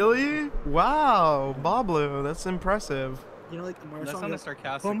frozen. Really? Wow, Bablu, that's impressive. You know, like the Mario That song sounded goes,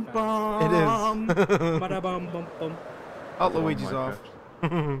 sarcastic. bum Fence. bum. It is. Bada-bum, bum bum. Oh, Luigi's Minecraft. off.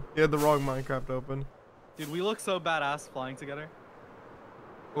 You had the wrong Minecraft open. Dude, we look so badass flying together.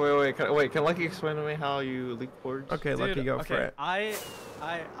 Wait, can Lucky explain to me how you leak cords? Okay, Dude, Lucky, go for okay, it.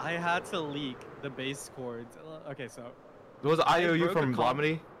 I had to leak the base cords. Okay, so Was it IOU broke a from con-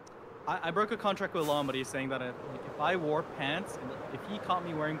 Blomedy? I broke a contract with Lombardy saying that if I wore pants, and if he caught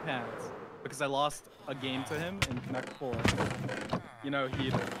me wearing pants, because I lost a game to him in Connect 4, you know,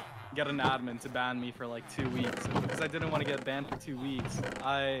 he'd get an admin to ban me for like 2 weeks. And because I didn't want to get banned for 2 weeks,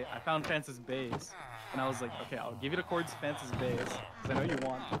 I found Fanst's base. And I was like, okay, I'll give you the cords Fanst's base, because I know you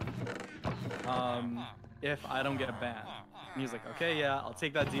want it, if I don't get a ban. And he's like, okay, yeah, I'll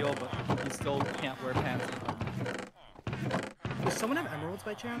take that deal, but you still can't wear pants. Does someone have emeralds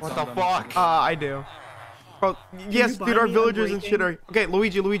by chance? What the fuck? I do. Bro, yes, you buy dude, our me villagers and shit Unbreaking? are... Okay,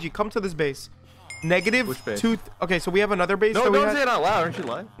 Luigi, come to this base. Negative Which base? two. Okay, so we have another base. No, that we don't had- say it out loud. Aren't you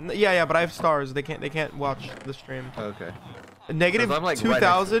live? Yeah, but I have stars. They can't watch the stream. Okay. Negative 'Cause I'm, like, right next to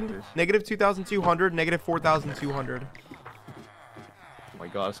 2,000. the base. Negative 2,200. Negative 4,200. Oh my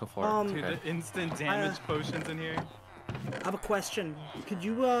god, so far. Dude, Okay. the instant damage potions in here. I have a question. Could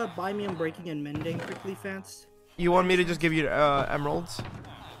you buy me Unbreaking and Mending quickly, Fantst? You want me to just give you emeralds?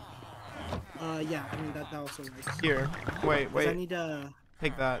 Yeah, I mean that also works. Here. Wait. 'Cause I need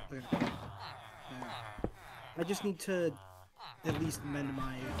Take that. okay. I just need to at least mend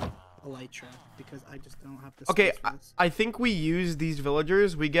my elytra because I just don't have the Okay, space for this. I think we use these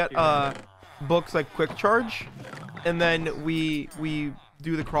villagers. We get books like quick charge, and then we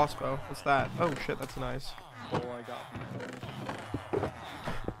do the crossbow. What's that? Oh shit, that's nice. Oh, I got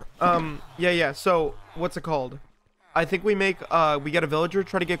Yeah. So what's it called? I think we make we get a villager,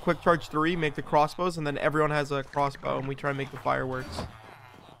 try to get quick charge 3, make the crossbows, and then everyone has a crossbow, and we try to make the fireworks.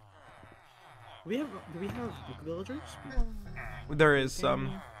 Do we have book villagers? There is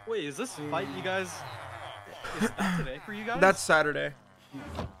some. Wait, is this fight you guys? Is that today for you guys? That's Saturday.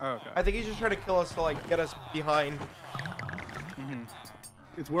 Oh, okay. I think he's just trying to kill us to like get us behind.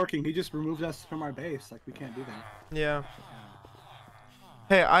 It's working. He just removed us from our base. Like we can't do that. Yeah.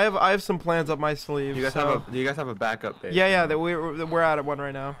 Hey, I have some plans up my sleeve. You guys so- have a. Do you guys have a backup base? Yeah, that we're at one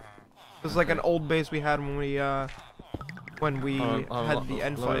right now. This is like an old base we had when we had the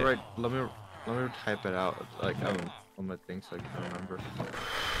end fight. Let me type it out like on my thing so I can remember.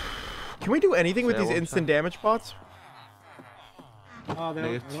 Can we do anything with Say it these one instant time. damage bots? Oh, they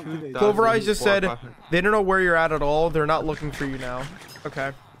don't, Negative I don't think they 2,000. Clover Eyes just said 400. they don't know where you're at all. They're not looking for you now.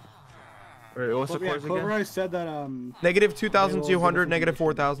 Okay. Wait, what's the Clover, yeah, course Clover again? Eyes said that Negative 2,200, negative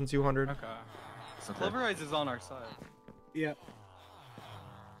information. 4,200. Okay. So Clover Eyes is on our side. yeah.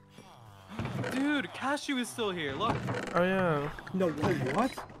 Dude, Cashew is still here. Look, Oh yeah. No, Wait,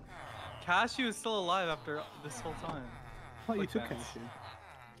 what? Cashew is still alive after this whole time. I thought you Like took that. Cashew.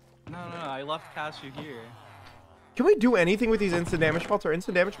 No, I left Cashew here. Can we do anything with these instant damage bots? Are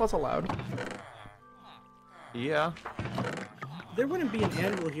instant damage bots allowed? Yeah. there wouldn't be an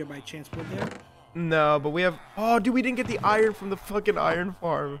anvil here by chance, would there? No, but we have. Oh, dude, we didn't get the iron from the fucking iron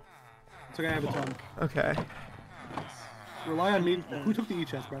farm. It's okay, I have a ton. Okay. Rely on me. Who took the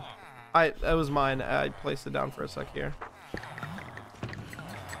E-chest, bro? That was mine. I placed it down for a sec here.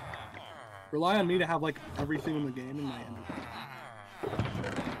 Rely on me to have like everything in the game in my inventory.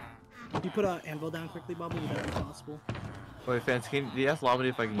 Can you put an anvil down quickly, Bobby? Would that be possible? Wait, fans, do you ask Lamedy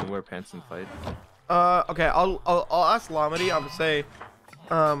if I can wear pants and fight? Okay. I'll ask Lamedy. I'm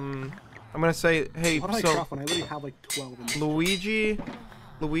gonna say, hey, How did I so craft one? I literally have like 12 in this.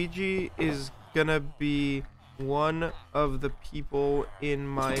 Luigi is gonna be one of the people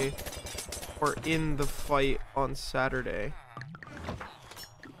in the fight on Saturday.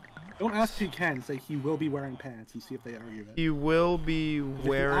 Don't ask if he can. Say he will be wearing pants and see if they argue it. He will be If you ask, they'll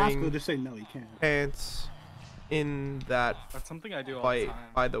wearing just say no, he can't. pants in that That's something I do all the fight, time.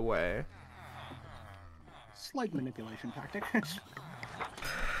 by the way. Slight manipulation tactic. I'm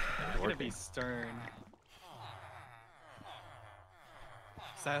gonna be stern.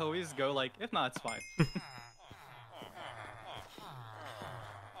 So I always go like, if not, it's fine.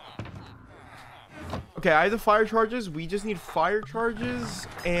 Okay, I have the fire charges. We just need fire charges,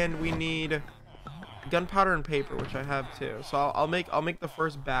 and we need gunpowder and paper, which I have too. So I'll make the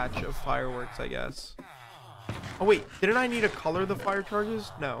first batch of fireworks, I guess. Oh wait, didn't I need to color the fire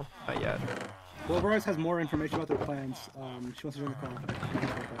charges? No, not yet. Clover Eyes has more information about their plans. She wants to join the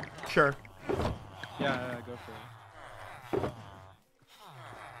call. Sure. Yeah, go for it.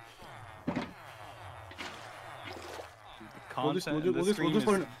 We'll just, Content we'll, in we'll, this just, we'll, stream just is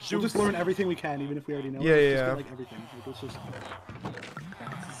learn, we'll just juicy. learn everything we can, even if we already know. Yeah, it. yeah, Let's just yeah. get, like everything. Like, let's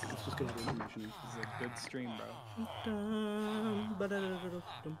just get all the information. This is a good stream, bro.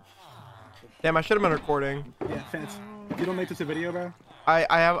 Damn, I should have been recording. Yeah, Fantst. If you don't make this a video, bro,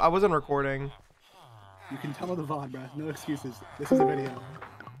 I wasn't recording. you can tell the VOD, bro. No excuses. This is a video.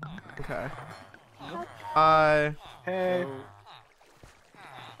 Okay. Hey.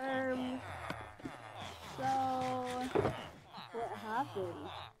 So, what happened?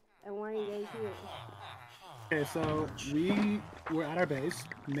 And why are you guys here? Okay, so we were at our base.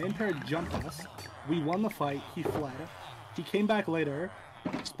 Main pair jumped us. We won the fight. He fled. He came back later,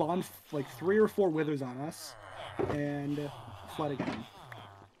 spawned like 3 or 4 withers on us, and fled again.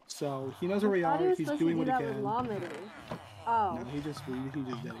 So he knows where we I thought he are. was He's supposed doing to do what he that can. with Lamedy. Oh. No, he just did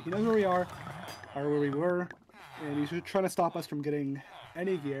it. He knows where we are, or where we were, and he's just trying to stop us from getting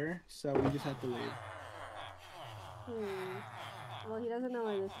any gear. So we just have to leave. Well, he doesn't know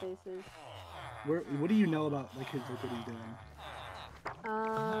where this space is. What do you know about like what he's doing?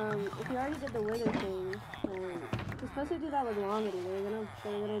 If you already did the wither thing, you're supposed to do that with Lomity. They're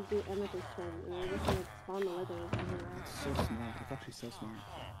gonna do Amethyst Twin, and they're just gonna spawn the withers everywhere. So smart. It's actually so smart.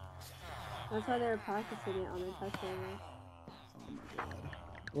 That's why they're practicing it on their test server. Oh my god.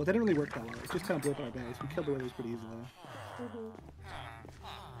 Well, it didn't really work that well. It just kind of blew up our base. We killed the withers pretty easily.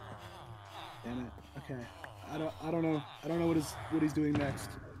 Damn it. Okay. I don't know what he's doing next.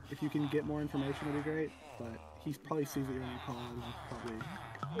 If you can get more information, it'd be great. But he probably sees that you're on call and probably.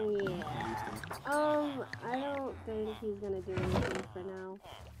 Yeah. I don't think he's gonna do anything for now.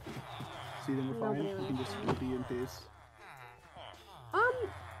 See, then we're fine. We can just be in peace.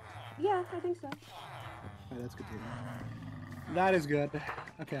 Yeah, I think so. Alright, that's good to hear. That is good.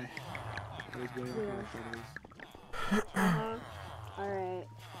 Okay. That is good. Yeah. Alright.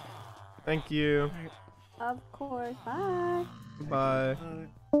 Thank you. Of course. Bye. Bye.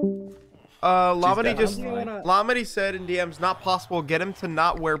 Lomity said in DMs, not possible. Get him to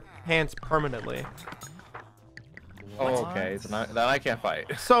not wear pants permanently. Oh, okay. Then I can't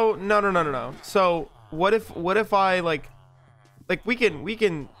fight. So no. So what if I like we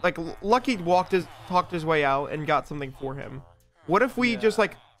can like Lucky talked his way out and got something for him. What if we just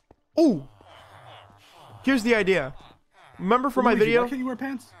like, oh, here's the idea. Remember for my video? Why can't you wear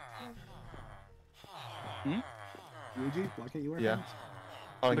pants? Luigi, why can't you wear pants?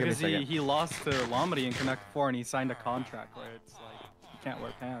 Oh, because he lost to Lomity in Connect 4 and he signed a contract where it's like you can't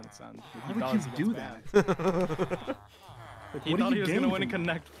wear pants and why would you do that? Like, he thought he was gonna win in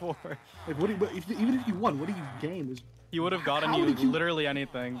Connect 4. Like, even if you won, what do you gain? He would have gotten you literally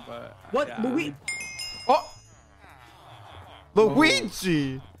anything, but What? yeah. Luigi? Oh,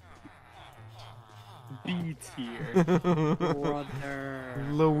 Luigi. B tier. Brother.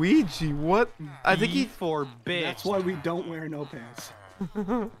 Luigi, what? I think he for bitch. That's why we don't wear no pants.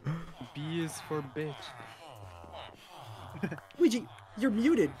 B is for bitch. Luigi, you're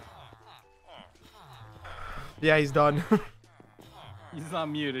muted. Yeah, he's done. He's not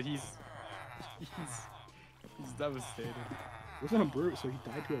muted. He's devastated. He wasn't a brute, so he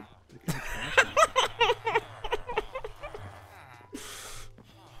died to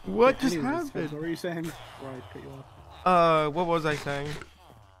What just Anyways, happened? What were you saying before I cut you off? What was I saying?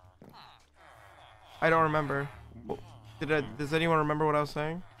 I don't remember. Does anyone remember what I was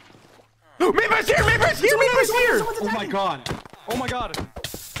saying? Oh, Mayber's here! Mayber's here! Mayber's here! Oh my god! Oh my god!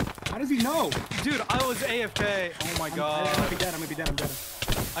 How does he know? Dude, I was AFK. Oh my god. I'm gonna be dead. I'm dead.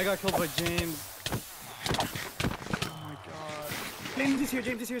 I got killed by James. Oh my god. James is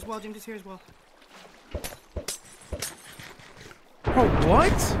here as well. Bro,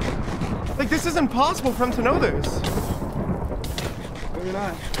 what? Like, this is impossible for him to know this. Maybe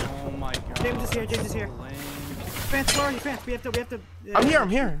not. Oh my god. James is here. Fantst, where are you, Fantst? We have to. I'm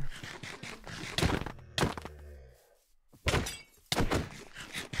here.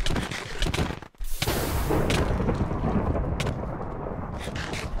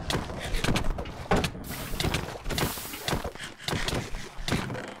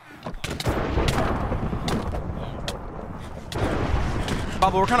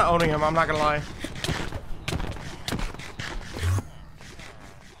 Bubble, we're kind of owning him, I'm not gonna lie.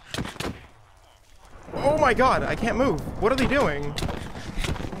 Oh my god, I can't move. What are they doing?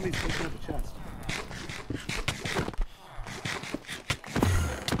 Somebody's picking up the chest.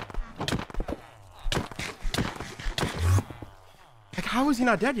 Like, how is he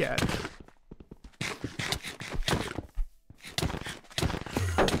not dead yet?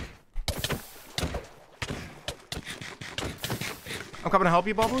 I'm coming to help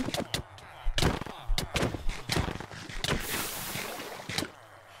you, Bubble.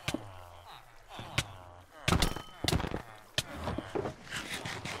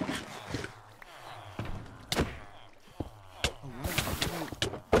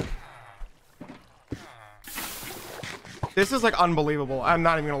 This is like unbelievable. I'm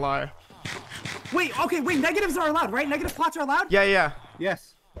not even gonna lie. Wait, negatives are allowed, right? Negative plots are allowed? Yeah.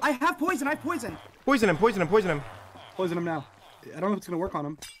 Yes. I have poison. Poison him. Poison him now. I don't know if it's gonna work on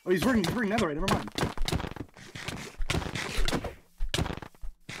him. Oh, he's bringing netherite. Never mind.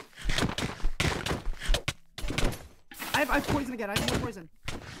 I have poison again. I have more poison.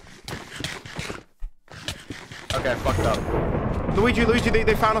 Okay, fucked up. Luigi,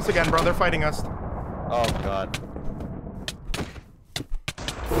 they found us again, bro. They're fighting us. Oh god.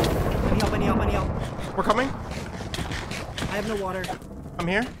 I need help. We're coming. I have no water. I'm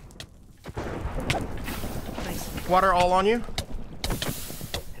here. Nice. Water all on you.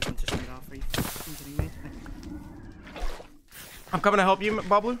 Headphone just turned off. Are you fucking kidding me? I'm coming to help you,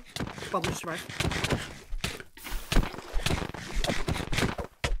 Bablu. Bubble just survived.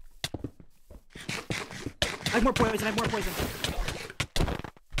 I have more poison.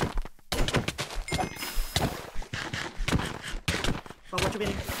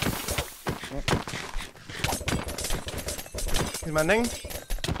 beating. He's mending.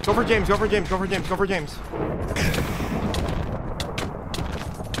 Go for James. Go for James. Go for James. Go for James.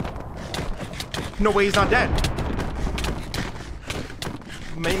 No way, he's not dead.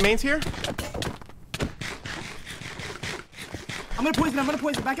 Main's here. I'm gonna poison. I'm gonna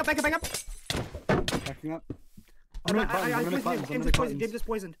poison. Back up. Back up. Back up. Backing up. I'm I'm not, I gonna poisoned him. James is poisoned. James is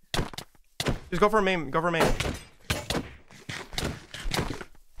poisoned. Just go for main. Go for main.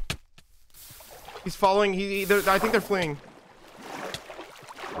 He's following. I think they're fleeing.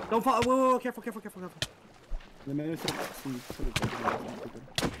 Don't fall. Whoa. Careful. Careful. Careful. Careful. The man is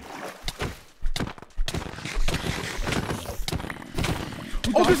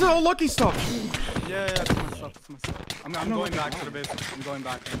Oh, this is all lucky stuff. Yeah, it's my stuff. It's my stuff. I'm going back to the base. I'm going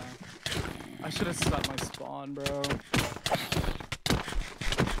back right now. I should have set my spawn, bro.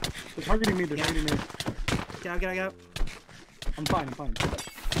 They're targeting me. They're targeting me. Get out. I'm fine. I'm fine.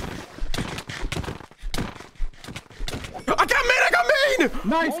 I got main.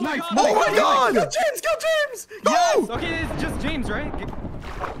 Nice, nice. Oh my god. Go James. Go. Yes! Okay, it's just James, right?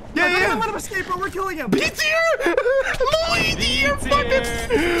 Yeah. Let him escape, bro. We're killing him. B tier. Luigi, you fucking.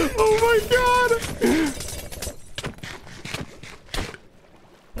 Oh my god.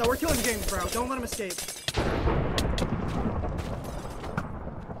 No, we're killing James, bro. Don't let him escape.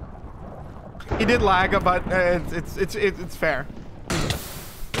 He did lag, but it's fair.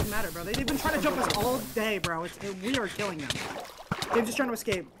 Doesn't matter, bro. They've been trying to jump us all day, bro. We are killing them. James is trying to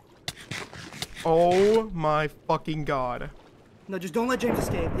escape. Oh my fucking god. No, just don't let James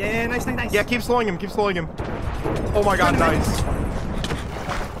escape. Yeah, nice. Yeah, keep slowing him. Oh my god, nice.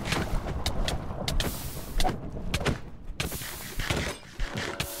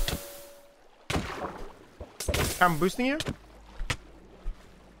 I'm boosting you.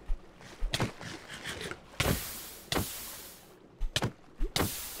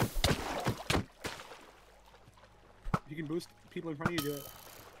 You can boost people in front of you. Do it.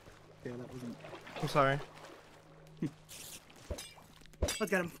 Yeah, that wasn't. I'm sorry.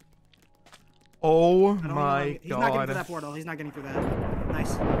 Let's get him. Oh I don't my even He's not getting god. through that portal. He's not getting through that.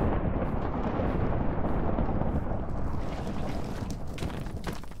 Nice.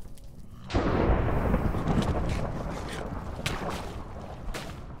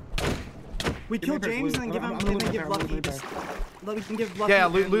 We kill James and then give him. And then give Lucky. We can give Lucky. Yeah,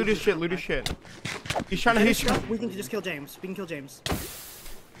 loot his shit. He's trying to hit you. We can just kill James. We can kill James.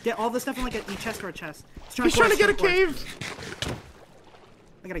 Get all this stuff in like a chest or a chest. He's trying to get a cave.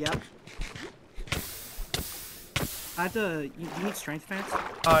 I got a gap. I have to. You need strength,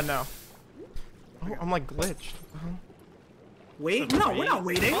 Fantst? No. Oh, I'm like glitched. Wait? No, we're not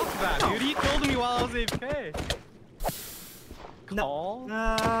waiting. Fuck that, dude. He killed me while I was AFK. No.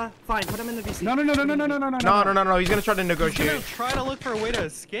 Fine. Put him in the VC. No. No. He's gonna try to He's negotiate. gonna try to look for a way to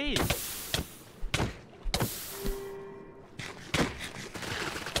escape.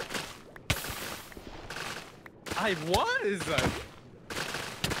 I was.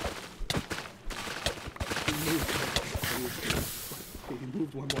 He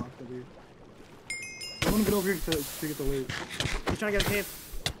moved one block over here. I want to get over here to get the loot. He's trying to get a cave.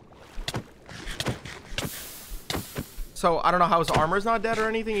 So I don't know how his armor's not dead or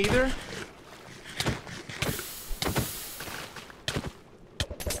anything either.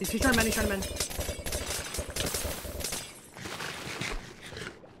 He's trying to mend.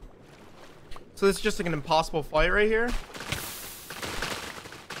 So this is just like an impossible fight right here.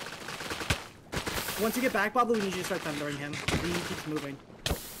 Once you get back, Bob, we need you to start thundering him. He keeps moving.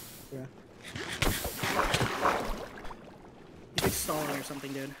 Yeah. He's like stalling or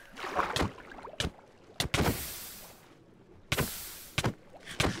something, dude.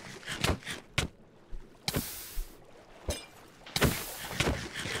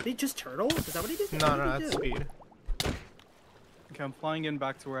 Did he just turtle? Is that what he did? No, that's speed. Okay, I'm flying in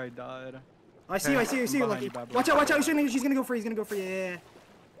back to where I died. I see you. I'm Lucky. behind you, bad boy. Watch out. She's gonna go for you. Yeah.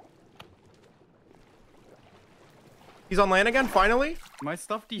 He's on land again, finally. My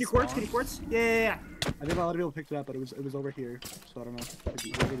stuff Can you quartz? Yeah. I think a lot of people picked it up, but it was over here, so I don't know.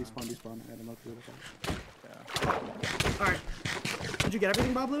 Whether despawn. I don't know if it was Alright. Did you get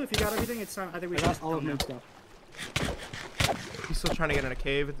everything, Bob Blue? If you got everything, it's time. I think we should got just all of come my now. stuff. He's still trying to get in a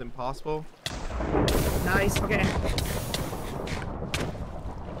cave. It's impossible. Nice. Okay.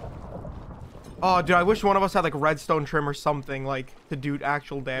 Oh, dude, I wish one of us had like redstone trim or something like to do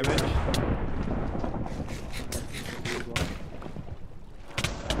actual damage.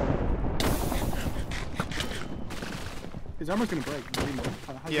 His armor's gonna break.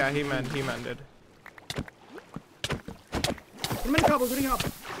 Yeah, he mended. I'm in trouble. Getting up.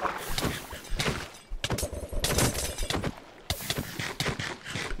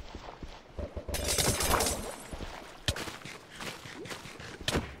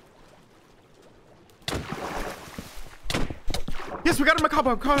 Yes, we got him a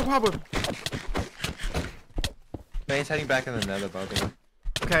cobweb. Man, he's heading back in the nether, by the way.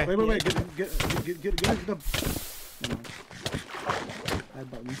 Okay. Wait. Get the. Add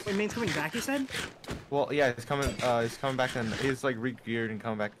button. Wait, main's coming back, you said? Well, yeah, he's coming back in. He's like re-geared and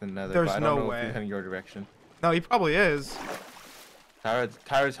coming back to the nether. There's but I don't no know way. if he's heading your direction. No, he probably is.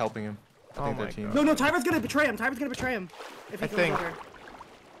 Tyra's helping him. I Oh think my they're team. God. No, Tyra's gonna betray him. Tyra's gonna betray him. If he I comes think. over.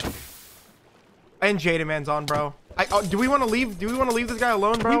 And Jada Man's on, bro. Do we want to leave? Do we want to leave this guy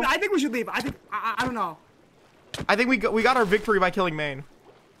alone, bro? I think we should leave. I don't know. I think we got our victory by killing Main.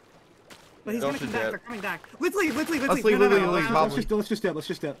 But he's Go gonna come for back. Jet. They're coming back. Let's leave. Let's leave, No, let's leave, no. Bob. Let's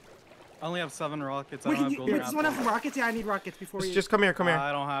just step. I only have 7 rockets. I Wait, don't have wait, golden does someone have apples. some rockets? Yeah, I need rockets before we. Just come here, come here.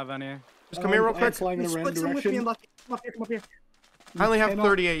 I don't have any. Just come here real quick. Ants flying in a Split random some with me and direction. Lucky. Come up here. I only have cannot-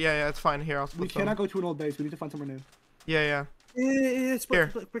 38. Yeah, it's fine. Here, I'll We split some. cannot go to an old base. We need to find somewhere new. Yeah. Yeah, Here.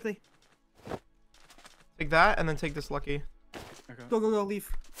 split quickly. Take that and then take this Lucky. Okay. Go,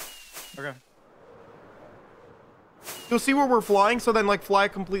 leave. Okay. You'll see where we're flying, so then like fly a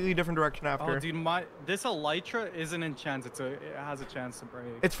completely different direction after. Oh, dude, this elytra isn't enchanted, so it has a chance to break.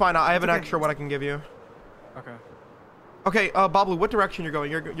 It's fine. I have an okay. extra what I can give you. Okay. Okay, Bablu, what direction you're going?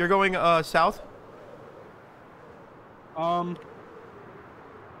 You're going south?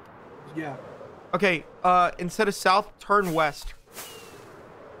 Yeah. Okay, instead of south, turn west.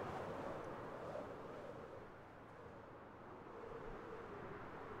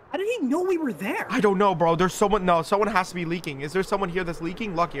 How did he know we were there? I don't know, bro. There's someone. No, someone has to be leaking. Is there someone here that's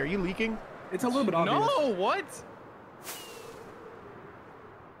leaking? Lucky, are you leaking? It's a little bit obvious. No, what?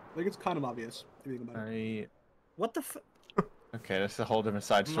 Like it's kind of obvious. If you think about it. What the f? Okay, that's a whole different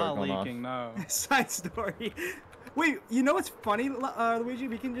side I'm story not going leaking, no. Side story. Wait, you know what's funny, Luigi?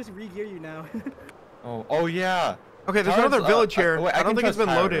 We can just re-gear you now. on. Oh yeah. Okay, there's Tyra's, another village here. wait, I don't can think it's trust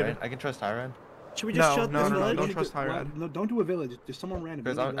been Tyra, loaded. right? I can trust Tyra. Should we just No, shut no, this no, village? don't trust Tyrad. No, don't do a village. Just someone random.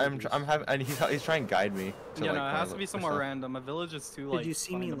 Because Don't do I'm villages. having, and he's trying to guide me. To, Yeah, like, no, it has to be myself. somewhere random. A village is too, like, Did you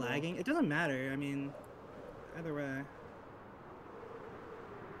see me findable. lagging? It doesn't matter. I mean, either way.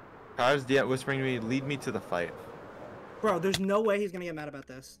 Tyra's whispering to me, lead me to the fight. Bro, there's no way he's gonna get mad about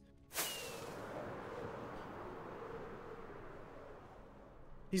this.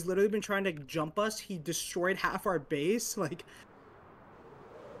 He's literally been trying to jump us. He destroyed half our base. Like,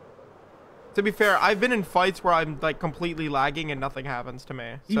 To be fair, I've been in fights where I'm like completely lagging and nothing happens to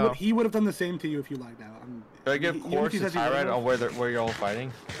me. So He would have done the same to you if you lagged out. Should I give Even if course he to says he Tyra would've- on where you're all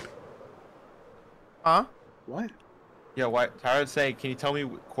fighting? huh? What? Yeah, why? Tyra's saying, can you tell me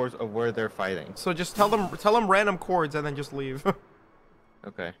course of where they're fighting? So just tell them random chords and then just leave.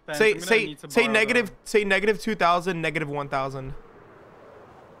 Okay. Fans, say I'm gonna say need to say borrow negative say negative 2,000, negative 1,000.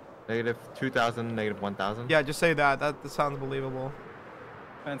 Negative 2,000, negative 1,000? Yeah, just say that. That sounds believable.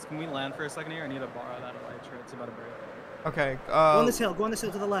 Fans, can we land for a second here? I need to borrow that elytra. It's about to break. Okay. go on this hill. Go on this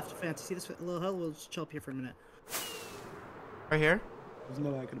hill to the left, Fancy. See this little hill? We'll just chill up here for a minute. Right here. There's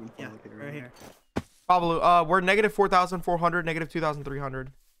no way I could have been Yeah, followed right here. Bablu, we're negative 4,400, negative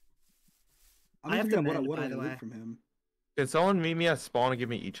 2,300. I'm I have just to thinking mend, what by I the loot way. from him. Can someone meet me at spawn and give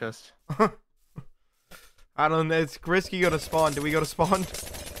me each chest? I don't know. It's risky to go to spawn. Do we go to spawn?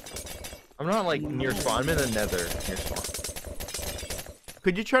 I'm not like near spawn. I'm in the nether near spawn.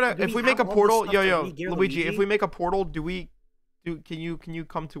 Could you try to? Do If we we make a have all the portal, stuff yo to yo, re-gear Luigi. If Luigi? we make a portal, can you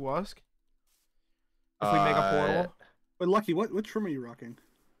come to us? If we make a portal. But Lucky, what trim are you rocking?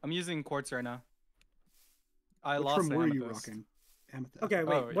 I'm using quartz right now. I What lost trim the were you amethyst. rocking? Amethyst. Okay,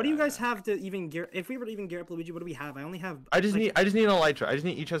 wait. Oh, what do you yeah, guys have to even gear? If we were to even gear up Luigi, what do we have? I only have. I just like, need an elytra. I just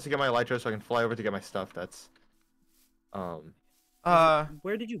need each chest to get my elytra so I can fly over to get my stuff. That's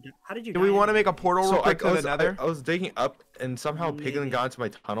Where did you? How did you? Do we die? want to make a portal real so quick to the Nether? I was digging up and somehow Maybe. Piglin got into my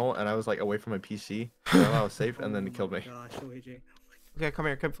tunnel and I was like away from my PC. So I was safe and then it killed me. Oh my gosh, Luigi. Okay, come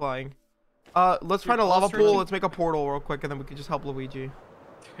here. Keep flying. Let's find a Dude, lava also- pool. Let's make a portal real quick, and then we can just help Luigi.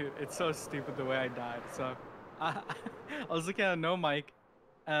 Dude, it's so stupid the way I died. So, I was looking at a no mic,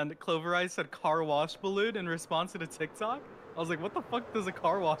 and Clover Eyes said car wash balloon in response to the TikTok. I was like, what the fuck does a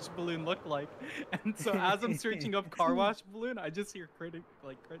car wash balloon look like? And so as I'm searching up car wash balloon, I just hear crit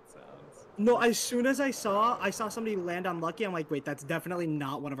sounds. No, as soon as I saw somebody land on Lucky, I'm like, wait, that's definitely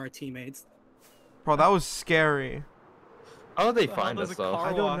not one of our teammates. Bro, that was scary. How did they How find does us a though? car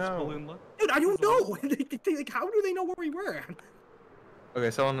I don't wash know. balloon look? Dude, I don't know. Like, how do they know where we were? Okay,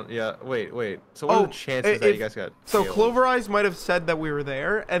 someone, yeah, wait. So what are Oh, the chances that you if- guys got So killed? Clover Eyes might have said that we were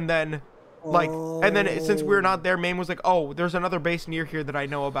there, and then, since we were not there, Maine was like, "Oh, there's another base near here that I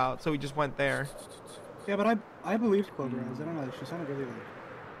know about," so we just went there. Yeah, but I believed Clover Eyes. I don't know. She sounded really like.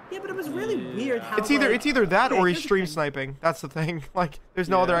 Yeah, but it was really weird how. It's either that or he's here's the stream thing. sniping. That's the thing. Like, there's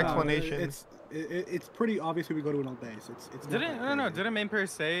no other Yeah. No, explanation. it's pretty obvious who we go to an old base. It's not Didn't that I don't know? crazy. Didn't main pair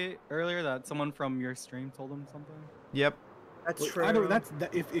say earlier that someone from your stream told him something? Yep. That's Well, true. either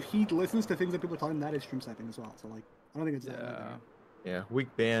if he listens to things that people tell him, that is stream sniping as well. So like, I don't think it's that. Yeah. bad. Yeah, weak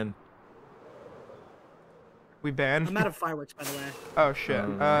ban. We ban. I'm out of fireworks, by the way. Oh shit.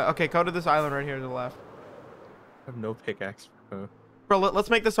 Okay, go to this island right here to the left. I have no pickaxe. Bro, let's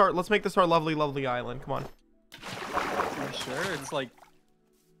make this our lovely island. Come on. Are you sure? It's like.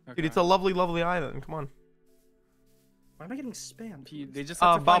 Dude, it's a lovely island. Come on. Why am I getting spammed? They just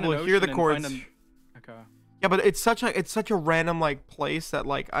have to find an Bablu, here are the ocean and chords. find Okay. Yeah, but it's such a random like place that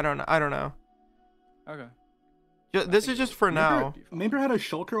like I don't know. Okay. This is just for now. Main had a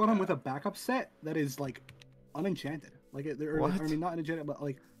shulker on him with a backup set that is like unenchanted. Like What? I mean, not unenchanted, but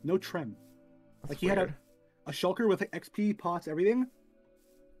like no trim. That's Like he weird. had a shulker with like, XP pots, everything,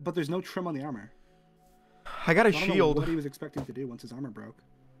 but there's no trim on the armor. I got a I don't know shield. what he was expecting to do once his armor broke.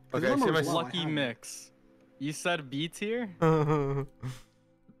 'Cause his Okay, armor see was my low, I Lucky have it. mix. You said B tier?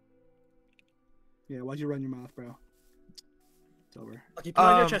 Yeah, why'd you run your mouth, bro? It's over. Okay, put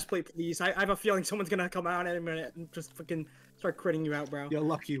on your chest plate, please. I have a feeling someone's gonna come out in a minute and just fucking start critting you out, bro. Yo,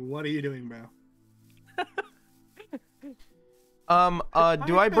 Lucky, what are you doing, bro?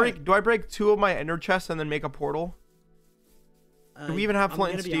 Do I break 2 of my ender chests and then make a portal? Do we even have I'm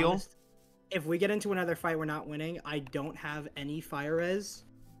flint and gonna be steel? honest, if we get into another fight, we're not winning. I don't have any fire res.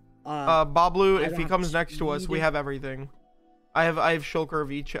 Bablu, I if don't he have comes next to us, we speed. have everything. I have shulker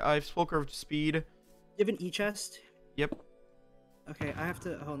of each. I have shulker of speed. You have an E chest. Yep. Okay, I have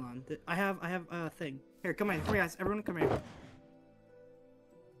to hold on. I have a thing. Here, come here, guys. Everyone, come here.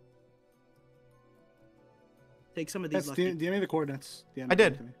 Take some of these. Yes, Lucky. DM me the coordinates. DM I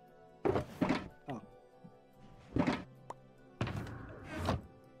did. them to me. Oh.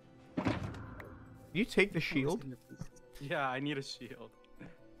 You take the shield. Yeah, I need a shield.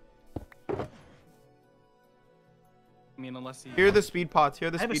 I mean, unless he. Here are the speed pots. Here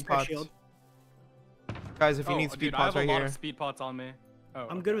are the I have a speed spare pots. shield. Guys, if you Oh, need speed dude, pots I right have a lot here. of speed pots on me. Oh,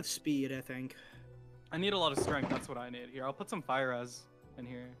 I'm good with speed, I think. I need a lot of strength. That's what I need. Here, I'll put some fire res in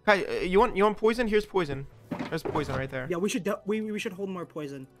here. Okay, you want poison? Here's poison. There's poison right there. Yeah, we should we should hold more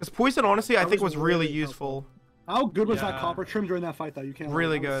poison. This poison, honestly, I That think was was really really useful. How good was that Yeah. copper trim during that fight, though? You can't. lie,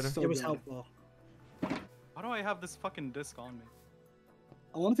 Really that was good. so It was helpful. Why do I have this fucking disc on me?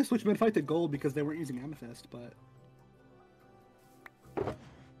 I wanted to switch mid fight to gold because they weren't using amethyst, but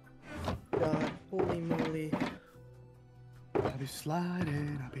God, holy moly. I'll be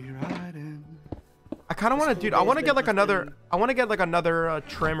sliding, I'll be riding. I kind of This want to, whole dude. I day's want to been get like another. nothing. I want to get like another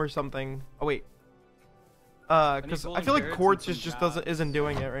trim or something. Oh wait. Because I golden feel like carrots quartz and just some doesn't jabs. isn't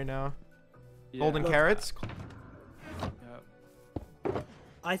doing it right now. Yeah. Golden Look, carrots. Yeah.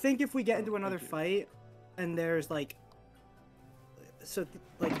 I think if we get into another fight, and there's like,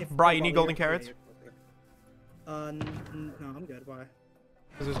 like if. Bri, you oh, need well, golden you're- carrots? No, I'm good. Why?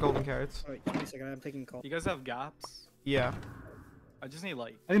 Because there's golden carrots. Wait, give me a second. I'm taking a call. You guys have gaps? Yeah. I just need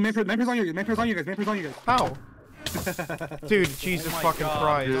like. I think Manper's on you guys. Manper's on you guys. Manper's on you guys. How? Dude, Jesus Oh my fucking God,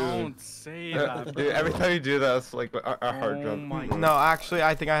 Christ. Don't say that. Dude, bro. every time you do that, it's like a heart Oh jump. my No, actually,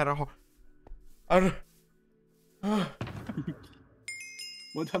 I think I had a. I don't.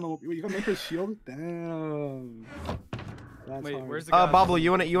 One time, you got Manper's shield. Damn. That's Wait, hard. where's the guy? Bablu,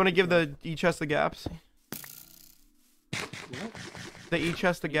 you wanna give the E chest the gaps? What? The E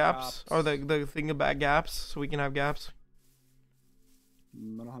chest the gaps, Gaps. or the thing about gaps, so we can have gaps. I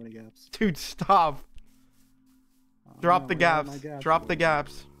don't have any gaps. Dude, stop. Drop the where are my gaps. Drop the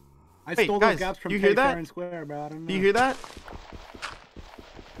gaps. I Hey, stole guys, those gaps from you hear K that? Fair and Square, bro. I don't know. Do you hear that?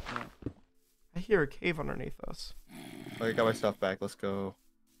 I hear a cave underneath us. I got my stuff back. Let's go.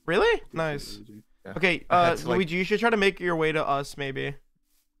 Really? Nice. Yeah. Okay, I had to, like- Luigi, you should try to make your way to us, maybe.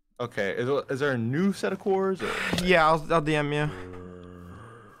 Okay, is there a new set of cores? Or... Yeah, I'll DM you.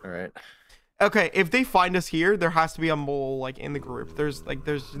 All right. Okay, if they find us here, there has to be a mole like in the group. There's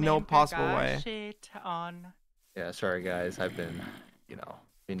no possible way. Yeah, sorry guys. I've been,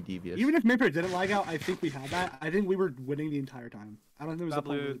 been devious. Even if Manper didn't lag out, I think we had that. I think we were winning the entire time. I don't think there was a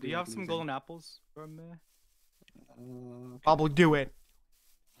point where Bablu, do you have some golden apples from me? Bablu, do it.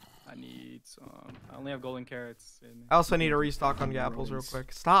 I need some. I only have golden carrots. In... I also need a restock on apples real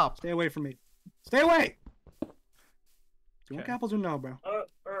quick. Stop. Stay away from me. Stay away! Do you want Okay. apples or no, bro?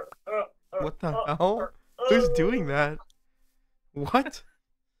 What the hell? Who's doing that? What?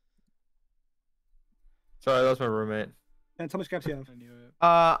 Sorry, that was my roommate. And how much gaps you have? I knew it.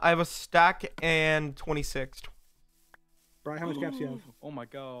 I have a stack and 26. Brian, how much gaps you have? Oh my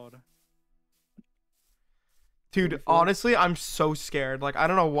God. Dude, Before. honestly, I'm so scared. Like, I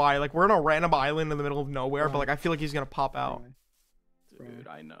don't know why. Like, we're on a random island in the middle of nowhere, but like, I feel like he's gonna pop out. Anyway, Dude,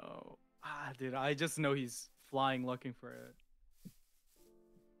 I know. Dude, I just know he's flying looking for it.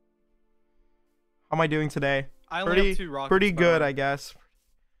 How am I doing today? I only have 2 rockets. Pretty by the good, way. I guess.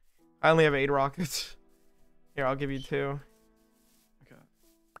 I only have 8 rockets. Here, I'll give you 2. Okay.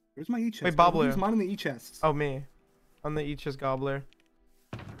 where's my e-chest? Wait, bro? Bablu. Who's mine in the e-chests? Oh, me. I'm the Each's gobbler.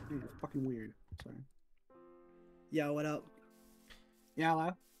 Dude, it's fucking weird. Sorry. Yeah, what up? Yeah,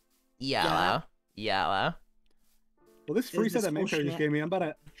 hello? Yellow. Yeah. Well, this free Is set this that main bullshit? just gave me, I'm about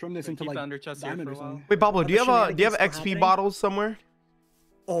to trim this Wait, into keep like the under chest here diamond for or a while. something. Wait, Pablo, Are do you the have a shenanigans XP still happening? bottles somewhere?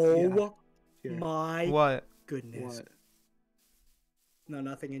 Oh Here. my What? goodness. What? No,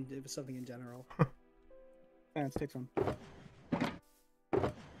 nothing. It was something in general. Fantst, take some.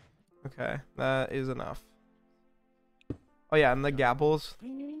 Okay, that is enough. Oh yeah, and the gapples.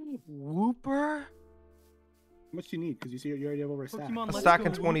 Whooper? How much do you need? Because you see you already have over a stack. Pokemon, A let's stack go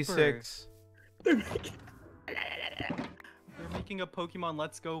of 26. They're making a Pokemon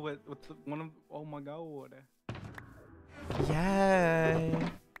Let's Go with one of. Oh my god. Yay.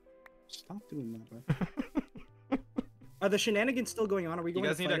 Stop doing that, bro. Are the shenanigans still going on? Are we You going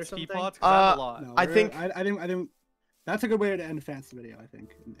guys to need fight or XP something? pots? 'Cause I have a lot. No, I think- I didn't. That's a good way to end Fant's video, I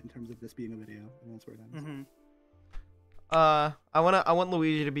think, in terms of this being a video, and that's where it ends. Mm-hmm. I want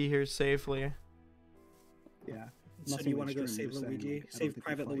Luigi to be here safely. Yeah. So do Nothing you want to go extreme, save just saying, Luigi? like, I don't Save think you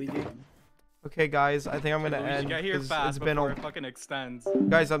Private fight Luigi? them. Okay, guys, I think I'm gonna Luigi, end. get here 'cause fast it's been before a it fucking extends.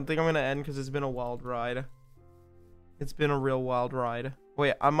 guys. I think I'm gonna end because it's been a wild ride. It's been a real wild ride.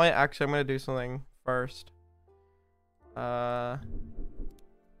 Wait, I'm gonna do something first.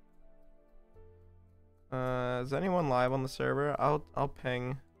 Is anyone live on the server? I'll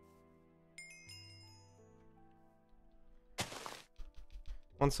ping.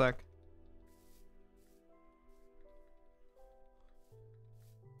 One sec.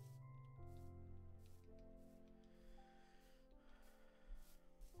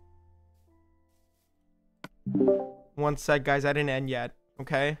 One sec, guys. I didn't end yet.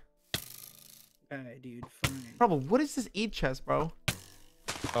 Okay. Okay, dude, fine. Bro, what is this eat chest, bro?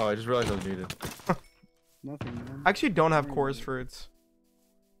 Oh, I just realized I was muted. Nothing, man. I actually don't have chorus fruits.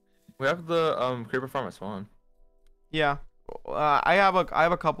 We have the creeper farm at spawn. Yeah. I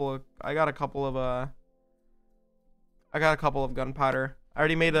got a couple of gunpowder. I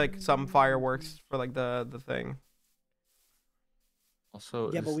already made like some fireworks for like the thing.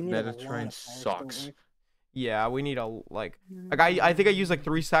 Also, Yeah, this but we need a nether lot terrain of fireworks, don't sucks. we? Yeah, we need a like I think I used like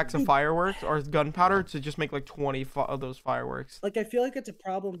 3 stacks of fireworks or gunpowder to just make like 20 of those fireworks. Like, I feel like it's a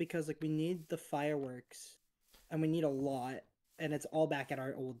problem because like we need the fireworks, and we need a lot, and it's all back at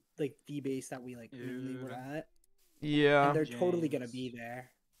our old like V base that we like really were Dude. at, Yeah. and they're totally gonna James. be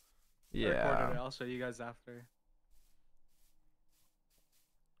there. I recorded it. Yeah. I'll show you guys after.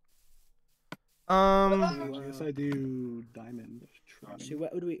 Ooh, yes, I do diamond. So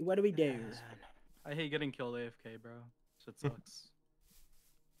what do we do? I hate getting killed AFK, bro. Shit sucks.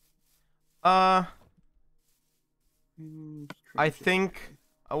 I I think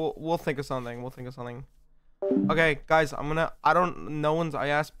we'll think of something. We'll think of something. Okay, guys, I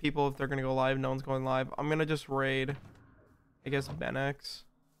asked people if they're gonna go live. No one's going live. I'm gonna just raid, I guess, Benex.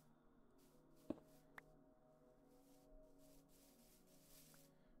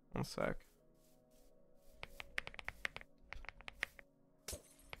 One sec.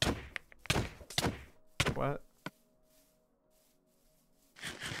 What?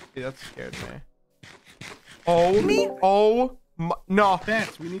 Dude, that scared me. Oh my, no.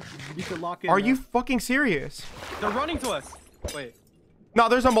 Fantst, we need to lock in. Are you fucking serious? They're running to us. Wait. No,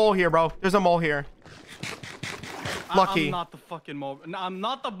 there's a mole here, bro. There's a mole here. Lucky. I'm not the fucking mole. No, I'm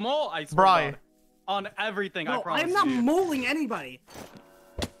not the mole. I swear. Bri. to God. On everything, I No, promise I'm not you. moling anybody.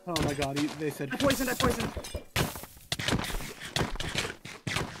 Oh my god, they said. I poisoned.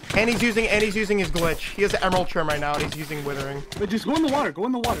 And he's using his glitch. He has an emerald trim right now, and he's using withering. But just go in the water. Go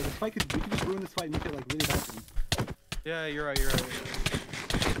in the water. This fight we could just ruin this fight and make it like really bad. Yeah, you're right. You're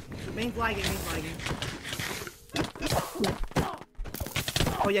right. Main flagging.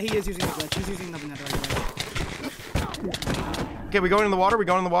 Oh yeah, he is using the glitch. He's using the netherite. Okay, we going in the water?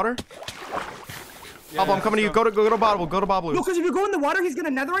 Yeah, I'm coming to you. Go to Bobble. Go to Bobble. No, because if you go in the water, he's gonna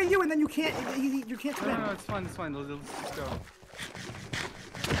netherite you, and then you can't swim. No, it's fine. It's fine. Let's just go.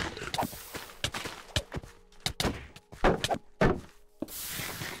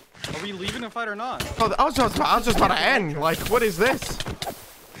 Are we leaving the fight or not? Oh, I was just about to end. Like, what is this?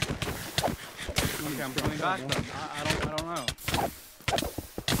 Okay, I'm coming back then. I don't know.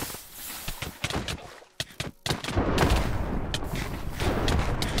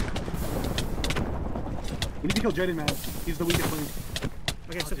 We need to kill Jaden, man. He's the weakest link.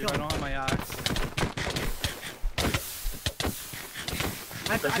 Okay, Oh, so dude, kill I him. don't have my axe.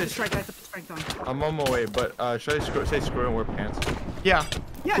 I have to strike. I have to put strength on. I'm on my way, but should I say screw and wear pants? Yeah.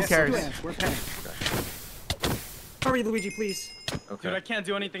 Yes, Who cares? We're paying. Hurry, Luigi, please. Okay. Dude, I can't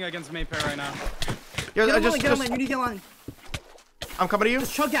do anything against Mayfair right now. Yo, Get on just, line, get on just, line. You need to get on line. I'm coming to you.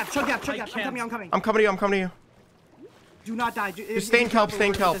 Just chug gap, chug gap, chug I gap. I'm can't. coming, I'm coming. I'm coming to you. I'm coming to you. Do not die. If stay in you kelp, drop stay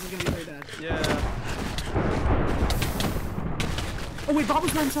in a word, kelp. This is gonna be very bad. Yeah. Oh wait, Bob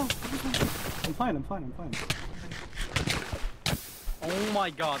was by himself. I'm fine, I'm fine, I'm fine. Oh my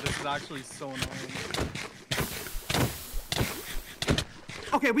god, this is actually so annoying.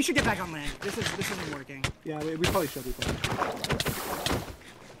 Okay, we should get back on land. This isn't working. Yeah, we probably should. We probably should.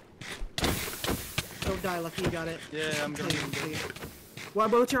 Don't die, Lucky. You got it. Yeah, I'm gonna.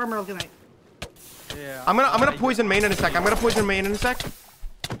 What's your armor looking like? Yeah. I'm gonna poison main in a sec. I'm gonna poison main in a sec.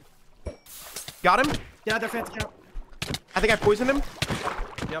 Got him. Yeah, they're fancy count. I think I poisoned him.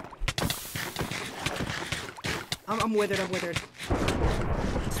 Yep. I'm withered. I'm withered.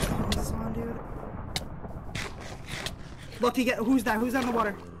 This on, dude. Lucky, get who's that? Who's that in the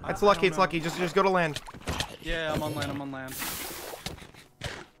water? It's I lucky. don't It's know. lucky. Just go to land. Yeah, I'm on land. I'm on land.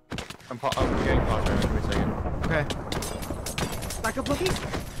 I'm getting paused right now. Give me a second. Okay. Back up, Lucky.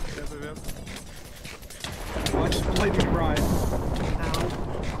 Watch the lightning ride Ow.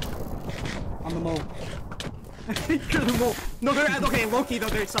 on the mole. You're the mole. No, they're okay. Loki though.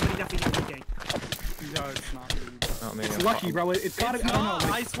 There's somebody definitely looking. No, it's not me. Oh man. It's lucky, bro. It's gotta. It's I don't know. not.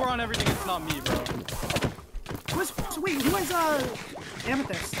 Like, I swear on everything, it's not me, bro. Wait, who has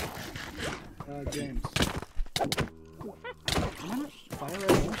amethyst? James. Fire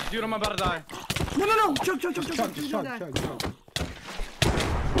red. Dude, I'm about to die. No. Chug. Chug, just chug.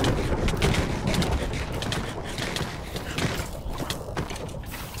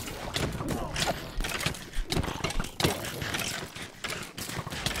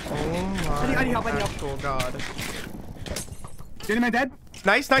 Oh my I need help. actual god. Jaden, man, dead?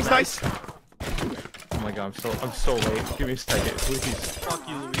 Nice. Oh my god, I'm so late. Give me a second, please. Fuck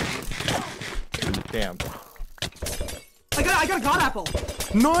you, Luigi. Damn. I got a god apple.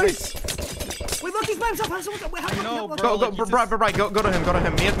 Nice. Wait, look, he's by himself. Wait, how I know, look, bro. Go, like, you right. Go to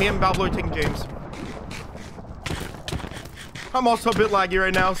him. Me and Bablo are taking James. I'm also a bit laggy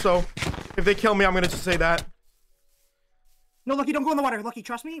right now, so if they kill me, I'm gonna just say that. No, Lucky, don't go in the water. Lucky,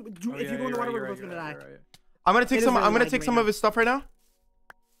 trust me. Oh, If yeah, you go in the you're water, right, we're you're both right, gonna die. you're right. I'm gonna take It is some. really I'm gonna laggy take right some now. of his stuff right now.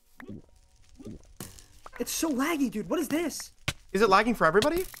 It's so laggy, dude. What is this? Is it lagging for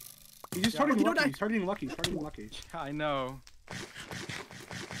everybody? He's just Yeah, starting Lucky, don't lucky. die. He's starting lucky. Starting lucky. I know.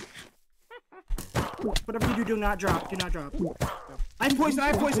 Whatever you do not drop. Do not drop. I have poison.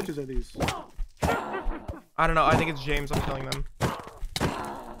 What switches are these? I don't know. I think it's James. I'm killing them.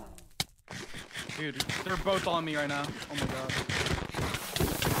 Dude, they're both on me right now. Oh my god.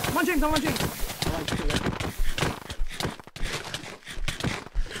 Come on, James. Come on, James.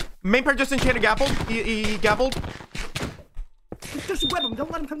 Main pair just enchanted gappled. He gappled. Just web him. Don't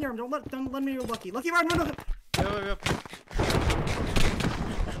let him come near him. Don't let me. You're Lucky. Lucky, run. Yep.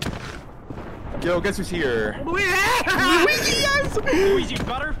 Yo, guess who's here? Luigi, yes. Luigi,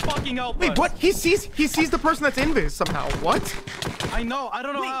 better fucking help Wait, us. what? He sees the person that's in this somehow. What? I know. I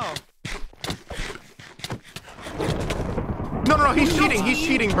don't know how. No. He's cheating. He's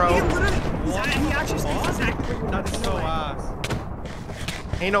cheating, bro. He actually stays exactly where you That's want. so No way.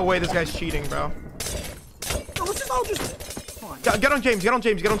 ass. Ain't no way this guy's cheating, bro. No, let's just all just. Come on. Get on James. Get on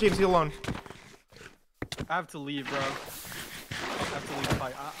James. He's alone. I have to leave, bro. I have to leave the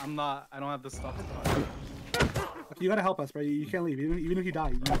fight. I don't have the stuff to fight. You gotta help us, bro. You can't leave. Even if you die,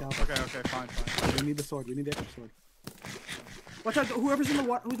 you need to help us. Okay, fine. We need the sword. We need the extra sword. Watch out. Whoever's in the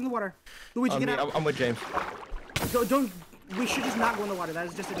water. Who's in the water? Luigi, get out. I'm with James. Don't. We should just not go in the water. That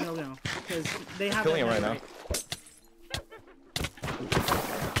is just a no-no. Because they have. Killing him that right now. right.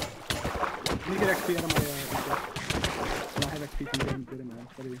 Let me get XP out of my. I have XP from good amount.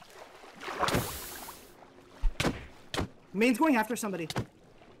 What do you? Main's going after somebody.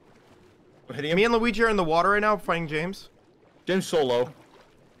 Hitting him. Me and Luigi are in the water right now fighting James. James solo.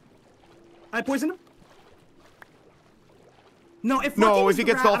 I poisoned him. No, if No, Lucky was if he the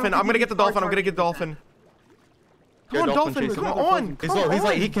gets rat, I don't dolphin, think I'm gonna he'd get the be dolphin. I'm hard gonna get targeting dolphin. Yeah, Come on, dolphin dolphin. chase him. Come on. He's low. He's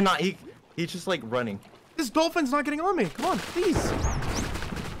like he cannot. He's just like running. This dolphin's not getting on me. Come on, please.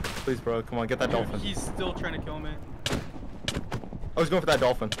 Please, bro. Come on, get that dolphin. He's still trying to kill me. I was going for that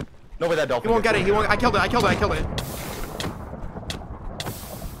dolphin. No way that dolphin. He won't gets get it. me. He won't. I killed it.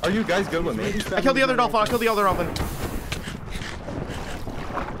 Are you guys good with me? I killed the other dolphin.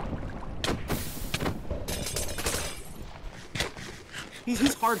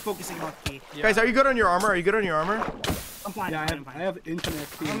 He's hard focusing off key. Yeah. Guys, are you good on your armor? Are you good on your armor? I'm fine. Yeah, I'm fine. I have infinite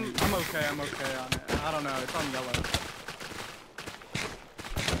XP. I'm okay. I'm okay on it. I don't know. It's on yellow.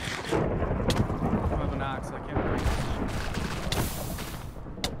 I have an axe. I can't break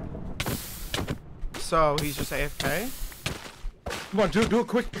this. So he's just AFK. Come on, do it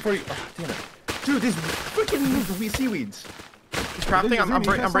quick before you. Oh, damn it. Dude, these freaking seaweeds. He's crafting. I'm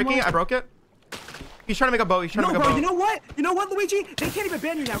breaking it. I broke it. He's trying to make a boat. He's trying to No, make a bro. boat. You know what? You know what, Luigi? They can't even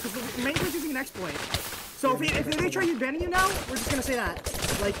ban you now because the main player's using an exploit. So if they try you banning you now, we're just gonna say that.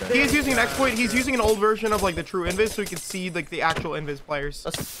 Like He's using an exploit. He's using an old version of like the true invis, so he can see like the actual invis players.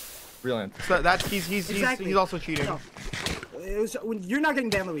 That's brilliant. So that's he's Exactly. he's also cheating. No. You're not getting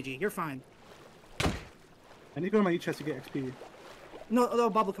banned, Luigi. You're fine. I need to go to my chest to get XP. No,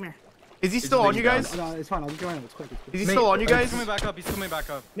 Bubble, come here. Is he still on you guys? No, it's fine. I'll just go in. It's quick. It's quick. Is he still on you guys? He's coming back up. He's coming back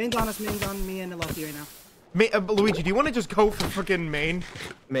up. Main's on us. Main's on me and Lucky right now. Luigi, do you want to just go for freaking main?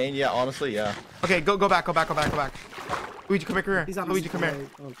 Main, yeah, honestly, yeah. Okay, go back. Luigi, come here. He's on Luigi, us. come here.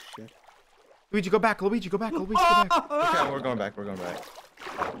 Oh shit. Luigi, go back. Luigi, go back. Okay, we're going back.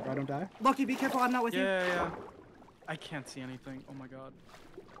 I don't die. Lucky, be careful. I'm not with you. Yeah. I can't see anything. Oh my god.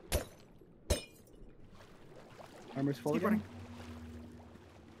 Armor's full Keep again. running.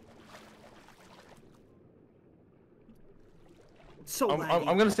 It's so laggy.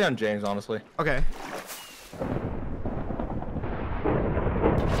 I'm gonna stay on James, honestly. Okay.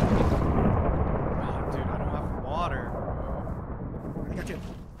 Oh, dude, I don't have water. I got you.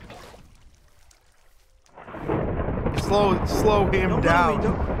 Slow him Don't down.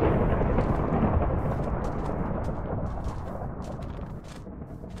 run away,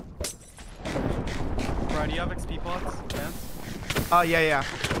 Brian, do you have XP pots? Fantst? Yeah.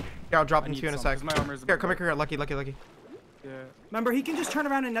 Here, I'll drop I them to need you in a some, sec. 'cause my armor's a Here, bit come low. here. Lucky. Yeah. Remember, he can just turn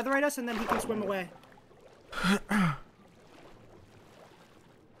around and netherite us, and then he can swim away. He's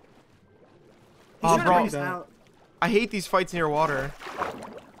Oh, trying to bro. bring us out. I hate these fights near water.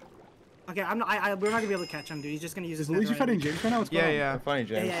 Okay, I'm not. We're not gonna be able to catch him, dude. He's just gonna use his. Is Luigi netherite. fighting James right now? What's going on? Yeah. I'm funny,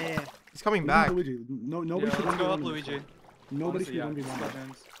 James. Yeah. He's coming Luigi, back. Luigi. No, nobody Yeah, should let's go 1v1 up, this. Luigi. Nobody Honestly, should yeah, 1v1 let's go, this.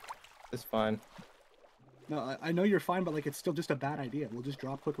 James. It's fine. No, I know you're fine, but like it's still just a bad idea. We'll just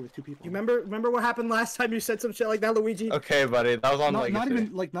drop quicker with 2 people. You remember what happened last time you said some shit like that, Luigi? Okay, buddy, that was on Not Legacy.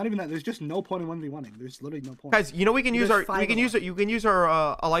 not even that. There's just no point in 1v1ing. There's literally no point. Guys, you know we can use There's our five of you can use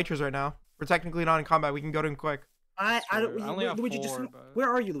our elytras right now. We're technically not in combat. We can go to him quick. I don't. True. I only have Luigi, 4, but- where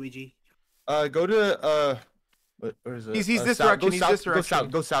are you, Luigi? Go to where is it? He's this south. direction, Go he's south, this Go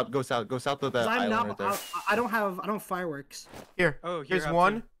south. direction. Go south of that I'm island not. right there. I don't have fireworks. Here. Oh, here, Here's have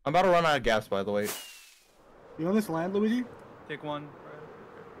one. two. I'm about to run out of gas, by the way. You on this land, Luigi? Take one.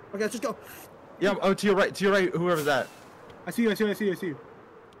 Okay, let's just go. Yeah, oh, to your right, whoever's that. I see you.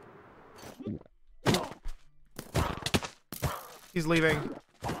 He's leaving.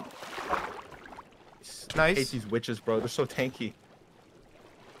 I hate Nice. these witches, bro. They're so tanky.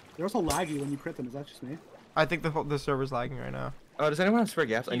 They're also laggy when you crit them. Is that just me? I think the server's lagging right now. Does anyone have spare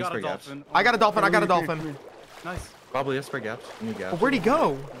gaps? I You need got a spare gaps. dolphin. I got a dolphin. I got a Come here, dolphin. Nice. Probably have spare gaps. I need gaps. Oh, where'd he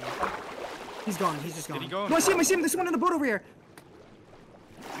go? He's gone. He's just gone. Did he go? No, I see him. There's one in the boat over here.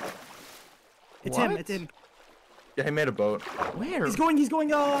 It's him. What? It's him. Yeah, he made a boat. Where? He's going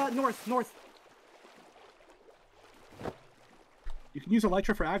north. You can use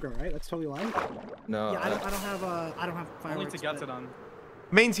Elytra for aggro, right? That's totally live. No. Yeah, I don't have Only fireworks. to get but- it on.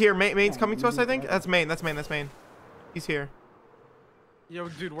 Main's here. Main's Oh, coming to us, I think. yeah. That's main. He's here. Yo,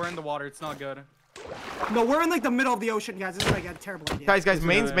 dude, we're in the water. It's not good. No, we're in like the middle of the ocean, guys. This is like a terrible idea. Guys,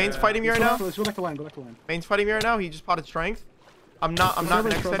 main's fighting me right now. Let's go back to land. Go back to land. Main's fighting me right now. He just potted strength. I'm not Server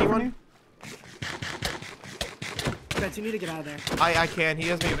next to trophy anyone. Guys, you need to get out of there. I can. He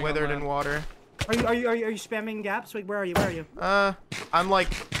has me Getting on withered in land. water. Are you spamming gaps? Wait, where are you? I'm like,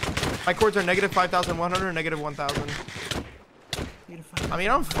 my cords are negative 5,100, negative 1,000. I mean,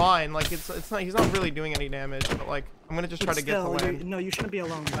 I'm fine. Like, it's not. He's not really doing any damage. But like, I'm gonna just try to get to land. No, you shouldn't be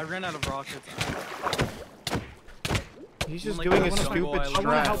alone. I ran out of rockets. He's just Like, doing I a wanna- stupid I wanna I want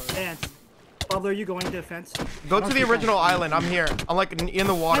to help strat. Fantst. Bubble, are you going to Fantst? Go to the original island. I'm here. I'm like in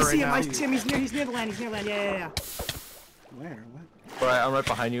the water I right see him. now. I see him. He's near the land. Yeah. Where? What? Alright, I'm right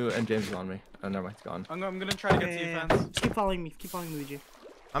behind you, and James is on me. Oh, never mind, he's gone. I'm gonna try to get to you, Fantst. Just keep following me. Keep following Luigi.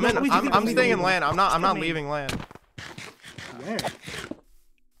 I'm No, in. Luigi, I'm Luigi, staying in Luigi. land. I'm not Come in. leaving land. Where?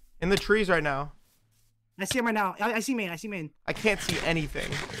 In the trees right now. I see him right now. I see main. I can't see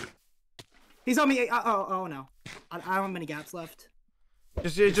anything. He's on me. Oh no. I don't have many gaps left.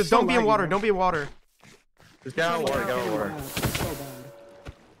 Just so don't be in laggy, water. bro. Don't be in water. Just get out of water, get out of water. Yeah, it's so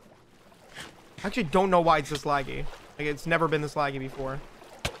bad. I actually don't know why it's this laggy. Like, it's never been this laggy before.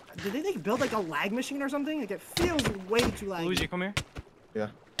 Did they like build like a lag machine or something? Like it feels way too laggy. Luigi, come here. Yeah.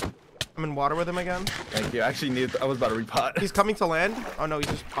 I'm in water with him again. Thank you. I actually need. I was about to repot. He's coming to land. Oh no, he's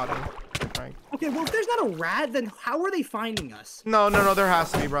just potting. Right. Okay, well if there's not a rat, then how are they finding us? No, there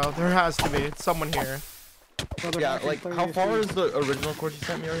has to be, bro. There has to be. It's someone here. Yeah, like how far is the original course you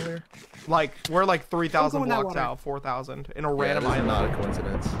sent me earlier? Like we're like 3,000 Don't go in that blocks water. out, 4,000 in a Yeah, random this is island. not a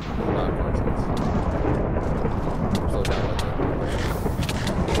coincidence. Not a coincidence. Slow down,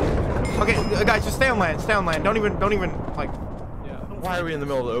 Okay, guys, just stay on land. Stay on land. Don't even like. Yeah. Why are we in the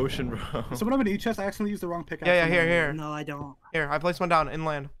middle of the ocean, bro? Someone have an E-chest? I accidentally used the wrong pickaxe. Yeah, here. No, I don't. Here, I placed one down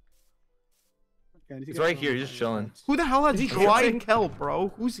inland. Okay, I need to He's get right some here. He's just chilling. Who the hell has Is he dried dripping? kelp,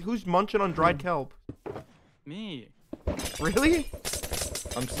 bro? Who's munching on dried kelp? Me. Really?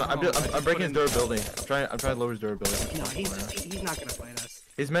 I'm just breaking his put in- durability. I'm trying to lower his durability. No, he's not gonna fight us.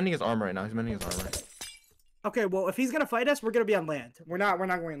 He's mending his armor right now. He's mending his armor. Okay, well if he's gonna fight us, we're gonna be on land. We're not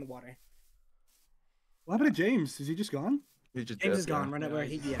going in the water. What happened to James? Is he just gone? He just James dipped, is gone. yeah. Run it where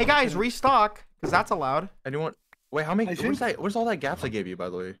he. Yeah. Hey guys, restock, cause that's allowed. Anyone? Wait, how many? I Where's think- Where's all that gaps I gave you, by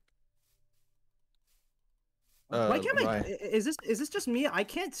the way? Why can't I? Rye. Is this just me? I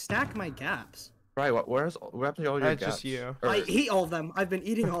can't stack my gaps. Right. What happened to all your That's gaps? just you. Or- I eat all of them. I've been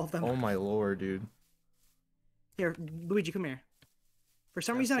eating all of them. oh my lord, dude. Here, Luigi, come here. For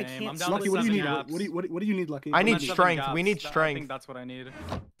some Yeah, reason, I same. can't. I'm down see Lucky, what do you seven need? gaps. What do you need, Lucky? I What do need you Seven strength. We gaps. need I strength. think that's what I need.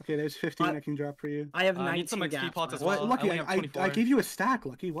 Okay, there's 15 I- I can drop for you. I have I 19 need some XP gaps. pots as left. well. Lucky, only have I 24. gave you a stack,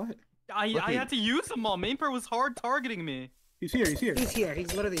 Lucky. What? I Lucky. had to use them all. Main part was hard targeting me. He's here. He's here. He's here.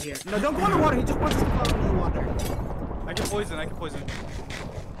 He's literally here. No, don't go in the water. He just wants us to fall into the water. I can poison.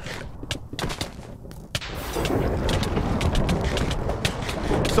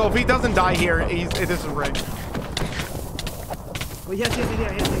 So if he doesn't die here, this is rigged. Well, yes.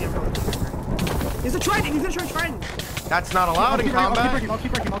 He's a trident. He's gonna try trident. That's not allowed in combat. I'll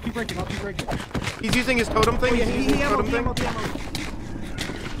keep breaking. He's using his totem thing. Oh, yeah, He's he using his ammo, totem he ammo, thing. he ammo.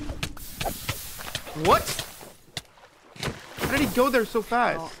 What? How did he go there so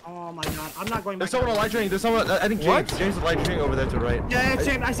fast? Oh my god. I'm not going back. There's someone on down. light training. There's someone. I think James. What? James is light training over there to the right. Yeah, it's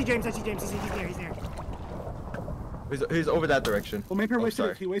James. I see James. He's there. He's over that direction. Well, Maper Oh, wasted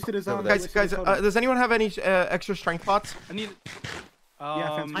sorry. it. He wasted his Over he there. Guys, wasted his totem. does anyone have any extra strength pots? I need.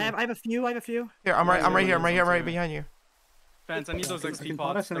 Fence. I have a few. Here, I'm right Yeah, right behind you. Fans, I need those I XP can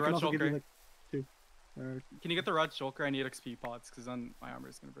pots. and The I can red also give you shulker. like 2. Can you get the red shulker? I need XP pots because then my armor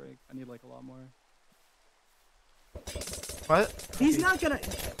is gonna break. I need like a lot more. What? He's not gonna.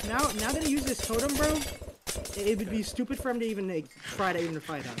 Now that he used his totem, bro, it would be stupid for him to even try to even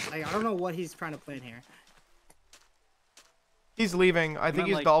fight us. I don't know what he's trying to plan here. He's leaving. I think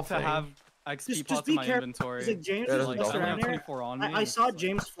he's like, golfing. to have XP Just pots be in my careful. inventory. Like James Yeah, is that's just dolphin. I only around have here. 24 on me. I saw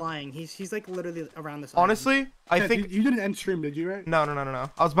James flying. He's like literally around this. Honestly, I Ted, think you didn't end stream, did you? Right? no.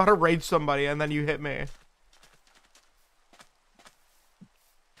 I was about to rage somebody and then you hit me.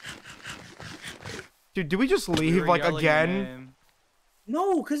 Dude, do we just We leave were like yelling your again? name.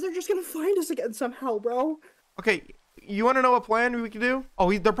 No, because they're just gonna find us again somehow, bro. Okay, you want to know what plan we can do?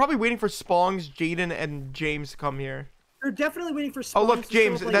 Oh, they're probably waiting for Spongs, Jaden, and James to come here. They're definitely waiting for. Oh, look, spawns to show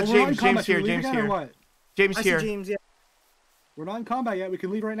James, up, like- that's Well, we're not in James combat, here, should we leave James again or here. what? James I see here. James. Yeah. We're not in combat yet. We can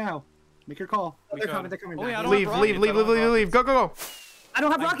leave right now. Make your call. Oh, they're coming. They're coming. Oh, back. yeah, I don't Leave, have leave, rockets, leave, I don't have leave. Go, go, go. I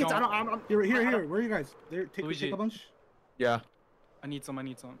don't have I rockets. don't- I'm Here. Where are you guys? There, take Luigi. a bunch. Yeah. I need some.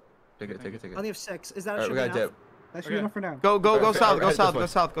 Take it. I only have 6. Is that Alright, should we be got a enough? dip. That should be Okay. enough for now. Go Okay, south, okay, go this south, way. go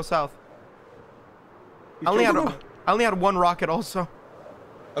south, go south. He's I only trying had to- I only had one rocket also.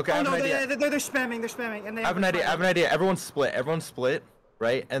 Okay, I Oh have no, an idea. they're spamming. They're spamming, and they I have an idea. Everyone split. Everyone split.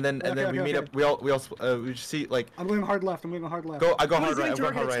 Right, and then Okay, we okay, meet okay. up. We just see like I'm going hard left. I go hard left. I go Somebody's hard right. getting I go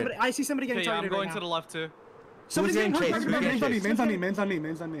hard targeted. right. I see somebody getting Okay, yeah, I'm targeted going right to the now. left too. Somebody's getting getting chased? targeted. Who's getting chased?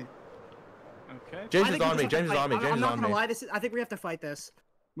 Man's on me. Okay. James I is think on we me. just have James to is fight. on me. I'm James is not on gonna me. lie. I think we have to fight this.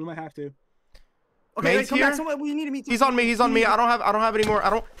 We might have to. Okay, Main's wait, come back. here? Someone, we need to meet. He's on me. I don't have any more. I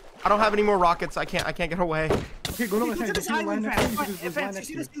don't have any more rockets. I can't get away. Okay, go to Look my at side. this See the line island, next to you? Fantst. There's a line Fantst, next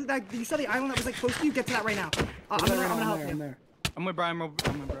you to see this? You saw the island that was like close to you. Get to that right now. I'm I'm gonna help I'm you. there. I'm with Brian. I'm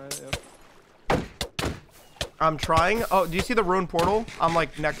with Brian. Yep. I'm trying. Oh, do you see the ruined portal? I'm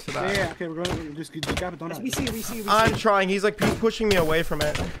like next to that. Yeah. Okay, we're going. Just gap it. Don't. Yes, we see. I'm trying. He's pushing me away from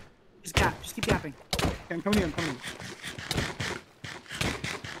it. Just keep gapping. Okay, I'm coming in.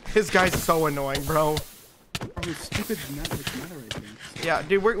 This guy's so annoying, bro. Probably stupid meta right there. Yeah,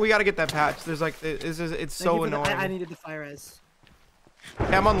 dude, we gotta get that patch. There's like, it's Thank so you for the- annoying. I needed the fire res.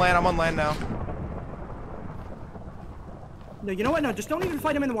 Hey, I'm on land now. No, you know what? No, just don't even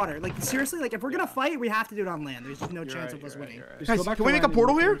fight him in the water. Like seriously, like if we're gonna fight, we have to do it on land. There's just no chance of us winning. Just Guys, go back can to we make a land and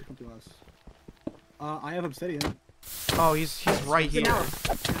portal wait for here? it to come to us. I have obsidian. Oh, he's right here. Now,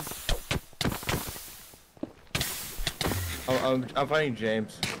 I'm fighting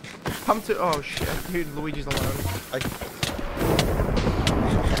James. Come to. Oh shit, dude, Luigi's alone.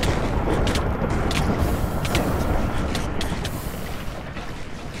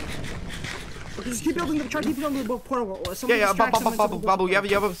 Just keep building the. Try to keep building the portal. Yeah, Bubble, you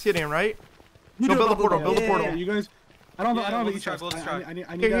have obsidian, right? Go build the portal. Build the portal. You guys. I don't have we'll a chest. I need.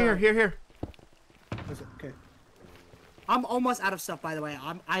 Here. Okay. I'm almost out of stuff, by the way.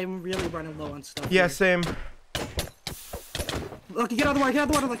 I'm really running low on stuff. Yeah, here. same. Lucky, get out of the water. Get out of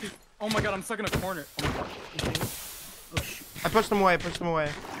the water, Lucky. Oh my god, I'm stuck in a corner. Oh my god. Oh shoot. I pushed him away.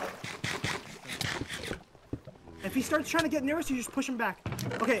 If he starts trying to get near us, you just push him back.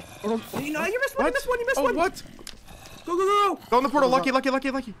 Okay. You know, you missed What? one. You missed one. What? Go. Go in the portal. Lucky. Run.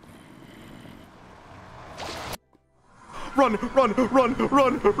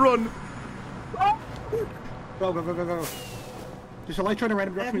 Go. Just a light trying to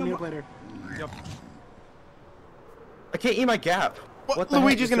random direct me later. Yep. I can't eat my gap. What the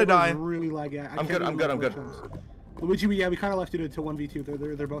Luigi's heck? gonna die. Really lag. I'm good. Luigi, yeah, we kind of left you to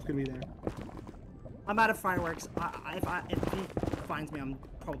 1v2. They're both gonna be there. I'm out of fireworks. If he finds me, I'm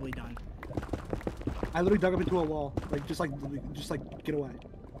probably done. I literally dug up into a wall. Just like get away.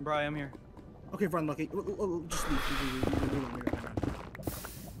 Bro, I'm here. Okay, run, Lucky. Just leave.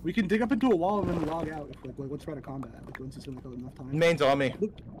 We can dig up into a wall and then log out if once we're out of combat. Once it's enough time. Main's on me.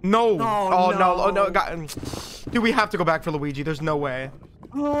 No. Oh, no. Dude, we have to go back for Luigi. There's no way.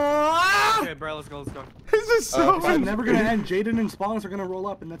 Okay, bro, let's go. This is so. It's never gonna end. Jaden and Spawners are gonna roll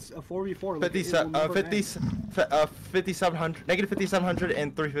up, and that's a 4v4. 5700, negative 5700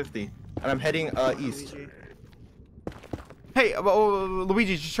 and 350, and I'm heading east. Hey,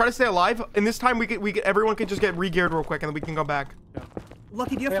 Luigi, just try to stay alive. And this time everyone could just get re-geared real quick, and then we can go back. Yeah.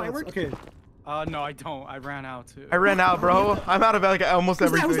 Lucky, do you have fireworks? Okay. No, I don't. I ran out too. I ran out, bro. I'm out of almost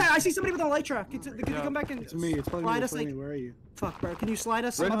everything. Who's that? I see somebody with a light truck. Can you come back and It's me. It's probably slide me. us like? Where are you? Fuck, bro. Can you slide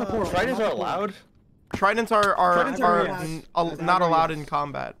us? Right on the portal. Tridents are allowed? Tridents are not allowed in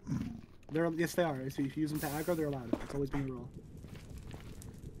combat. Yes, they are. So if you use them to aggro, they're allowed. It's always been a rule.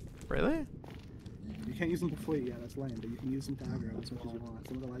 Really? You can't use them to flee. Yeah, that's lame. But you can use them to aggro as much as you want.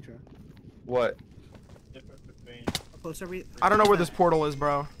 Some of the light truck. What? Close every. I don't know where this portal is,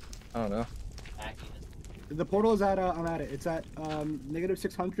 bro. I don't know. The portal is at. I'm at it. It's at negative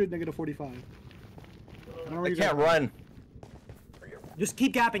 600, negative 45. I don't know where I you can't guys are. run. Just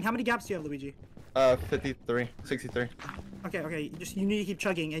keep gapping. How many gaps do you have, Luigi? 53, 63. Okay. You need to keep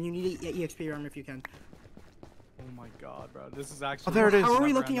chugging, and you need to EXP your armor if you can. Oh my god, bro. This is actually. Oh, there it is. How are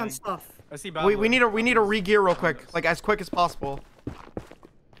we looking on stuff? I see We need to re-gear real quick, like as quick as possible.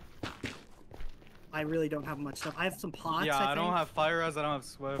 I really don't have much stuff. I have some pots. Yeah, I don't think. have fire res. I don't have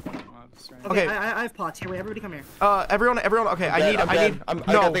swift. I don't have strength. Okay, Okay. I have pots. Here, wait, everybody come here. Everyone. Okay, I'm dead.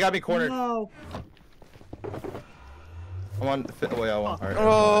 No. They got me cornered. No. I'm on. Wait, I won't. Alright.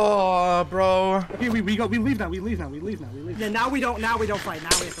 Oh, bro. Okay, we leave now. Yeah, now we don't fight. Now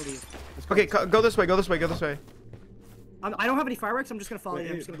we have to leave. Okay, go this way. I don't have any fireworks. I'm just gonna follow you.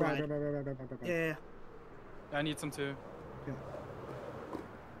 I'm just gonna Right. ride. Yeah. I need some too.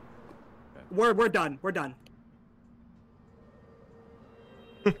 We're done. We're done.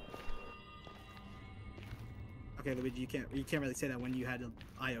 Okay, Luigi, you can't really say that when you had an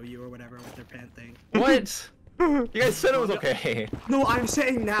IOU or whatever with their pan thing. What? You guys said it was okay. No, I'm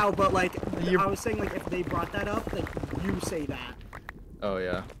saying now, but like You- I was saying like if they brought that up, like you say that. Oh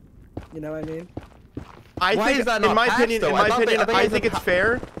yeah. You know what I mean? I Why think, is that in not my patched, opinion, though? I I think it's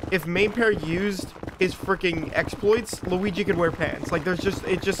fair if main pair used his freaking exploits, Luigi could wear pants. Like they're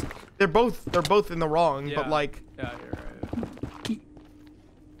both in the wrong, Yeah. but like. Yeah, you're right.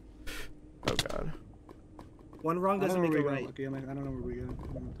 Oh god. One wrong I don't doesn't know make where it we go. right. Okay, I don't know where we go. I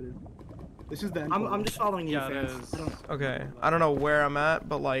don't know what to do. This is the end. I'm just following you, Yeah, it fans. is. I don't. Okay. I don't know where I'm at,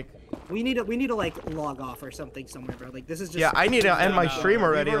 but like. We need to like log off or something somewhere, bro. Like this is just. Yeah, I need to end my stream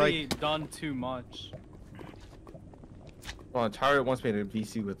already. We've Like. already done too much. Well, Tyra wants me to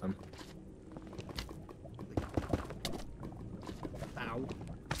VC with them. Ow.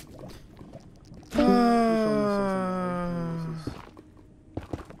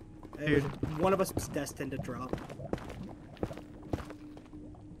 Dude. One of us is destined to drop.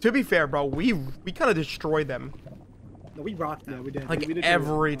 To be fair, bro, we kind of destroyed them. No, we rocked Yeah, them. we did. Like, we did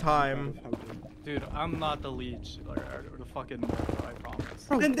every do it. time. Dude, I'm not the leech or the fucking mortal, I promise.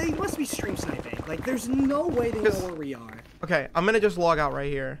 Then they must be stream sniping. Like, there's no way they know where we are. Okay, I'm gonna just log out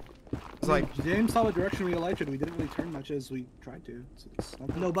right here. It's like. James saw the direction we elected. We didn't really turn much as we tried to. It's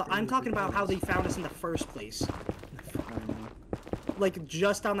not No, but I'm crazy. talking about how they found us in the first place. I don't know. Like,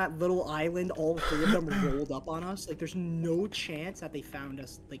 just on that little island, all three of them rolled up on us. Like, there's no chance that they found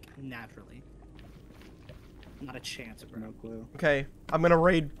us, like, naturally. Not a chance, bro. No clue. Okay, I'm gonna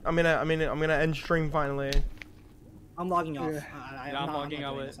raid. I'm gonna end stream finally. I'm logging off. Yeah. Yeah, I'm logging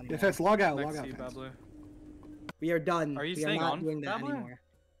out doing with- this anymore. If it's log out, Next log to out. you, Fantst. Bablu. We are done. Are you we staying are not on, doing that Bablu? anymore.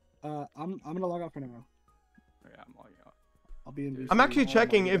 I'm gonna log out for now. Yeah, I'm logging out. I'll be in. I'm VC. actually I'll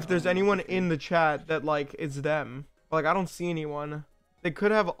checking log if out. there's anyone in the chat that like is them. Like I don't see anyone. They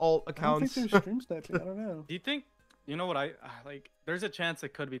could have alt I don't accounts. think there's stream stepping. I don't know. Do you think? You know what I like? There's a chance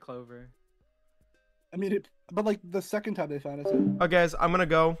it could be Clover. I mean, but like the second time they found us. Okay, guys, I'm gonna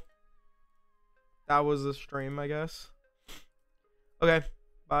go. That was the stream, I guess. Okay,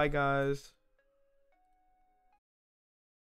 bye, guys.